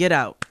movie? Get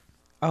Out.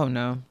 Oh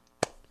no.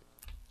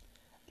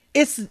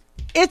 It's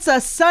a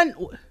son.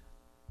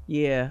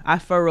 Yeah, I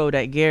furrowed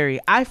at Gary.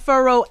 I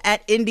furrow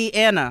at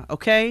Indiana,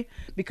 okay?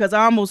 Because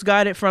I almost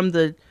got it from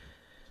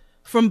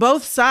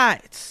both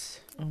sides.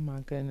 Oh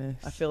my goodness.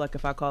 I feel like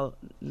if I call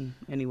it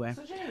anyway.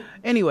 So, Jay,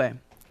 Anyway.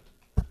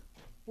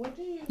 what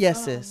do you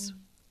Yes, sis.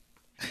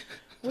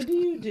 What do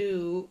you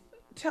do?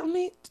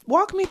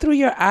 Walk me through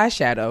your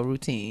eyeshadow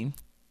routine.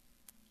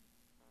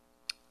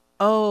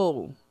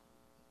 Oh.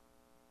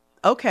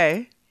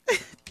 Okay.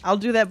 I'll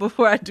do that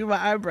before I do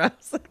my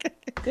eyebrows.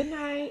 Good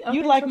night.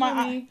 You like my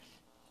eye?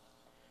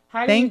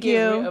 How do Thank you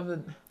get you. rid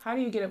of how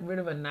do you get rid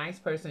of a nice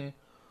person?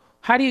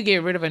 How do you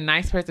get rid of a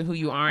nice person who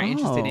you aren't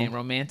interested in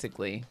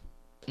romantically?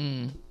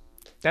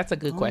 That's a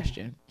good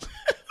question.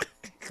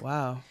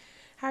 Wow.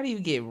 How do you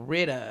get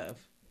rid of?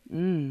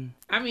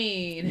 I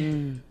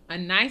mean, a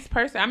nice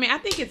person. I mean, I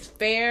think it's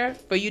fair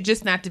for you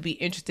just not to be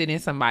interested in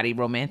somebody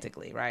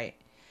romantically, right?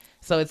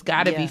 So it's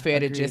got to be fair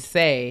to just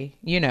say,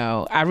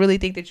 I really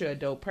think that you're a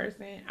dope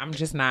person. I'm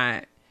just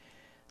not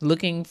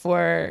looking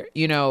for,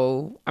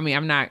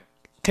 I'm not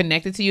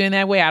connected to you in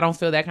that way. I don't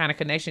feel that kind of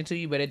connection to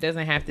you, but it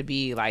doesn't have to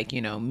be like,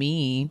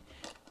 mean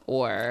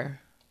or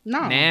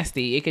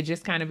nasty. It could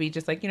just kind of be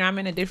just like, I'm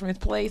in a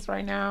different place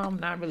right now. I'm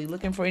not really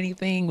looking for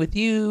anything with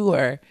you,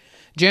 or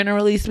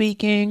generally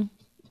speaking.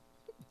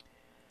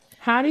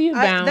 How do you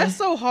balance? That's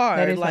so hard.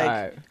 That is like,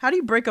 hard. How do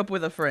you break up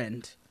with a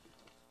friend?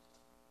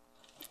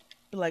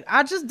 Like,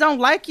 I just don't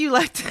like you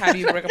like that. How do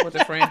you break up with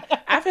a friend?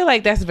 I feel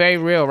like that's very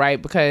real,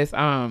 right? Because,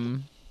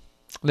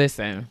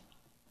 listen,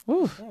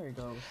 whew, There it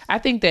goes. I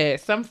think that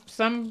some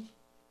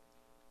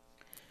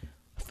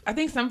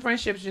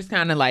friendships just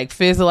kind of like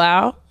fizzle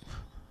out.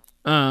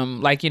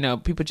 Like,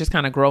 people just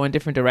kind of grow in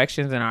different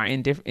directions and are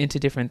into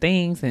different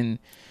things, and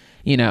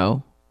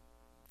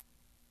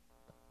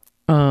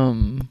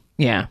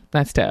yeah,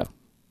 that's tough.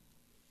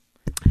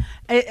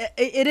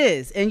 It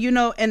is. And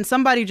and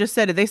somebody just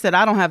said it. They said,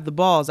 I don't have the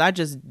balls. I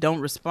just don't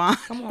respond.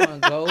 Come on,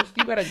 ghost.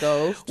 You better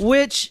ghost.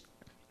 Which,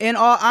 in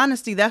all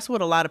honesty, that's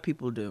what a lot of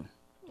people do.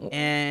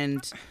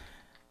 And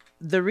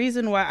the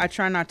reason why I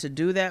try not to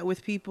do that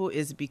with people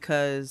is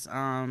because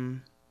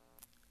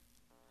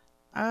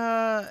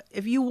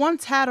if you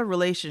once had a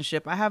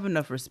relationship, I have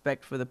enough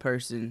respect for the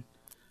person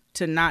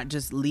to not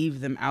just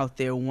leave them out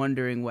there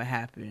wondering what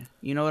happened.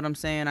 You know what I'm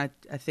saying? I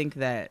think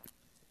that,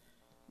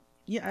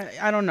 yeah,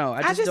 I don't know.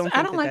 I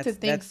don't like to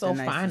think so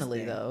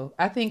finally, though.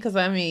 I think because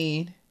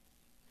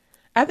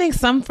I think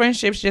some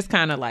friendships just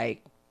kind of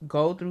like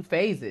go through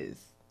phases,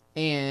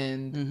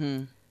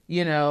 and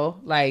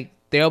like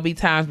there'll be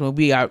times when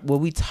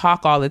we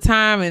talk all the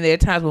time, and there are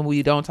times when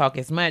we don't talk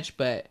as much.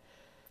 But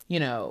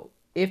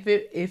if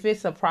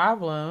it's a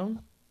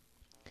problem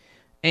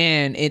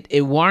and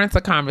it warrants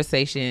a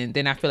conversation,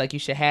 then I feel like you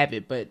should have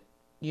it. But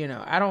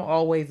I don't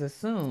always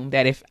assume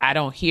that if I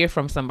don't hear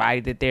from somebody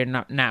that they're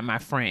not my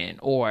friend,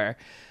 or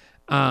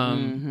you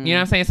know what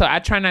I'm saying? So I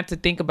try not to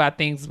think about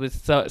things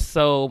with so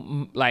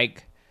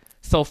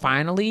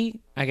finally,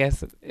 I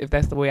guess, if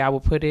that's the way I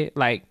would put it.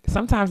 Like,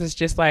 sometimes it's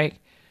just like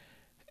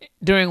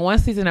during one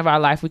season of our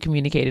life we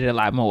communicated a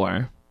lot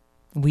more,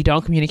 we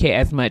don't communicate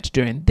as much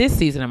during this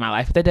season of my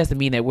life. That doesn't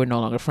mean that we're no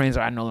longer friends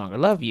or I no longer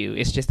love you.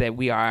 It's just that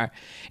we are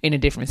in a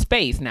different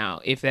space now.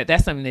 If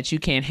that's something that you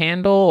can't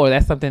handle, or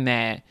that's something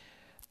that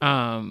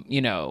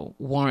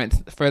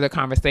warrants further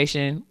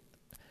conversation,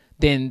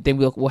 then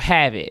we'll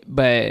have it.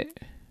 But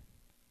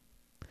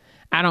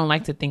I don't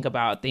like to think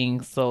about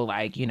things so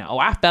like,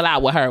 I fell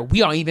out with her, we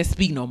don't even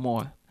speak no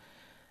more.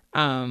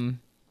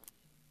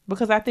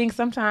 Because I think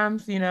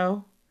sometimes,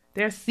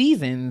 there's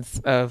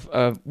seasons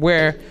of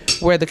where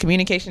the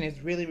communication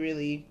is really,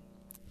 really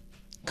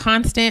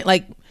constant.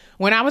 Like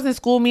when I was in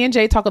school, me and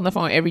Jay talk on the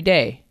phone every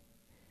day.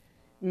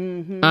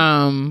 Mm-hmm.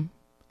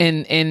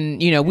 And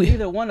we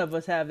neither one of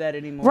us have that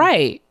anymore.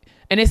 Right.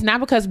 And it's not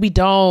because we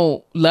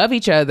don't love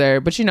each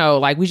other, but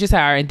like we just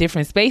are in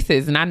different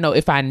spaces. And I know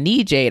if I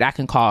need Jade, I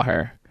can call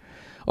her.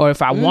 Or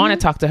if I want to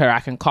talk to her, I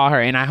can call her.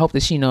 And I hope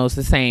that she knows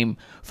the same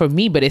for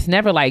me. But it's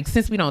never like,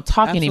 since we don't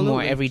talk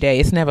anymore every day,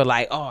 it's never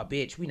like, oh,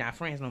 bitch, we not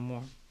friends no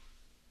more.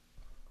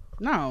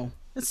 No,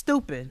 it's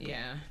stupid.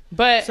 Yeah.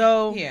 But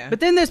but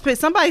then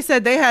somebody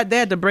said they had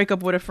to break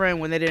up with a friend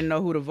when they didn't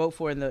know who to vote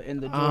for in the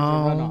Georgia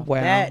runoff.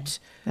 Well,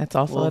 that's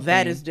also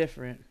that is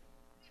different.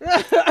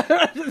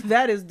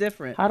 That is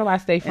different. How do I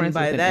stay friends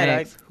with an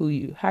ex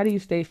how do you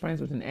stay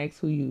friends with an ex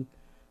who you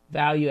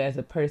value as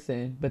a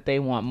person, but they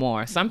want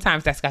more?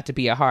 Sometimes that's got to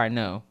be a hard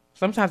no.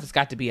 Sometimes it's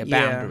got to be a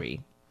boundary.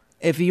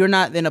 If you're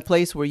not in a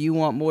place where you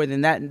want more,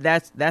 then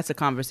that's a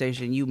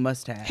conversation you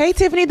must have. Hey,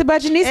 Tiffany, the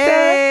budgetista.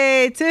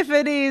 Hey,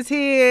 Tiffany's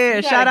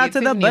here. Shout out to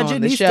the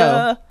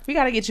budgetista. We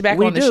got to get you back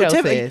on the show,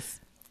 Tiffany. sis.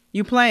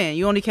 You playing.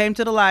 You only came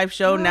to the live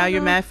show. Now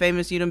you're mad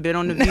famous. You done been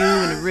on The View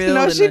and The Real.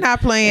 No, she's not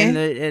playing.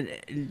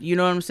 You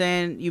know what I'm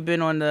saying? You've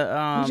been on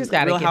the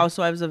Real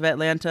Housewives of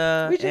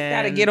Atlanta. We just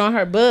got to get on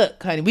her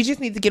book, honey. We just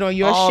need to get on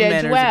your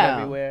schedule.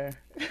 Everywhere.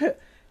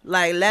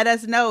 Like, let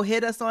us know.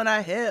 Hit us on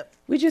our hip.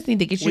 We just need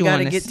to get you on.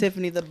 We got to get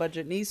Tiffany the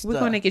budgetista. We're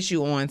going to get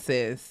you on,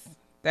 sis.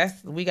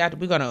 We're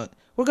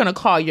going to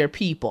call your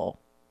people.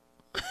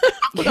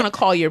 We're going to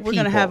call your people. We're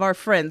going to have our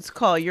friends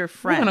call your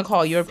friends. We're going to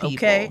call your people.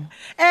 Okay.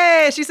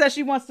 Hey, she said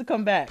she wants to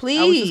come back. Please.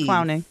 I was just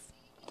clowning.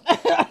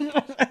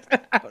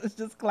 I was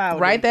just clowning.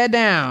 Write that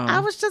down. I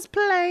was just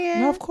playing.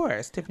 No, of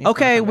course. Tiffany's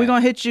okay, we're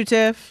going to hit you,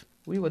 Tiff.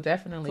 We will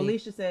definitely.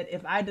 Felicia said,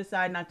 if I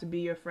decide not to be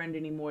your friend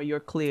anymore,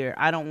 you're clear.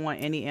 I don't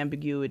want any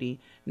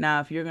ambiguity.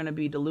 Now, if you're going to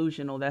be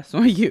delusional, that's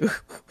on you.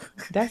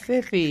 That's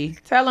iffy.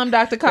 Tell him,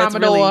 Dr.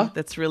 Commodore.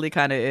 That's really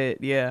kind of it.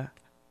 Yeah.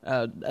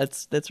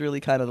 That's really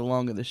kind of the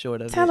long and the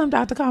short of it. Tell him,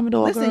 Dr.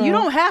 Commodore. Listen, girl. You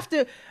don't have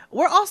to.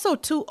 We're also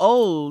too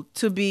old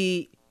to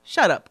be.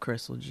 Shut up,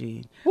 Crystal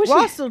G. We're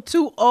also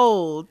too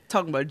old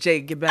talking about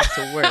Jay get back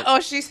to work. Oh,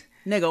 she's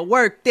nigga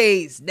work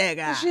days,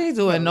 nigga. She ain't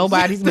doing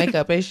nobody's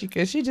makeup, ain't she?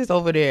 Cause she just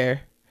over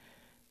there.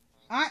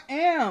 I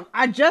am.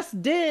 I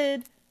just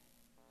did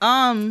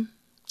some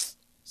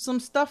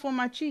stuff on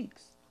my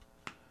cheeks.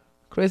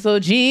 Crystal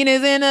Jean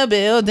is in the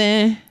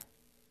building.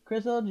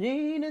 Crystal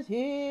Jean is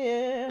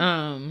here.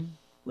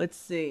 Let's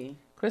see.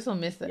 Crystal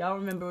missed it. Y'all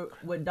remember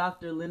what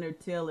Dr. Leonard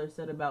Taylor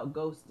said about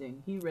ghosting?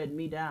 He read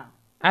me down.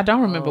 I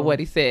don't remember what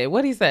he said.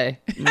 What'd he say?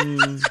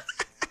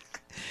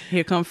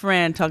 Here come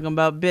Fran talking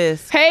about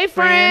Bisque. Hey,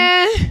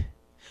 Fran.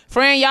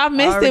 Fran, y'all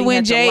missed it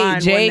when Jay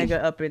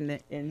nigga up in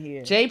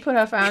here. Jay put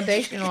her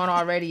foundation on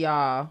already,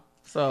 y'all.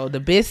 So the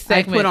Bisque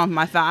segment. I put on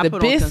my the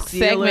Bisque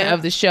segment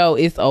of the show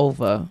is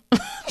over.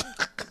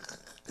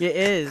 It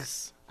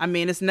is. I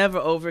mean, it's never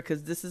over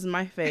because this is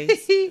my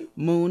face.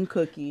 Moon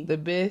cookie. The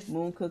Bisque.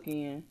 Moon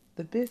cookie.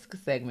 The Bisque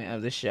segment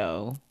of the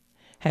show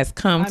has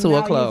come to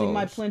a close. I'm using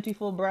my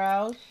plentiful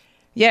brows.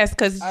 Yes,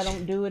 because I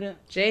don't do it.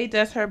 Jay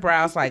does her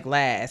brows like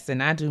last,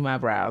 and I do my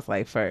brows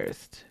like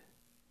first.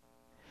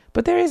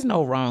 But there is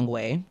no wrong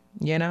way,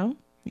 you know?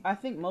 I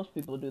think most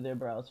people do their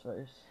brows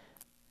first.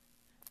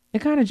 It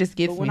kind of just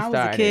gets me started.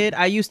 When I was a kid,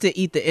 I used to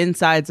eat the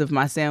insides of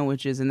my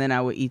sandwiches, and then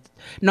I would eat...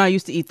 No, I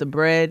used to eat the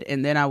bread,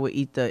 and then I would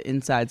eat the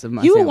insides of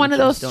my sandwiches. You were one of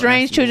those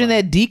strange children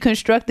that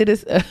deconstructed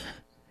this...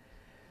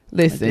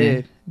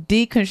 Listen,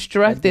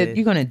 deconstructed...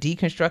 You're going to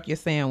deconstruct your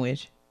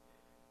sandwich.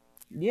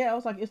 Yeah, I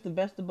was like, it's the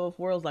best of both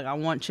worlds. Like, I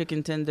want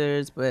chicken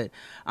tenders, but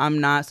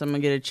I'm not, so I'm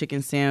going to get a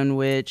chicken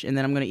sandwich, and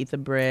then I'm going to eat the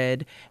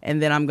bread, and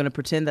then I'm going to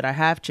pretend that I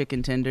have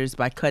chicken tenders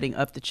by cutting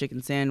up the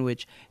chicken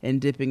sandwich and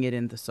dipping it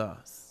in the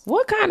sauce.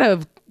 What kind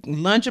of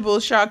Lunchable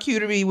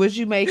charcuterie was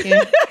you making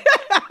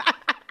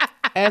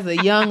as a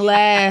young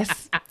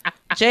lass?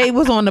 Jay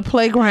was on the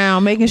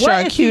playground making charcuterie.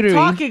 What is she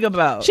talking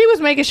about? She was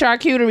making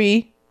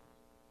charcuterie.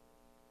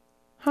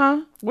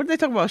 Huh? What did they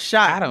talk about?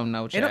 Shot? I don't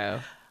know,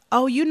 child.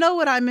 Oh, you know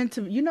what I meant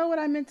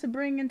to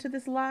bring into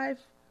this live?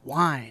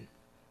 Wine.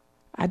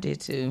 I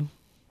did too.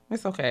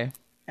 It's okay.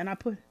 And I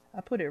put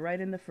it right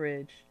in the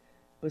fridge.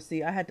 But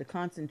see, I had to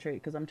concentrate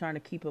because I'm trying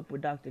to keep up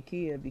with Dr.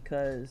 Kia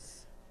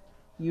because,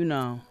 you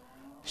know.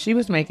 She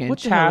was making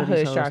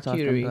childhood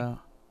charcuterie.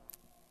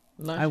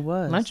 I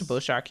was.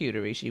 Lunchable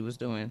charcuterie she was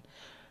doing.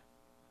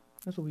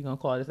 That's what we're going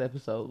to call this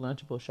episode.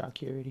 Lunchable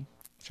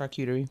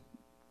charcuterie.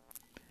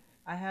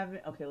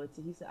 Okay, let's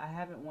see. He said, I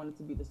haven't wanted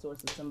to be the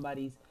source of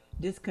somebody's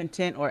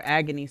discontent or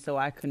agony, so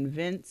I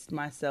convinced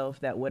myself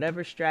that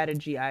whatever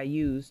strategy I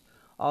used,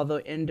 although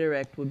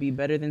indirect, would be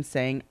better than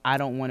saying, I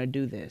don't want to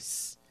do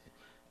this.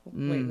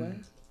 Wait, what?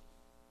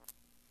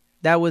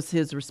 That was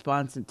his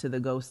response to the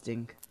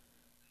ghosting.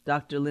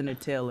 Dr.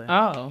 Leonard Taylor.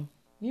 Oh,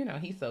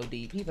 he's so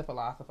deep. He's a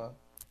philosopher.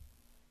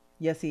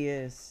 Yes, he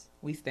is.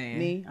 We stand.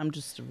 Me? I'm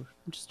just a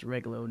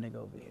regular old nigga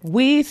over here.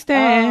 We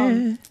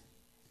stand.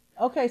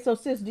 Okay, so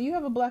sis, do you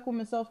have a black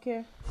woman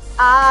self-care?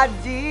 I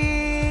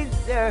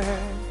deserve.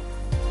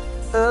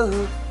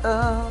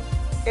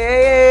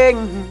 Yeah.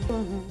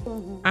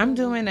 I'm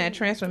doing that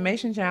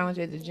transformation challenge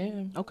at the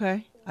gym.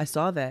 Okay, I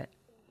saw that.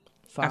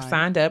 I've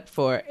signed up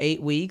for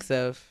 8 weeks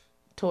of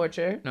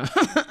torture. No.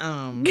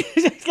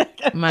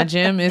 My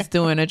gym is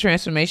doing a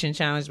transformation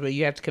challenge where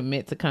you have to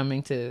commit to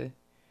coming to,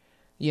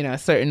 a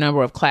certain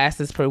number of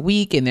classes per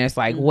week, and there's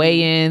like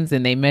weigh-ins,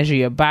 and they measure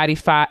your body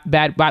fat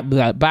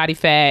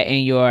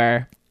and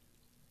your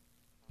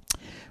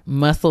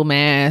muscle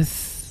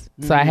mass.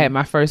 So I had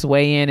my first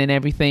weigh-in and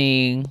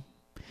everything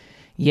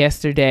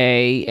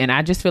yesterday, and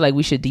I just feel like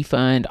we should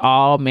defund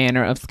all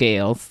manner of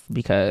scales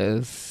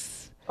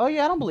because I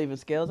don't believe in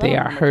scales. They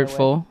are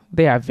hurtful.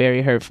 They are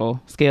very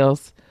hurtful.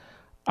 Scales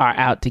are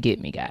out to get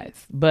me,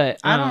 guys. But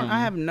I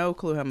have no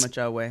clue how much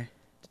I weigh.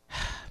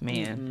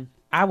 Man,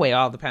 I weigh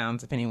all the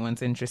pounds if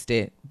anyone's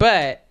interested.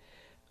 But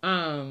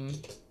so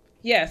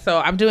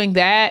I'm doing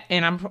that,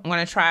 and I'm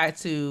going to try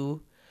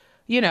to,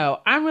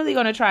 I'm really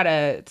going to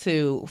try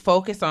to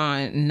focus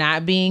on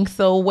not being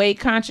so weight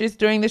conscious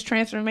during this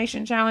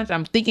transformation challenge.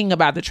 I'm thinking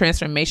about the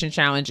transformation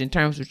challenge in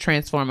terms of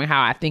transforming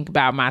how I think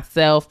about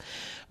myself,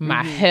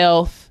 my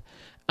health,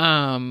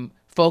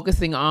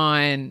 focusing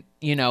on,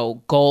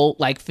 goal,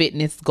 like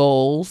fitness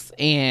goals,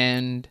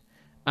 and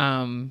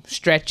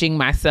stretching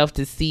myself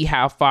to see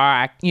how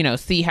far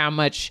see how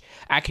much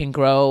I can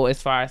grow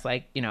as far as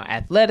like,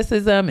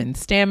 athleticism and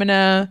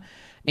stamina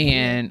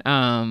and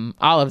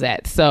all of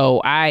that.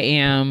 So I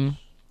am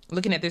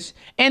looking at this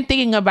and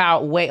thinking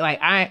about weight. Like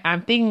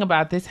I'm thinking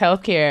about this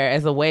healthcare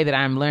as a way that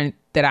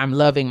I'm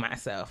loving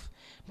myself,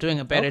 doing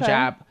a better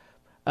job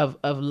of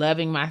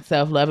loving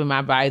myself, loving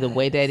my body the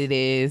way that it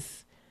is.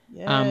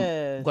 Yes.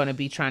 I'm going to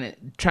be trying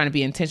to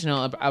be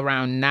intentional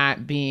around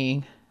not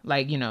being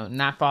like,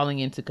 not falling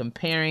into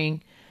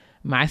comparing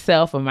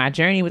myself or my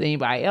journey with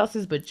anybody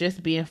else's, but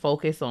just being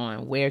focused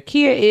on where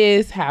Kia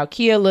is, how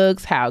Kia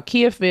looks, how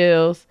Kia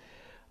feels,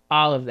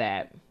 all of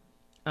that.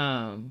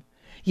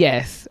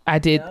 Yes, I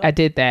did. Yep. I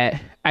did that.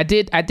 I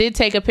did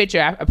take a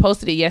picture. I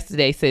posted it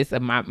yesterday, sis,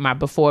 of my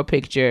before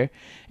picture,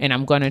 and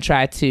I'm going to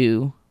try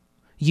to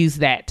use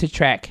that to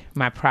track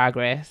my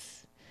progress.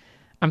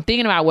 I'm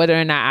thinking about whether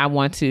or not I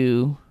want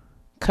to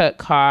cut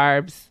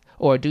carbs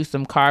or do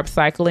some carb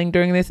cycling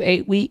during this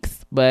 8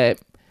 weeks, but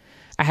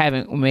I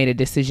haven't made a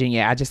decision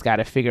yet. I just got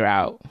to figure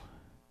out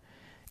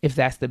if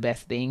that's the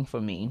best thing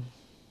for me.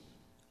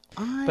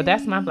 But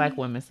that's my black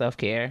woman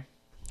self-care.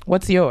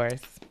 What's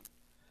yours?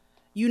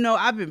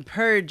 I've been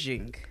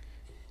purging.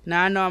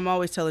 Now, I know I'm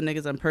always telling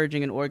niggas I'm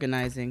purging and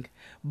organizing,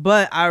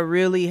 but I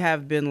really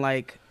have been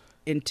like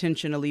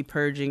intentionally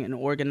purging and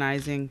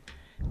organizing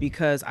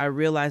because I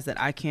realize that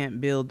I can't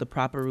build the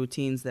proper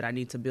routines that I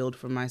need to build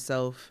for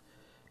myself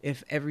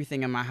if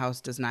everything in my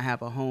house does not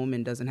have a home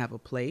and doesn't have a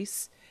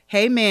place.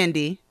 Hey,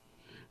 Mandy.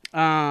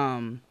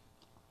 And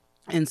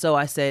so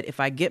I said, if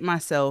I get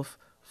myself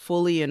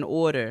fully in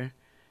order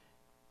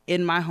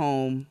in my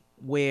home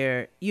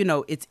where,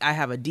 I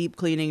have a deep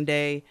cleaning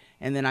day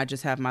and then I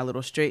just have my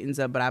little straightens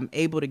up, but I'm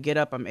able to get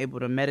up, I'm able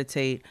to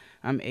meditate,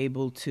 I'm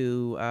able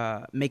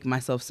to make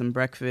myself some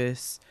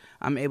breakfast,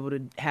 I'm able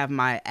to have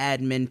my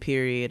admin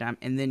period,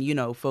 and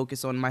then,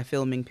 focus on my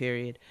filming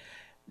period.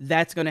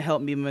 That's going to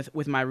help me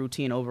with my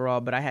routine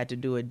overall, but I had to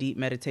do a deep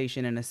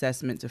meditation and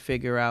assessment to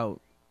figure out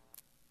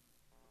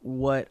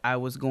what I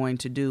was going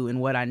to do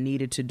and what I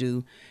needed to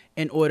do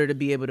in order to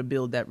be able to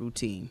build that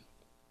routine.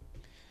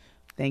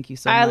 Thank you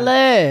so much. I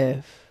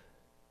live.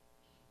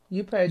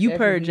 You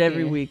purge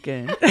every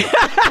weekend.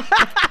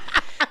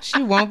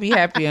 She won't be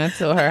happy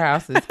until her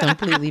house is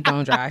completely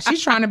bone dry.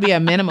 She's trying to be a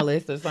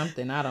minimalist or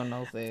something. I don't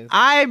know, sis.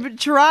 I'm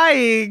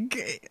trying.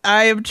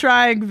 I am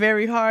trying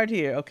very hard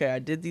here. Okay, I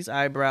did these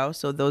eyebrows,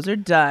 so those are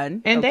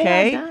done. And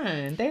okay? They are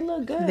done. They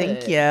look good.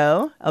 Thank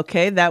you.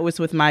 Okay, that was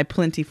with my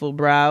plentiful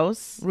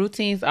brows.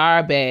 Routines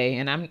are bae,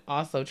 and I'm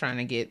also trying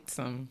to get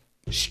some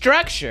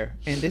structure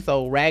in this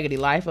old raggedy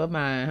life of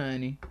mine,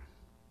 honey.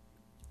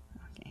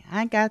 Okay,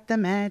 I got the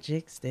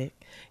magic stick.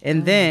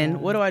 And then,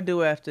 what do I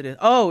do after this?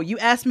 Oh, you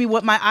asked me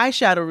what my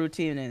eyeshadow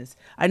routine is.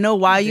 I know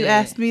why you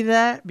asked me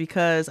that,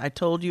 because I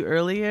told you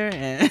earlier.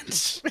 And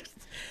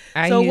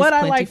so what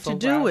I like to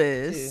do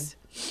is,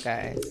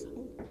 guys,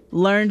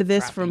 learned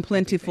this from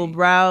Plentiful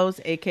Brows,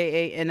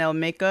 a.k.a. NL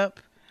Makeup.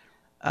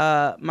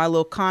 My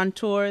little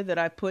contour that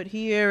I put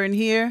here and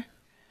here.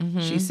 Mm-hmm.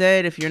 She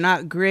said, if you're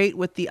not great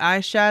with the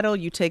eyeshadow,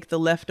 you take the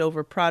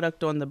leftover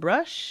product on the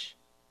brush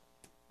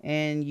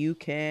and you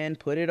can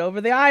put it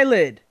over the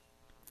eyelid.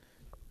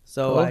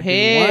 So go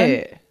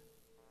ahead.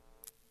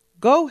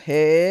 Go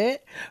ahead.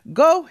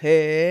 Go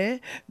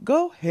ahead.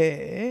 Go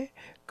ahead.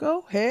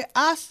 Go ahead.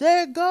 I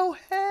said go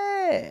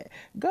ahead.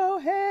 Go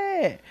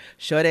ahead.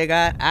 Shorty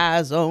got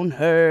eyes on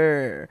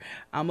her.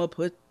 I'ma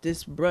put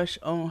this brush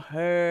on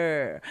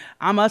her.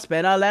 I'ma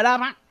spend a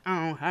letter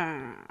on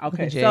her.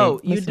 Okay, so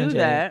you do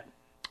that.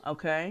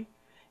 Okay.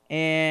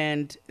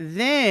 And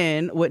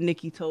then what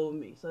Nikki told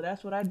me. So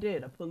that's what I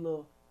did. I put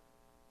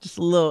just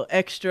a little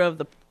extra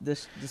of the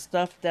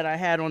stuff that I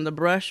had on the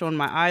brush on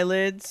my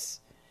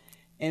eyelids.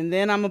 And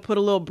then I'm going to put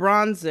a little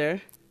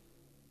bronzer.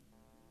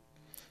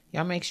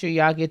 Y'all make sure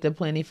y'all get the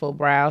Plentiful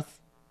Brows.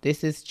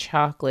 This is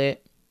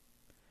chocolate.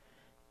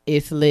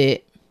 It's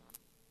lit.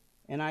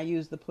 And I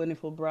use the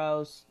Plentiful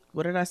Brows.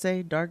 What did I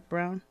say? Dark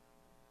brown?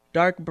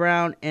 Dark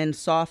brown and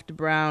soft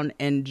brown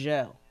and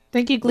gel.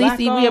 Thank you,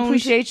 Gleesy. We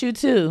appreciate you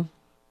too.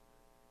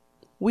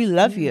 We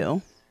love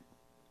you.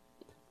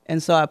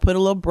 And so I put a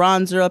little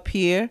bronzer up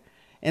here.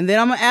 And then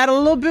I'm going to add a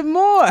little bit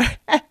more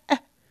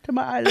to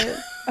my eyelid.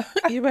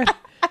 You better.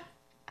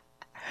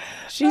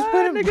 She's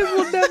putting. Niggas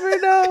will never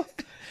know.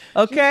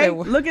 Okay,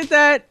 look at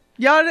that.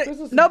 Y'all,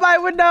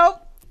 nobody would know.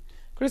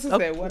 Crystal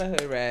said, what a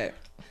hood rat.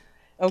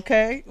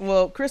 Okay,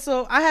 well,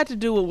 Crystal, I had to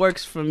do what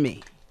works for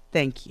me.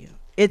 Thank you.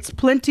 It's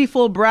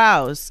Plentiful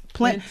Brows.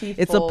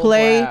 It's a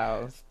play.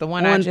 Brows. The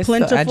one I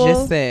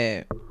just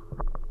said.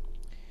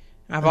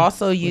 I've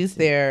also used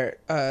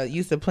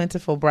the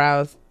Plentiful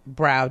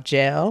brow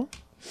gel.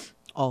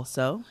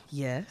 Also,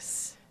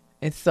 yes.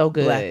 It's so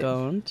good. Black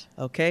owned.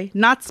 Okay.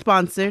 Not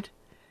sponsored.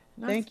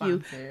 Thank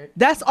you.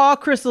 That's all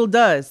Crystal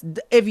does.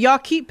 If y'all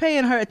keep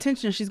paying her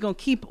attention, she's going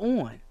to keep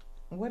on.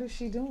 What is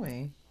she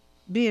doing?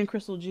 Being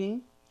Crystal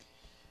Jean.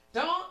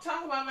 Don't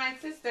talk about my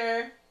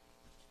sister.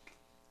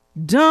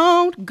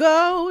 Don't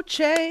go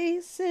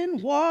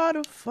chasing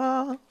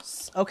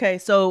waterfalls. Okay,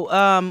 so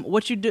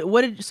what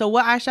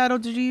eyeshadow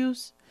did you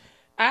use?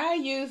 I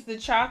used the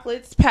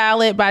Chocolates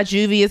palette by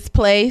Juvia's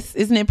Place.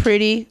 Isn't it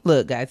pretty?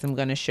 Look, guys, I'm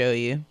going to show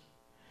you.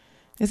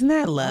 Isn't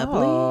that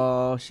lovely?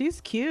 Oh, she's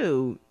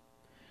cute.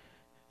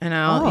 And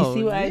you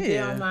see what I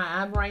did on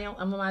my eyebrow?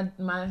 On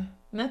my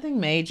nothing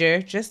major,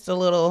 just a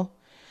little.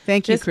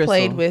 Thank you, Crystal.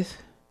 Played with.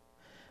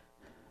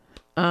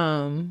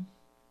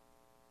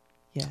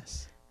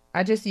 Yes.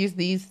 I just used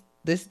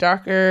this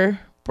darker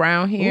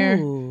brown here.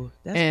 Ooh,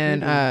 that's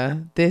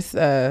and this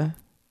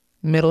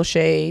middle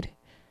shade.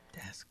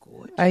 That's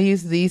gorgeous. I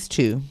used these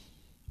two.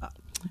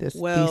 These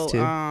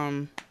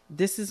two.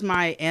 This is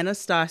my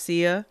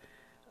Anastasia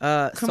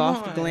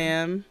Soft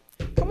Glam.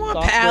 Come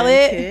on,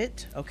 palette.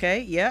 Kit.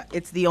 Okay, yeah,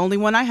 it's the only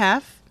one I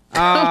have.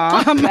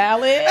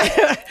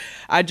 Palette.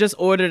 I just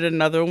ordered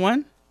another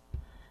one,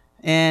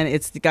 and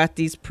it's got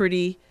these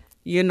pretty,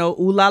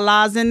 ooh la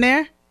las in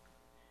there,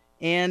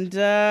 and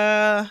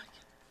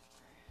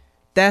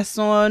that's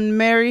on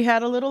Mary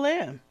Had a Little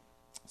Lamb.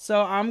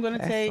 So I'm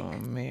gonna take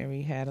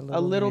Mary Had a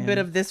little bit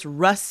of this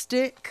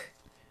rustic.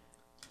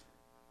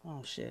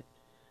 Oh shit!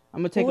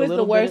 I'm gonna take a little bit.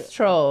 Who is the worst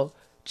troll,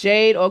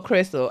 Jade or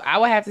Crystal? I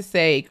would have to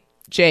say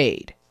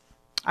Jade.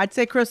 I'd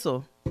say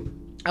Crystal.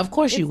 Of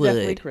course you would.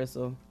 Definitely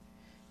Crystal.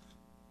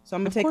 So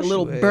I'm going to take a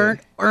little burnt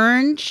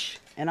orange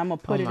and I'm going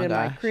to put it in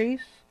my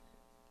crease.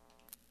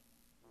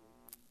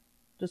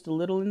 Just a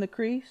little in the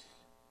crease.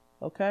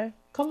 Okay?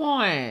 Come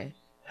on.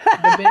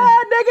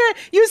 Nigga,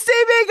 you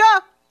see me go.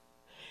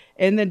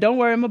 And then don't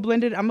worry, I'm going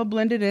to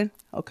blend it in.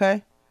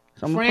 Okay?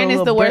 So Fran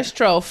is the worst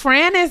troll.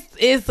 Fran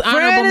is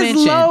honorable mention. Fran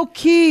is low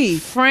key.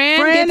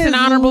 Fran gets an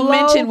honorable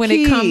mention when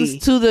it comes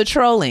to the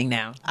trolling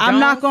now.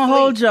 I'm not going to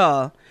hold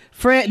y'all.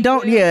 Fred,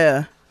 don't,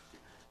 yeah.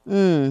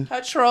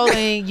 Her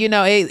trolling,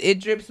 it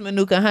drips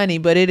Manuka honey,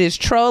 but it is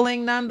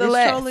trolling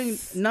nonetheless. It's trolling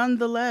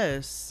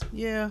nonetheless.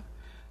 Yeah.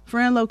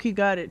 Fran low-key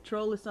got it.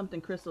 Troll is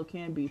something Crystal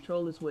can be.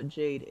 Troll is what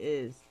Jade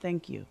is.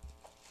 Thank you.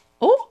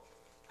 Oh.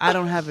 I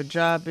don't have a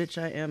job,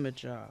 bitch. I am a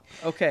job.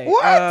 Okay.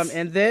 What?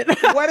 And then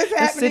what is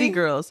happening?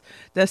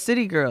 The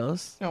City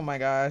Girls. Oh my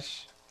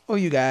gosh. Oh,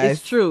 you guys.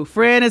 It's true.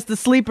 Fran is the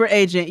sleeper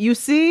agent. You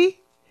see?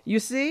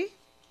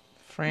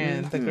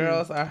 Fran, the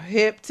girls are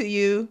hip to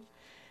you.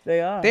 They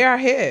are. They are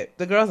hip.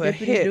 The girls are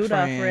hip,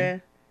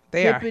 Fran.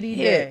 They are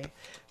hip.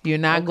 You're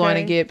not going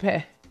to get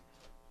past.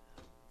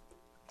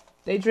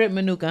 They drip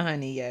Manuka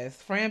honey, yes.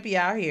 Fran be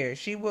out here.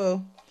 She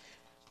will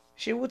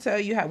tell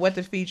you what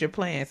to feed your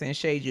plants and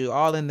shade you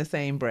all in the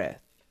same breath.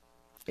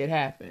 It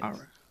happens. All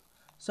right.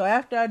 So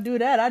after I do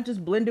that, I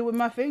just blend it with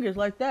my fingers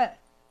like that.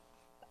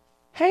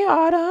 Hey,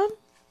 Autumn.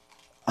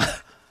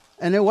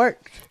 And it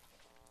worked.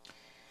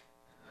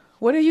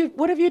 What have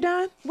you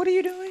done? What are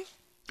you doing?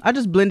 I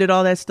just blended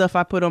all that stuff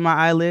I put on my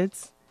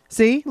eyelids.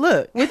 See?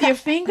 Look. With your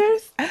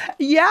fingers?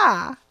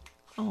 Yeah.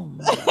 Oh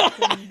my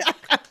God.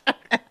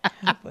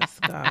 Help us,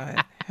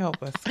 God.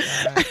 Help us,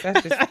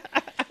 God.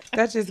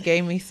 That just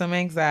gave me some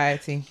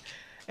anxiety.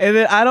 And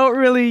then I don't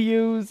really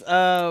use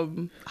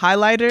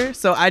highlighter,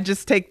 so I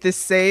just take this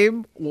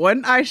same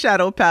one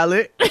eyeshadow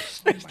palette. Oh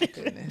my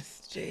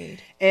goodness,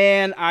 Jade.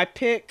 And I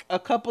pick a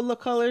couple of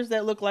colors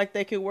that look like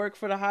they could work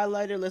for the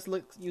highlighter. Let's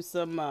use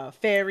some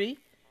fairy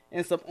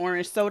and some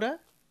orange soda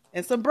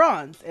and some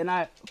bronze. And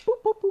I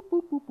boop, boop, boop,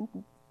 boop, boop, boop,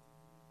 boop.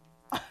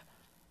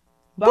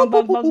 Bong,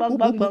 bong, bong, bong,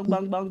 bong, bong,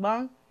 bong, bong,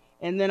 bong.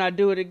 And then I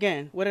do it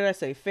again. What did I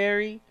say?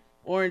 Fairy,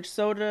 orange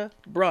soda,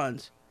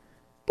 bronze.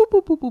 Boop,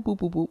 boop, boop, boop, boop,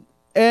 boop, boop.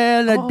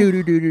 And I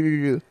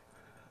do.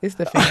 It's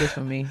the fingers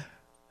for me.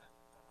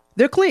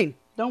 They're clean.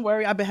 Don't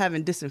worry. I've been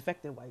having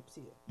disinfectant wipes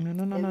here. No.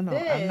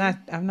 then-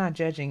 I'm not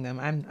judging them.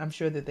 I'm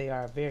sure that they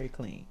are very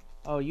clean.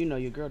 Oh, you know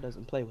your girl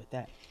doesn't play with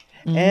that.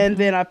 And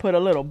then I put a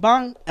little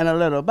bong and a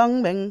little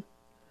bong bang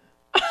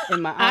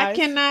in my eyes.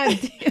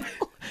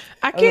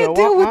 I can't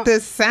deal with womp.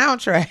 this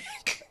soundtrack.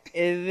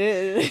 And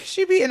then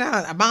She be in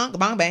a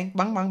bong bang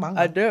bong bong bong.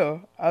 I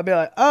do. I'll be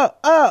like,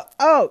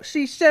 oh,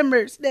 she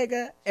shimmers,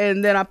 nigga.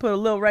 And then I put a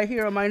little right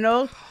here on my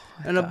nose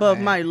and above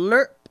my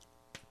lip.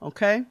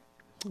 Okay.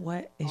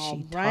 What is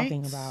she right.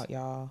 talking about,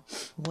 y'all?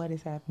 What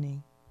is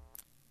happening?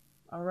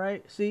 All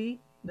right. See,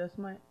 that's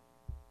my.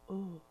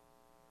 Oh.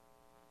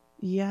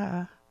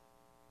 Yeah.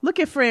 Look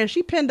at Fran.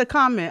 She pinned a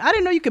comment. I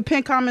didn't know you could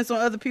pin comments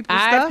on other people's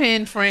stuff. I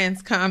pinned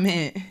friends'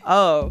 comment.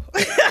 Oh.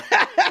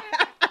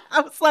 I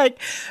was like,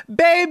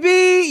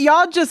 baby,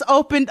 y'all just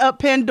opened up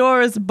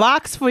Pandora's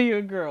box for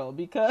your girl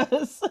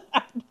because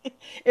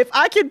if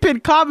I can pin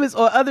comments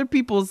on other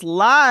people's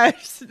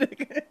lives.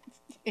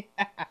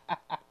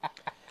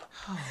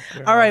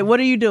 All right, what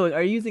are you doing?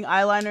 Are you using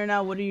eyeliner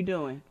now? What are you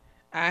doing?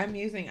 I'm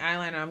using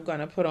eyeliner. I'm going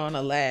to put on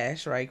a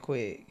lash right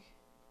quick.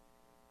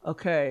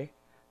 Okay.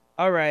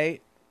 All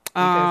right.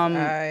 Because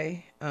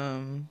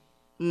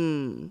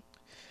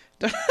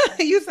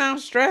you sound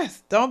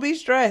stressed. Don't be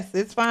stressed.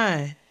 It's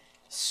fine.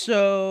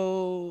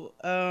 So,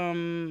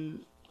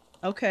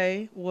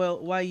 okay. Well,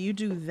 while you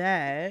do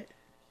that,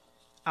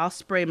 I'll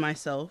spray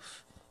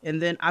myself.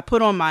 And then I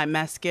put on my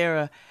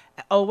mascara.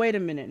 Oh, wait a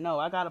minute. No,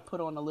 I got to put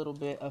on a little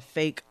bit of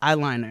fake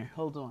eyeliner.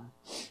 Hold on.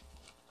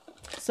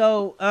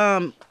 So,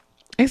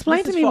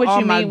 Explain this to is me for what all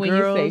you my mean when you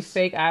say girls.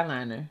 fake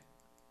eyeliner.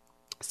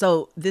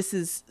 So this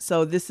is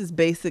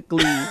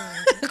basically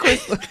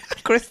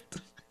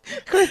Crystal,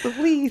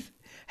 please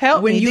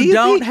help when me. you Do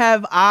don't see?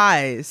 have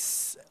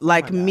eyes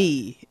like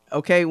me,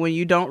 okay? When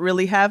you don't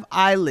really have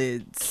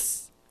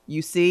eyelids,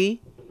 you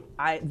see?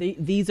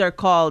 These are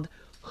called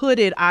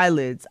hooded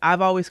eyelids.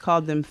 I've always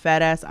called them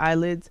fat ass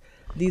eyelids.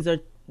 These are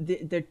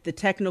the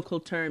technical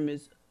term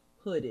is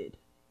hooded.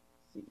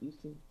 You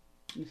see?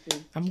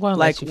 I'm going to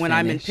Like let you when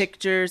I'm in finish.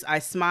 pictures, I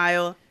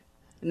smile,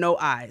 no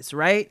eyes,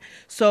 right?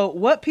 So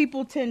what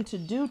people tend to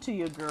do to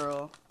your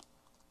girl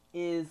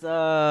is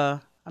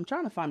I'm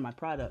trying to find my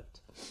product.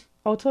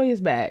 Oh,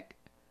 Toya's back.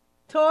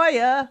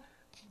 Toya.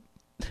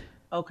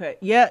 Okay.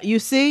 Yeah, you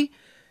see?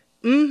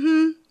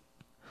 Mm-hmm.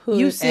 Hood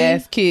You see?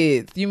 ass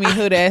kids. You mean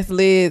hood ass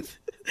lids?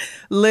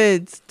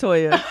 Lids,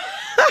 Toya.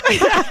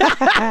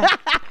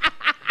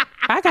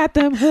 I got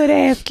them hood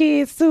ass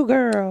kids too,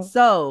 girl.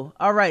 So,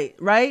 all right,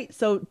 right?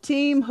 So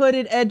team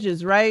hooded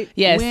edges, right?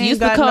 Yes, We ain't use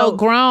the got code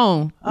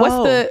grown.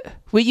 Oh.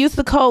 We use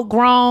the code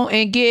grown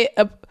and get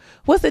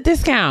what's the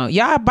discount?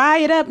 Y'all buy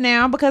it up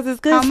now because it's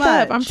good How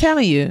stuff. much? I'm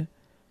telling you.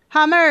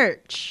 How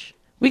much?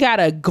 We got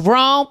a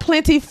grown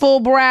plentiful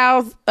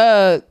brows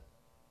 15%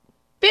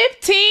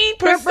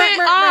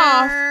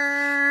 off.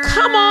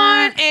 Come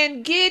on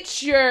and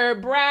get your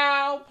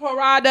brow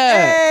product.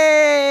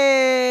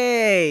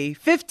 Hey,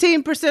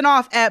 15%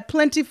 off at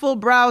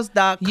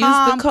plentifulbrows.com.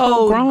 Use the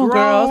code grown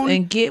girls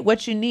and get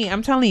what you need.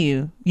 I'm telling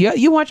you.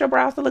 You want your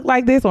brows to look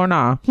like this or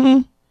not?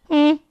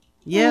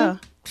 Yeah.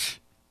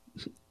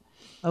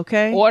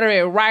 Okay. Order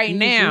it right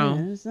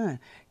now.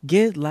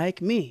 Get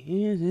like me.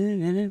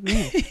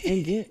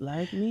 And get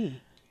like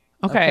me.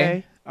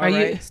 Okay. All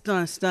right.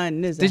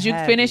 Stun. Did you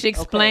finish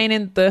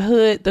explaining the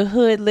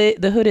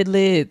hooded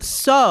lids?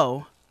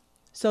 So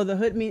the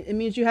hood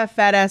means you have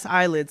fat ass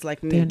eyelids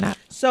like me. They're not.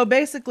 So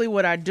basically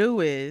what I do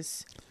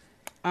is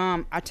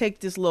I take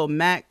this little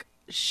MAC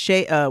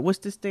shade what's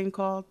this thing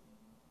called?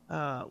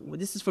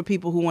 This is for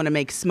people who want to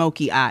make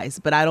smoky eyes,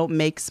 but I don't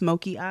make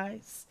smoky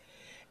eyes.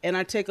 And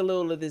I take a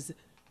little of this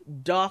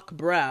dark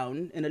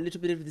brown and a little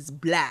bit of this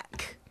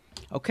black.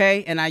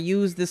 Okay? And I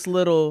use this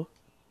little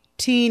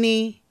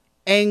teeny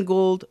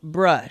angled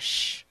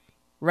brush,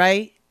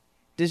 right?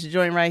 This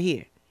joint right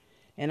here.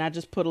 And I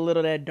just put a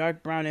little of that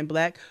dark brown and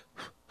black.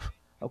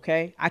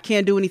 Okay? I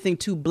can't do anything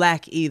too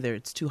black either.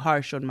 It's too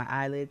harsh on my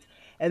eyelids.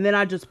 And then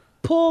I just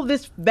pull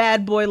this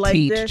bad boy like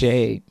Teach, this.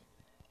 Jade.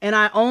 And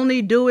I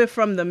only do it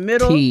from the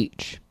middle.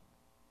 Teach.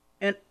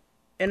 And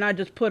I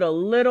just put a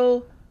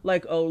little,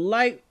 like a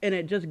light, and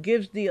it just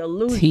gives the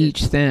illusion.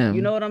 Teach them.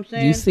 You know what I'm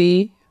saying? You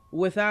see?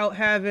 Without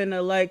having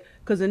to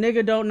because a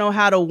nigga don't know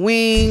how to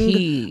wing.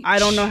 Teach. I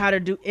don't know how to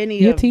do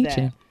any You're of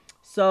teaching. that.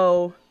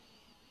 So,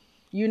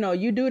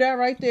 you do that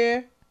right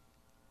there.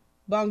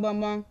 Bong,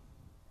 bong, bong.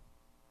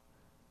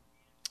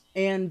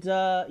 And,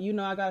 I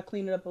got to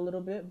clean it up a little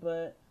bit,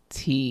 but.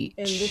 Teach.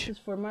 And this is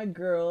for my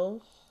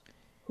girls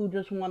who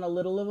just want a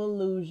little of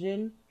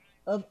illusion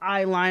of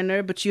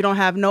eyeliner, but you don't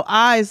have no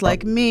eyes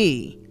like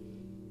me.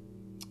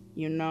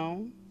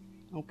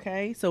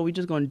 Okay? So we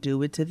just going to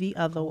do it to the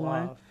other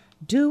one.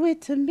 Do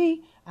it to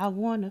me. I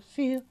want to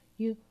feel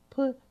you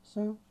put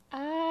some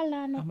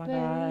eyeliner, Oh my baby.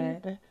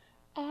 God.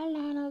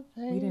 Eyeliner,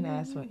 baby. We didn't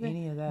ask for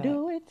any of that.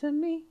 Do it to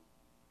me.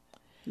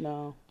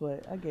 No,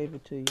 but I gave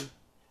it to you.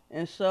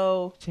 And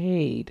so,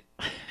 Jade.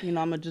 I'm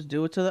going to just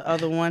do it to the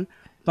other one.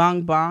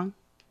 Bong bong.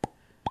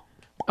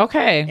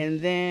 Okay. And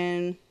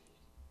then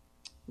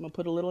I'm going to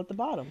put a little at the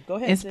bottom. Go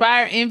ahead.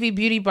 Inspire Envy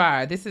Beauty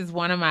Bar. This is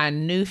one of my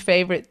new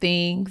favorite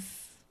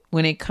things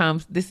when it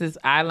comes. This is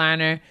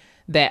eyeliner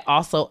that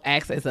also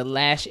acts as a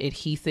lash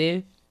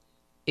adhesive.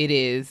 It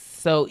is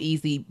so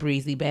easy,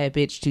 breezy, bad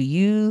bitch to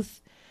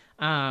use.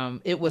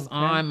 It was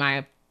on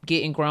my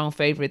Getting Grown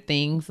favorite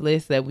things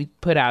list that we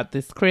put out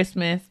this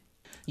Christmas.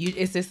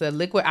 It's just a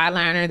liquid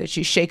eyeliner that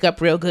you shake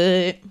up real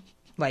good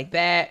like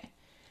that.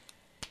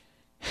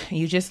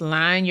 You just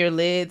line your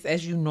lids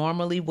as you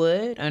normally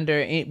would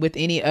with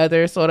any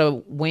other sort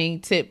of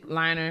wingtip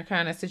liner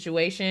kind of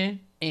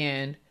situation.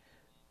 And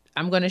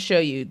I'm going to show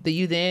you.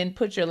 You then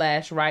put your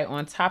lash right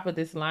on top of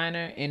this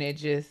liner, and it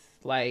just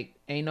like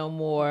ain't no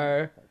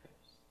more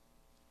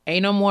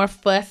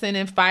fussing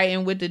and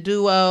fighting with the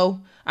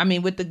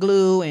with the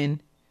glue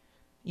and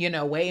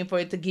waiting for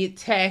it to get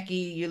tacky.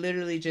 You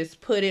literally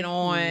just put it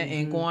on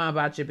and go on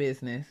about your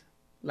business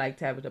like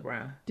Tabitha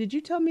Brown. Did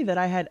you tell me that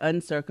I had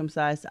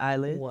uncircumcised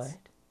eyelids? What?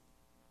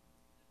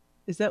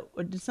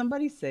 Did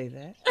somebody say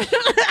that?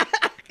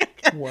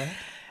 What?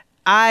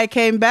 I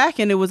came back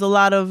and it was a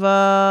lot of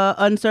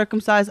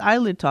uncircumcised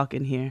eyelid talk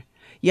in here.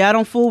 Yeah, I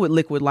don't fool with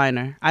liquid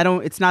liner.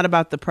 It's not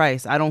about the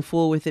price. I don't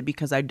fool with it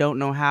because I don't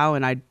know how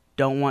and I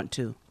don't want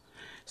to.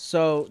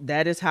 So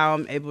that is how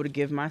I'm able to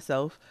give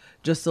myself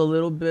just a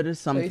little bit of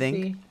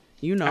something.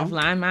 I've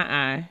lined my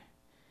eye.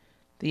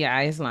 The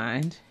eye is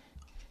lined.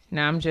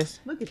 Now I'm just...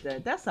 Look at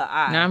that. That's an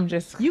eye. Now I'm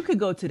just... You could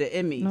go to the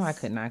Emmys. No, I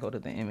could not go to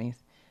the Emmys.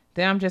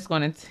 Then I'm just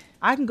going to...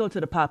 I can go to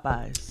the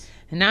Popeyes.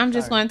 And now I'm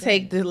just going to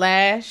take the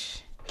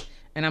lash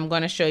and I'm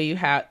going to show you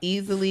how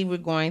easily we're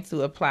going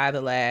to apply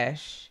the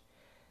lash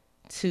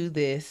to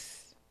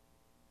this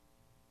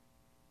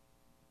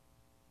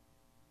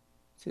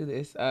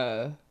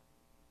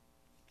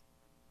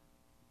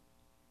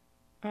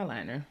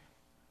eyeliner.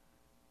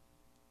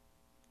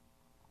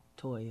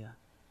 Toya.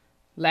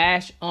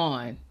 Lash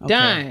on. Okay.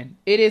 Done.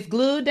 It is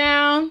glued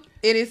down.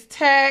 It is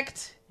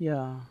tacked.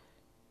 Yeah.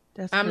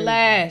 I'm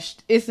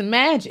lashed. It's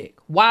magic.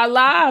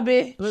 Voila,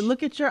 bitch. But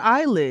look at your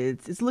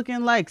eyelids. It's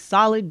looking like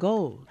solid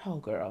gold. Oh,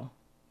 girl.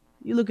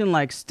 You looking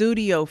like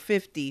Studio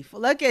 50.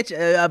 Look at you.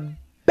 A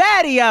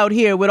baddie out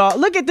here with all...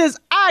 Look at this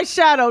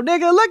eyeshadow,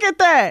 nigga. Look at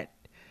that.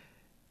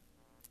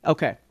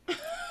 Okay.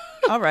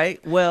 All right.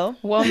 Well,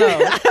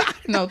 no.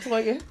 No,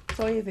 Toya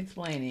is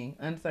explaining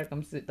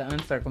the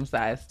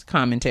uncircumcised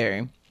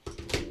commentary.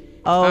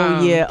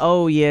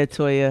 Oh, yeah,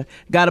 Toya.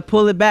 Gotta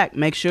pull it back.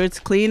 Make sure it's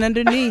clean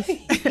underneath.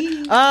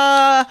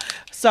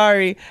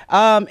 Sorry.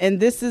 And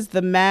this is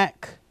the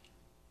MAC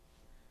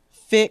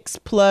Fix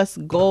Plus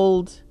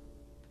Gold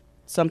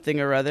something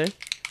or other.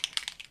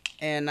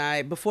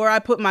 And before I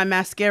put my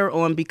mascara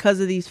on, because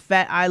of these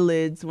fat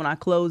eyelids, when I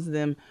close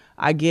them,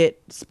 I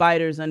get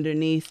spiders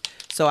underneath.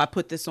 So I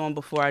put this on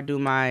before I do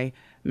my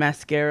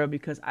mascara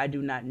because I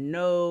do not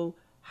know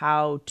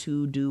how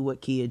to do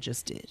what Kia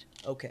just did.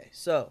 Okay,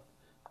 so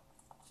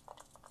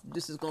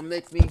this is going to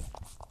make me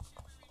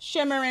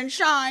shimmer and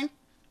shine.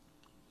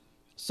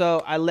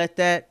 So I let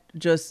that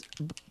just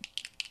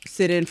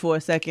sit in for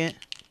a second.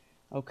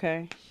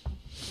 Okay.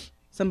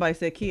 Somebody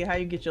said, Kia, how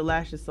you get your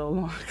lashes so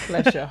long?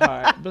 Bless your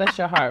heart. Bless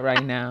your heart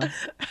right now.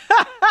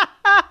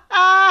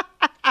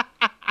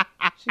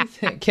 She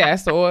said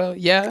castor oil.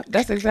 Yeah,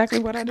 that's exactly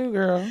what I do,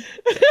 girl.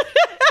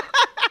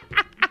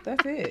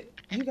 That's it.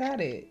 You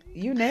got it.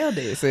 You nailed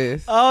it,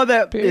 sis. Oh,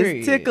 that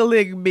is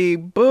tickling me.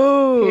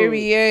 Boo.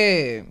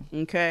 Period.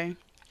 Okay.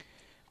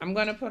 I'm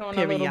going to put on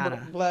a little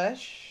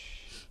blush.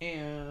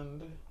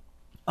 And...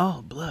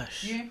 Oh,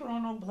 blush. You ain't put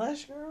on no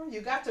blush, girl.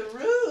 You got the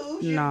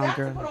rouge. You got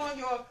to put on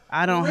your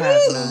I don't rouge.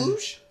 have none.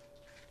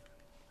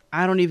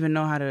 I don't even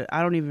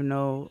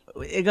know.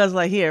 It goes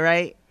like here,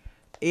 right?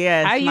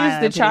 Yeah. I use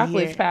the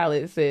chocolates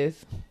palette,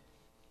 sis.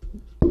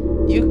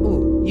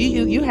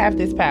 You have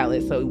this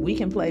palette, so we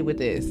can play with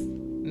this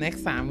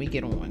next time we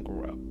get on,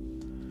 girl.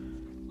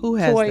 Who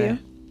has Toya?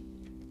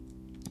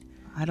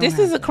 That? This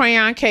is a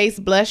crayon case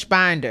blush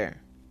binder.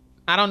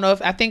 I don't know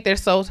I think they're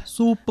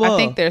super. I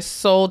think they're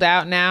sold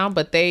out now,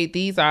 but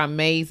these are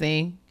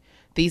amazing.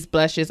 These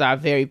blushes are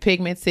very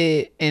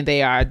pigmented and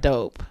they are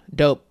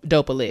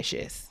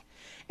dope-alicious.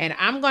 And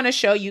I'm going to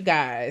show you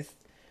guys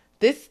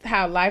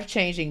how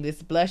life-changing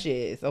this blush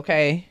is,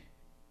 okay?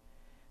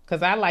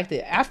 Cuz I like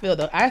it. I feel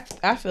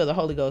the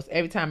Holy Ghost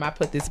every time I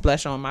put this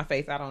blush on my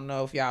face. I don't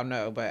know if y'all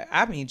know, but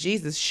I mean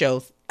Jesus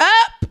shows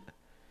up.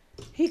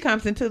 He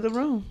comes into the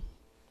room.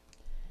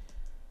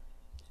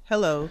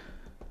 Hello.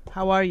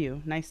 How are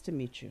you? Nice to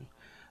meet you.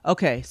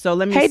 Okay, so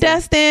let me Hey,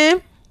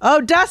 Dustin. Oh,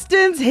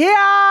 Dustin's here.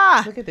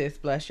 Look at this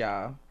blush,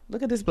 y'all.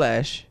 Look at this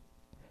blush.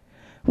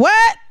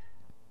 What?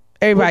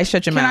 Everybody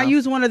shut your mouth. Can I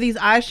use one of these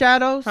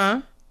eyeshadows?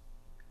 Huh?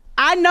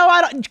 I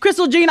know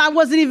Crystal Jean, I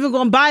wasn't even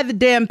going to buy the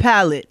damn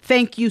palette.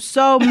 Thank you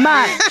so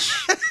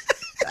much.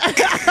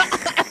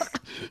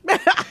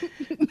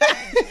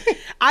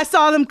 I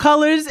saw them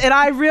colors and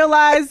I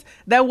realized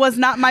That was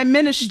not my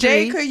ministry.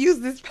 Jay could use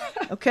this.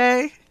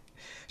 Okay.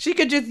 She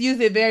could just use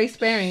it very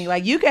sparingly.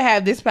 Like, you could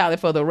have this palette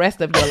for the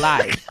rest of your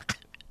life.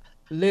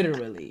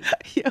 Literally.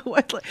 Yeah,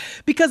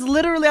 because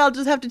literally I'll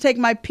just have to take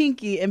my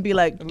pinky and be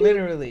like,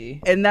 literally.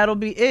 And that'll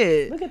be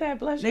it. Look at that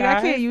blush, Nigga, guys.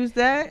 I can't use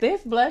that.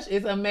 This blush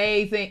is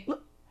amazing.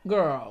 Look,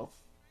 girls.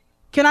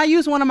 Can I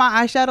use one of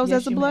my eyeshadows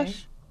Yes, as a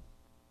blush?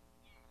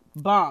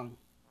 Bong.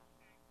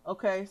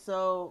 Okay,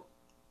 so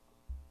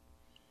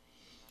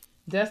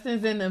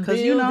Dustin's in the 'cause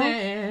building. you know,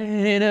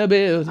 in a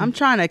building. I'm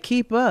trying to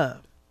keep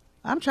up.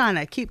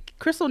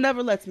 Crystal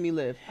never lets me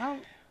live.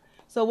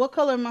 So what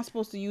color am I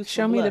supposed to use?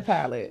 Show me the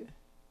palette.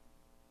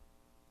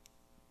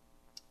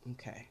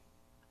 Okay.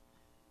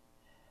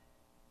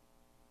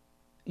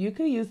 You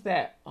could use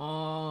that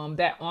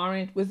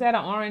orange. Was that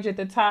an orange at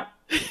the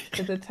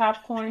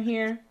top corner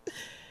here?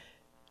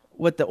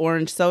 With the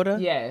orange soda?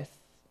 Yes.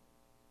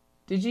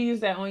 Did you use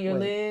that on your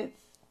lids?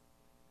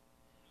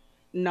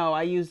 No,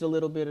 I used a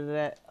little bit of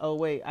that. Oh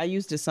wait, I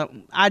used it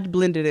I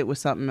blended it with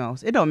something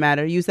else. It don't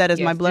matter. Use that as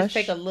my blush.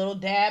 Just take a little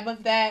dab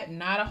of that,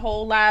 not a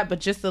whole lot, but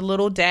just a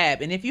little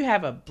dab. And if you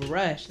have a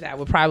brush, that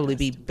would probably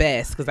be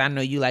best because I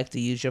know you like to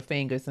use your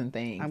fingers and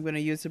things. I'm gonna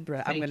use a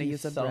brush. Thank you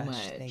so brush. much.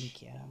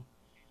 Thank you.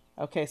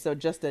 Okay, so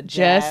just a dab.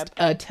 Just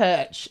a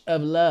touch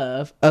of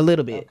love, a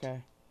little bit.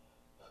 Okay.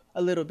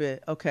 A little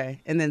bit.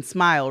 Okay, and then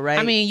smile, right?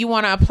 I mean, you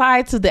want to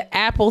apply to the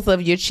apples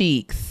of your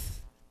cheeks.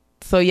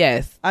 So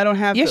yes, I don't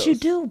have. Yes, those. you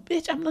do,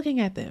 bitch. I'm looking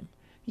at them. Right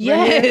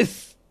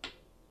Yes.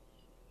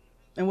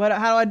 And how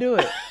do I do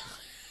it?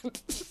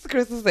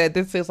 Crystal said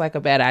this feels like a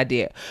bad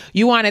idea.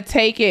 You want to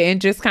take it and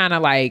just kind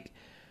of like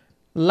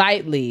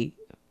lightly.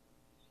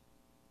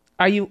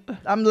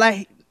 I'm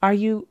light. Are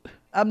you?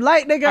 I'm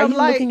light, nigga. Are I'm you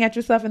light. looking at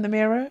yourself in the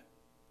mirror?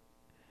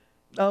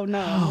 Oh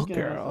no. Oh,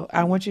 girl,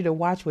 I want you to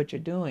watch what you're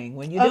doing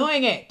when you're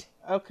doing it.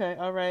 Okay.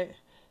 All right.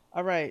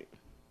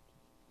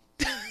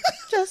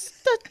 Just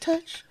a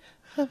touch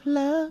of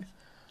love,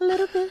 a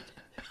little bit.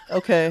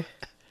 Okay.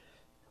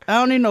 I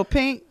don't need no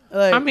pink.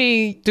 Like, I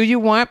mean, do you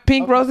want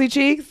pink rosy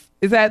cheeks?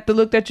 Is that the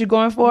look that you're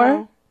going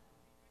for?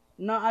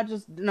 No, I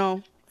just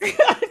no.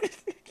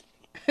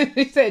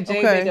 He said Jay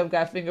Okay. makeup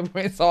got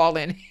fingerprints all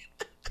in it.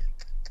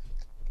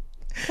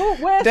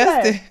 Where's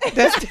Dustin.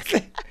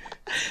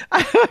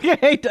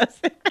 Okay,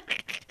 Dustin.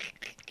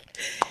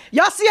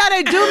 Y'all see how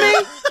they do me?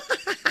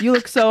 You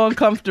look so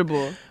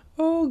uncomfortable.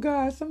 Oh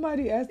God!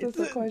 Somebody asked us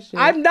a question.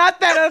 I'm not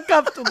that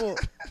uncomfortable.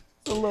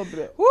 A little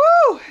bit.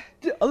 Woo!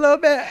 A little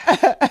bit.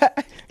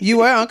 You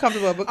were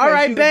uncomfortable. Because All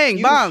right,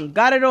 bang.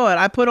 Got it on.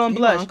 I put on You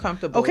blush. were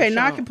uncomfortable. Okay,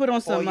 now I Sean, can put on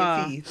all some.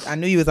 your teeth. I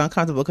knew you was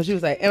uncomfortable because she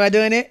was like, "Am I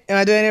doing it? Am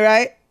I doing it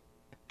right?"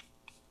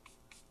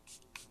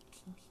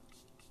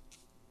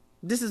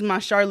 This is my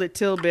Charlotte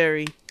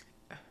Tilbury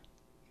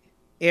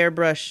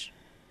airbrush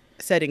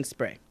setting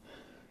spray.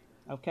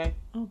 Okay.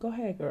 Oh, go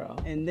ahead, girl.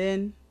 And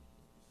then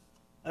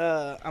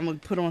I'm gonna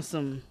put on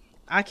some.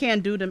 I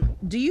can't do them.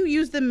 Do you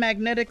use the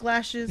magnetic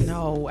lashes?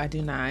 No, I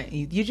do not.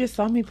 You just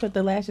saw me put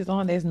the lashes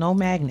on. There's no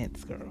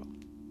magnets, girl.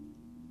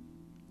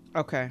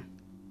 Okay.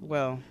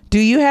 Well, Do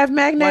you have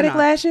magnetic not?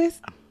 lashes?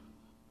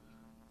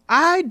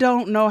 I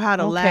don't know how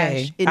to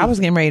lash. I was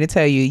getting ready to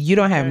tell you, you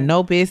don't have Okay.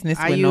 no business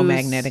I with no use-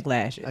 magnetic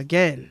lashes.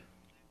 Again,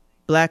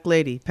 Black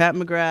Lady, Pat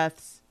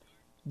McGrath's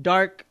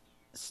Dark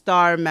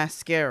Star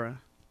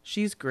Mascara.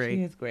 She's great.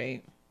 She is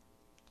great.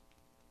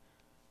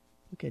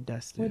 Look at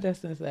Dustin. What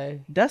Dustin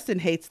say? Dustin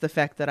hates the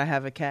fact that I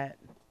have a cat.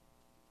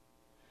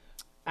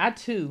 I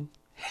too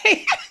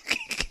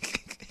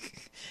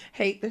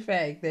hate the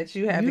fact that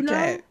you have You a know,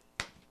 cat.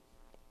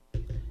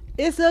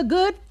 It's a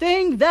good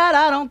thing that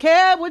I don't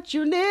care what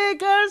you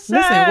niggas say.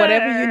 Listen,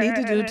 whatever you need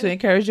to do to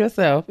encourage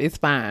yourself, it's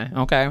fine.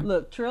 Okay.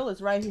 Look, Trill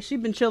is right here. She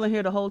been chilling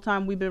here the whole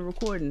time we've been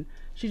recording.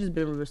 She just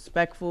been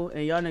respectful,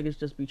 and y'all niggas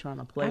just be trying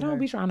to play I don't her.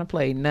 be trying to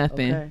play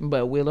nothing Okay.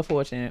 but Wheel of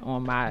Fortune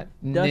on my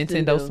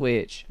Dustin Nintendo do.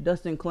 Switch.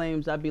 Dustin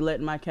claims I be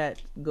letting my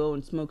cat go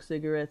and smoke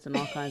cigarettes and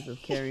all kinds of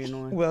carrying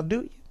on. Well,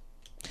 do you?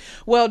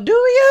 Well, do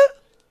you?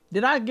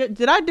 I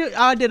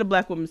did a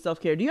black woman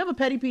self-care. Do you have a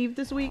petty peeve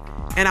this week?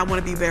 And I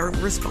want to be very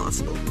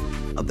responsible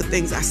of the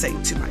things I say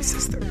to my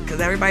sister.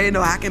 Because everybody know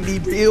I can be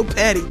real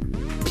petty.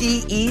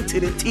 P-E to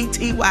the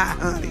T-T-Y,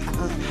 honey.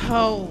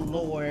 Oh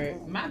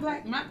Lord,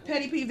 my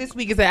petty peeve this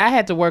week is that I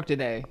had to work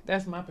today.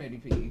 That's my petty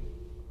peeve.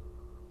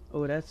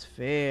 Oh, that's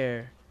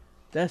fair.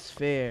 That's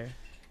fair.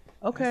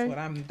 Okay.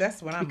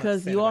 That's what I'm.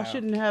 Because upset you all about.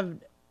 shouldn't have.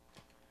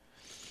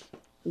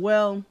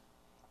 Well,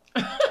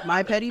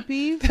 my petty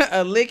peeve.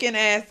 A licking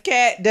ass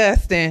cat,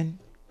 Dustin.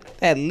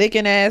 That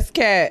licking ass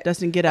cat.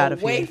 Dustin, get out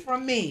of away here.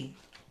 from me.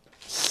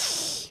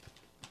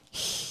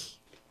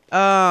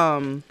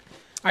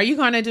 Are you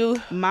gonna do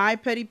my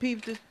petty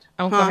peeve?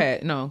 Go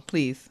ahead. No,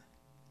 please.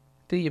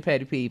 Do your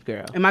petty peeve,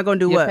 girl. Am I gonna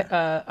do what?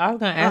 I was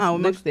gonna ask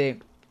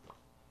lipstick.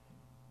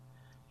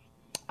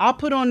 I'll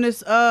put on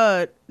this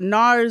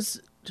NARS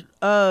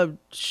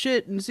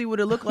shit and see what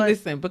it look like.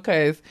 Listen,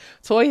 because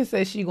Toya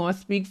says she gonna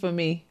speak for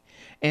me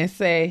and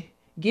say,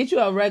 Get you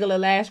a regular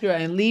lash, girl,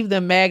 and leave the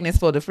magnets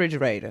for the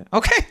refrigerator.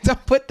 Okay?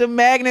 Don't put the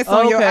magnets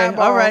on your eyeballs.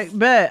 All right,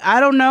 bet. I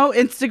don't know.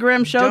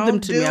 Instagram showed them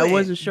to me. I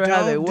wasn't sure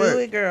how they work. Don't do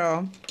it,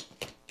 girl.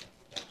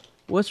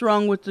 What's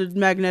wrong with the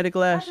magnetic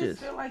lashes? I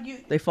just feel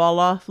like they fall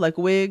off like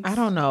wigs? I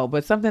don't know,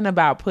 but something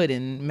about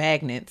putting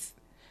magnets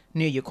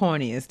near your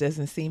corneas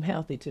doesn't seem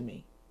healthy to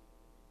me.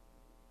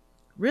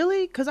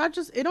 Really? Because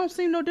it don't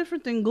seem no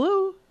different than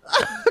glue.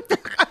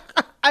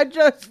 I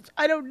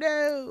don't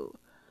know.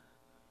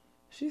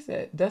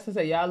 Dustin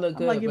said, y'all look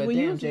good, like, but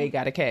damn, Jay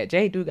got a cat.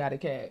 Jay do got a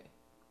cat.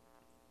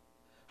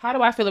 How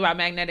do I feel about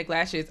magnetic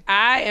lashes?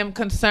 I am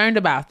concerned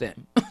about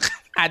them.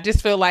 I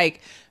just feel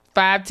like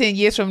 5-10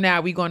 years from now,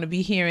 we're going to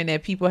be hearing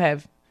that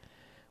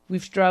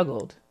we've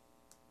struggled.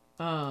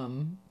 I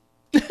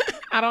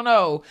don't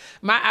know.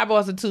 My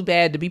eyeballs are too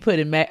bad to be put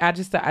in. I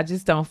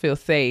just don't feel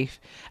safe.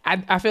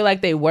 I feel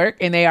like they work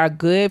and they are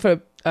good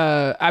for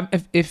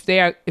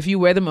if you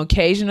wear them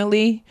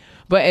occasionally.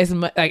 But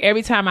like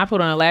every time I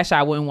put on a lash,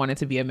 I wouldn't want it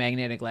to be a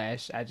magnetic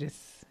lash.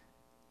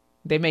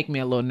 They make me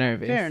a little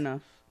nervous. Fair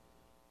enough.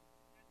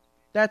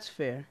 That's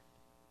fair.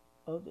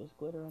 Oh, there's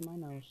glitter on my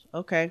nose.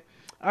 Okay.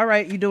 All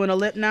right. You doing a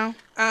lip now?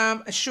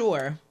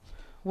 Sure.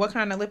 What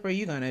kind of lip are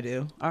you gonna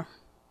do? I'm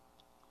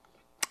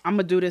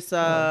gonna do this.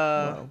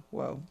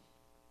 Whoa.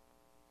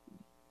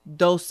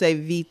 Dolce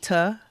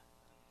Vita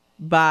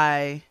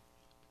by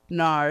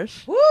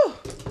NARS. Woo!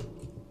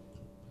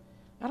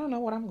 I don't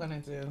know what I'm gonna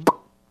do.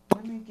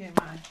 Let me get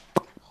my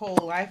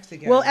whole life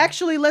together. Well,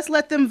 actually, let's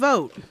let them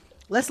vote.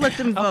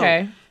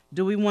 Okay.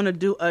 Do we want to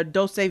do a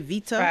Dolce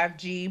Vita?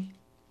 5G.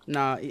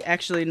 No,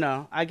 actually,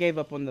 no. I gave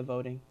up on the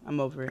voting.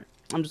 I'm over it.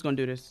 I'm just gonna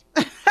do this.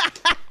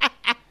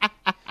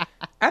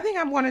 I think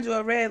I'm gonna do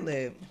a red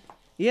lip.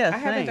 Yeah, I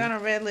haven't done a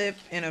red lip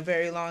in a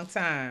very long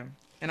time,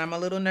 and I'm a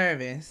little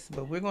nervous,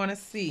 but we're gonna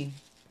see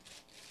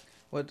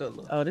what the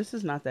look. Oh, this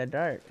is not that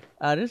dark.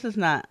 Oh, this is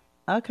not.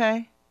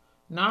 Okay.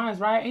 NARS,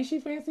 right? Ain't she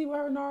fancy with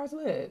her NARS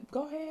lip?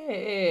 Go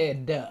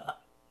ahead.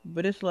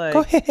 But it's like... Go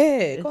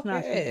ahead. It's Go not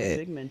ahead. super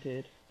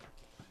pigmented.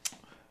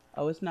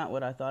 Oh, it's not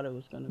what I thought it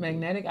was going to be.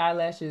 Magnetic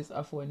eyelashes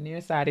are for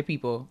nearsighted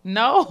people.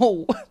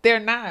 No, they're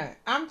not.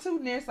 I'm too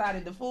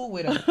nearsighted to fool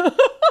with them.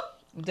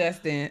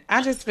 Dustin,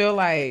 I just feel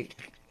like...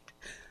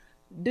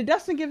 Did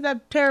Dustin give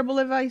that terrible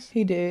advice?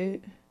 He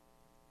did.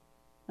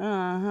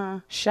 Uh-huh.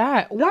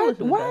 Shot. Why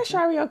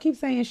Shariel keep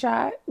saying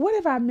shot? What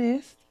have I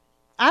missed?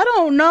 I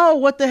don't know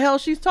what the hell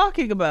she's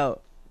talking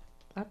about.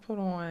 I put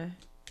on...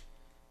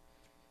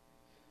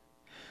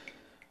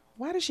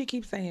 Why does she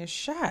keep saying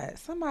shot?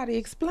 Somebody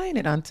explain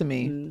it unto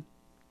me.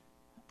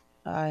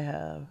 I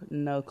have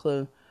no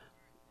clue.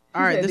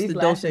 All right, this is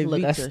the Dolce Vita.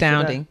 Look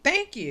astounding.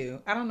 Thank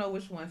you. I don't know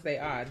which ones they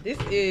are. This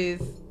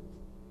is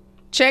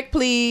Check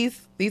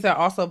Please. These are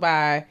also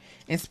by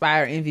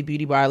Inspire Envy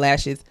Beauty Bar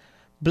Lashes.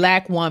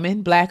 Black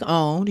woman, black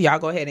owned. Y'all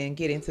go ahead and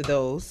get into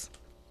those.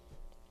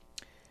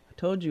 I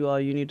told you all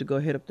you need to go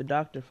hit up the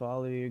doctor for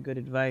all of your good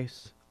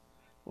advice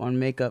on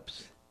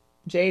makeups.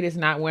 Jade is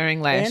not wearing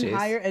lashes. And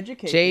higher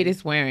education. Jade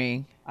is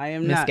wearing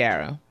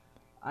mascara. Not.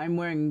 I'm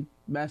wearing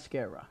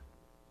mascara.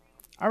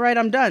 All right,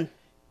 I'm done.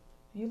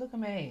 You look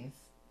amazed.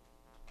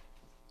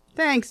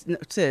 Thanks,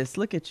 sis.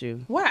 Look at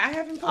you. What? I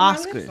haven't put my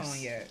lips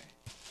on yet.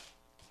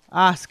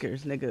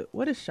 Oscars, nigga.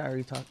 What is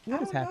Shari talking?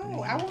 What is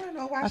happening? I want to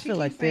know why I feel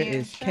like there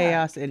is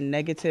chaos and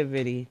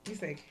negativity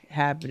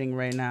happening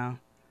right now.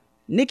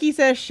 Nikki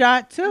says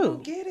shot too. I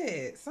don't get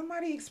it.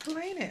 Somebody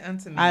explain it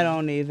unto me. I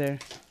don't either.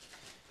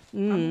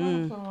 I'm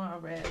gonna put on a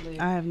red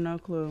lip. I have no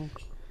clue.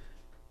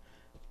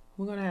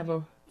 We're gonna have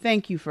a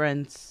thank you,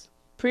 friends.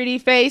 Pretty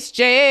face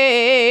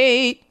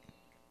Jade.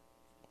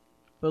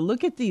 But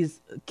look at these.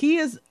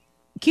 Kia's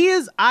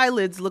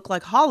eyelids look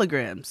like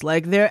holograms.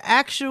 Like they're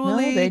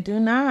actually. No, they do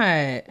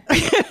not.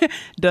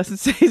 Dustin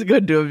says he's gonna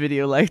do a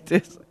video like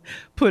this.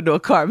 Put no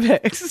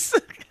Carmex.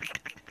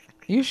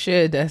 You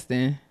should,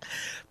 Dustin.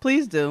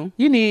 Please do.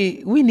 We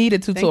need a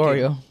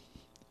tutorial.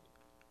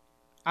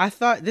 I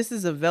thought this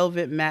is a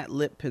velvet matte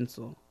lip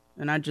pencil,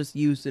 and I just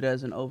used it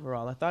as an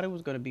overall. I thought it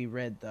was going to be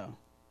red, though.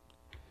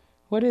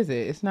 What is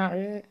it? It's not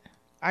red?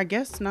 I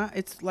guess not.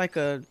 It's like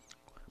a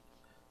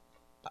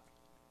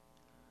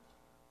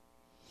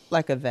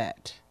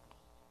that.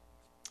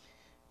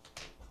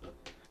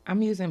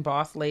 I'm using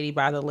Boss Lady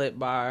by the Lip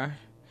Bar.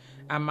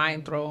 I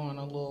might throw on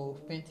a little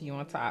Fenty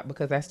on top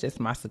because that's just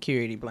my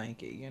security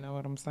blanket. You know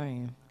what I'm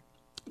saying?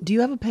 Do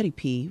you have a petty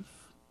peeve?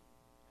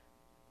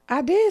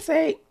 I did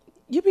say...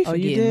 You be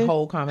forgetting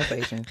whole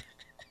conversation.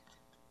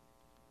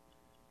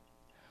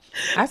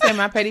 I said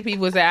my petty peeve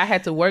was that I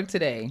had to work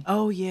today.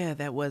 Oh, yeah,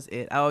 that was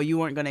it. Oh, you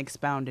weren't going to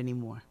expound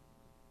anymore.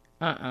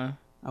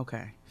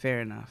 Okay,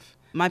 fair enough.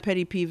 My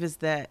petty peeve is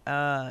that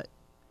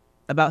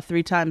about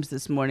 3 times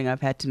this morning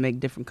I've had to make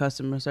different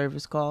customer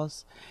service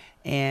calls,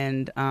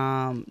 and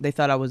they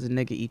thought I was a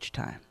nigga each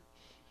time.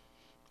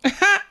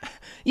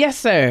 Yes,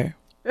 sir.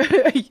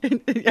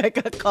 I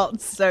got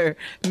called sir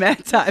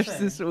mad times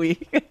this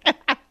week.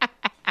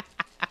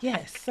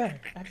 Yes, sir.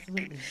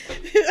 Absolutely.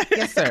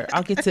 Yes, sir.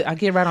 I'll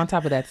get right on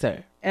top of that,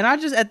 sir. And I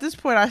just, at this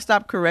point, I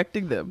stopped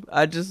correcting them.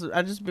 I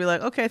just be like,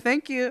 okay,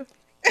 thank you.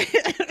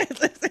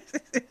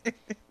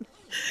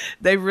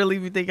 They really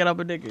be thinking I'm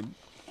a nigga.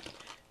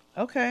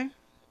 Okay.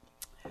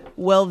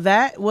 Well,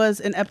 that was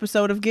an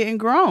episode of Getting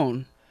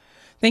Grown.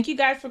 Thank you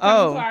guys for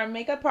coming to our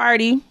makeup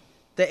party.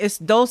 It's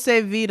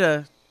Dolce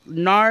Vita.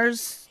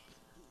 NARS.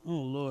 Oh,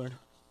 Lord.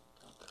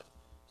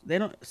 They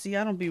don't... See,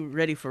 I don't be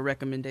ready for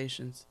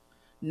recommendations.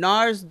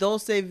 NARS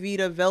Dolce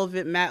Vita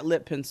Velvet Matte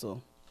Lip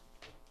Pencil.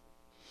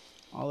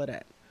 All of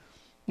that.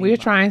 We're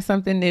trying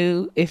something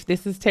new. If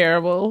this is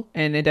terrible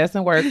and it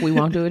doesn't work, we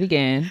won't do it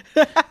again.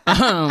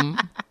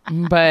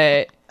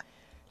 But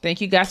thank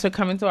you guys for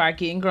coming to our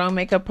Getting Grown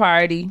makeup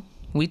party.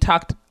 We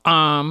talked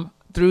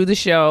through the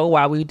show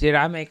while we did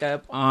our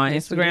makeup on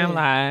Instagram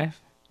Live.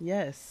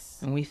 Yes.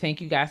 And we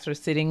thank you guys for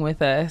sitting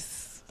with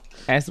us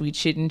as we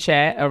chit and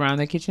chat around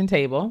the kitchen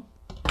table.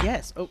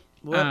 Yes. Oh,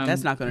 well,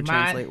 that's not going to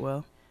translate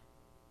well.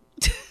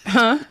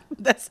 Huh?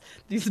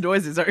 These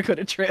noises aren't going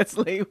to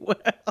translate well.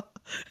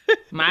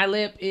 My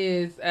lip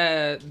is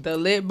the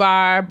Lip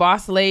Bar,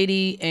 Boss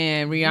Lady,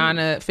 and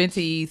Rihanna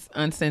Fenty's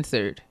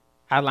Uncensored.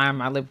 I lined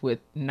my lip with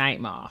Night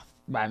Moth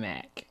by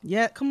MAC.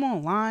 Yeah, come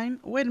on, line.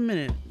 Wait a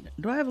minute.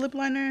 Do I have lip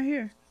liner in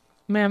here?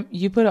 Ma'am,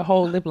 you put a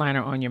whole lip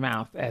liner on your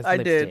mouth as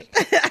lipstick.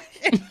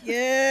 Did.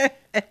 Yeah.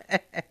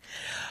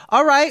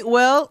 All right.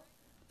 Well,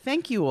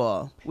 thank you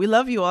all. We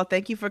love you all.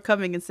 Thank you for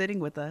coming and sitting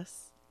with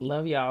us.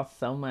 Love y'all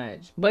so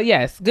much. But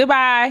yes,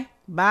 goodbye.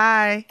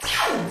 Bye.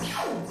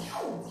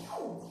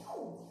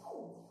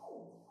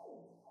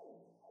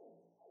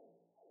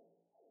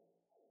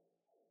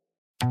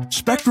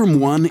 Spectrum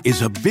One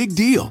is a big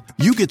deal.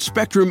 You get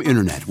Spectrum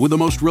Internet with the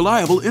most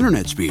reliable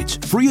internet speeds,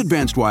 free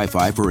advanced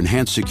Wi-Fi for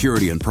enhanced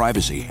security and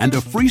privacy, and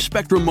a free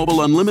Spectrum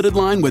Mobile unlimited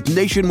line with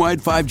nationwide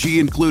 5G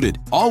included,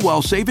 all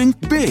while saving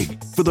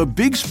big. For the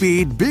big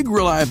speed, big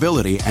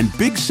reliability, and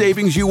big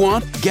savings you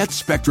want, get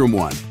Spectrum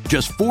One.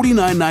 Just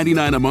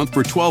 $49.99 a month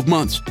for 12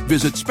 months.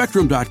 Visit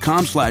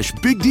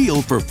spectrum.com/big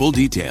deal for full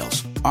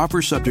details.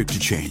 Offer subject to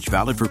change.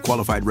 Valid for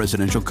qualified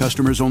residential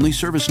customers only.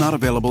 Service not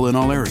available in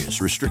all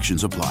areas.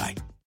 Restrictions apply.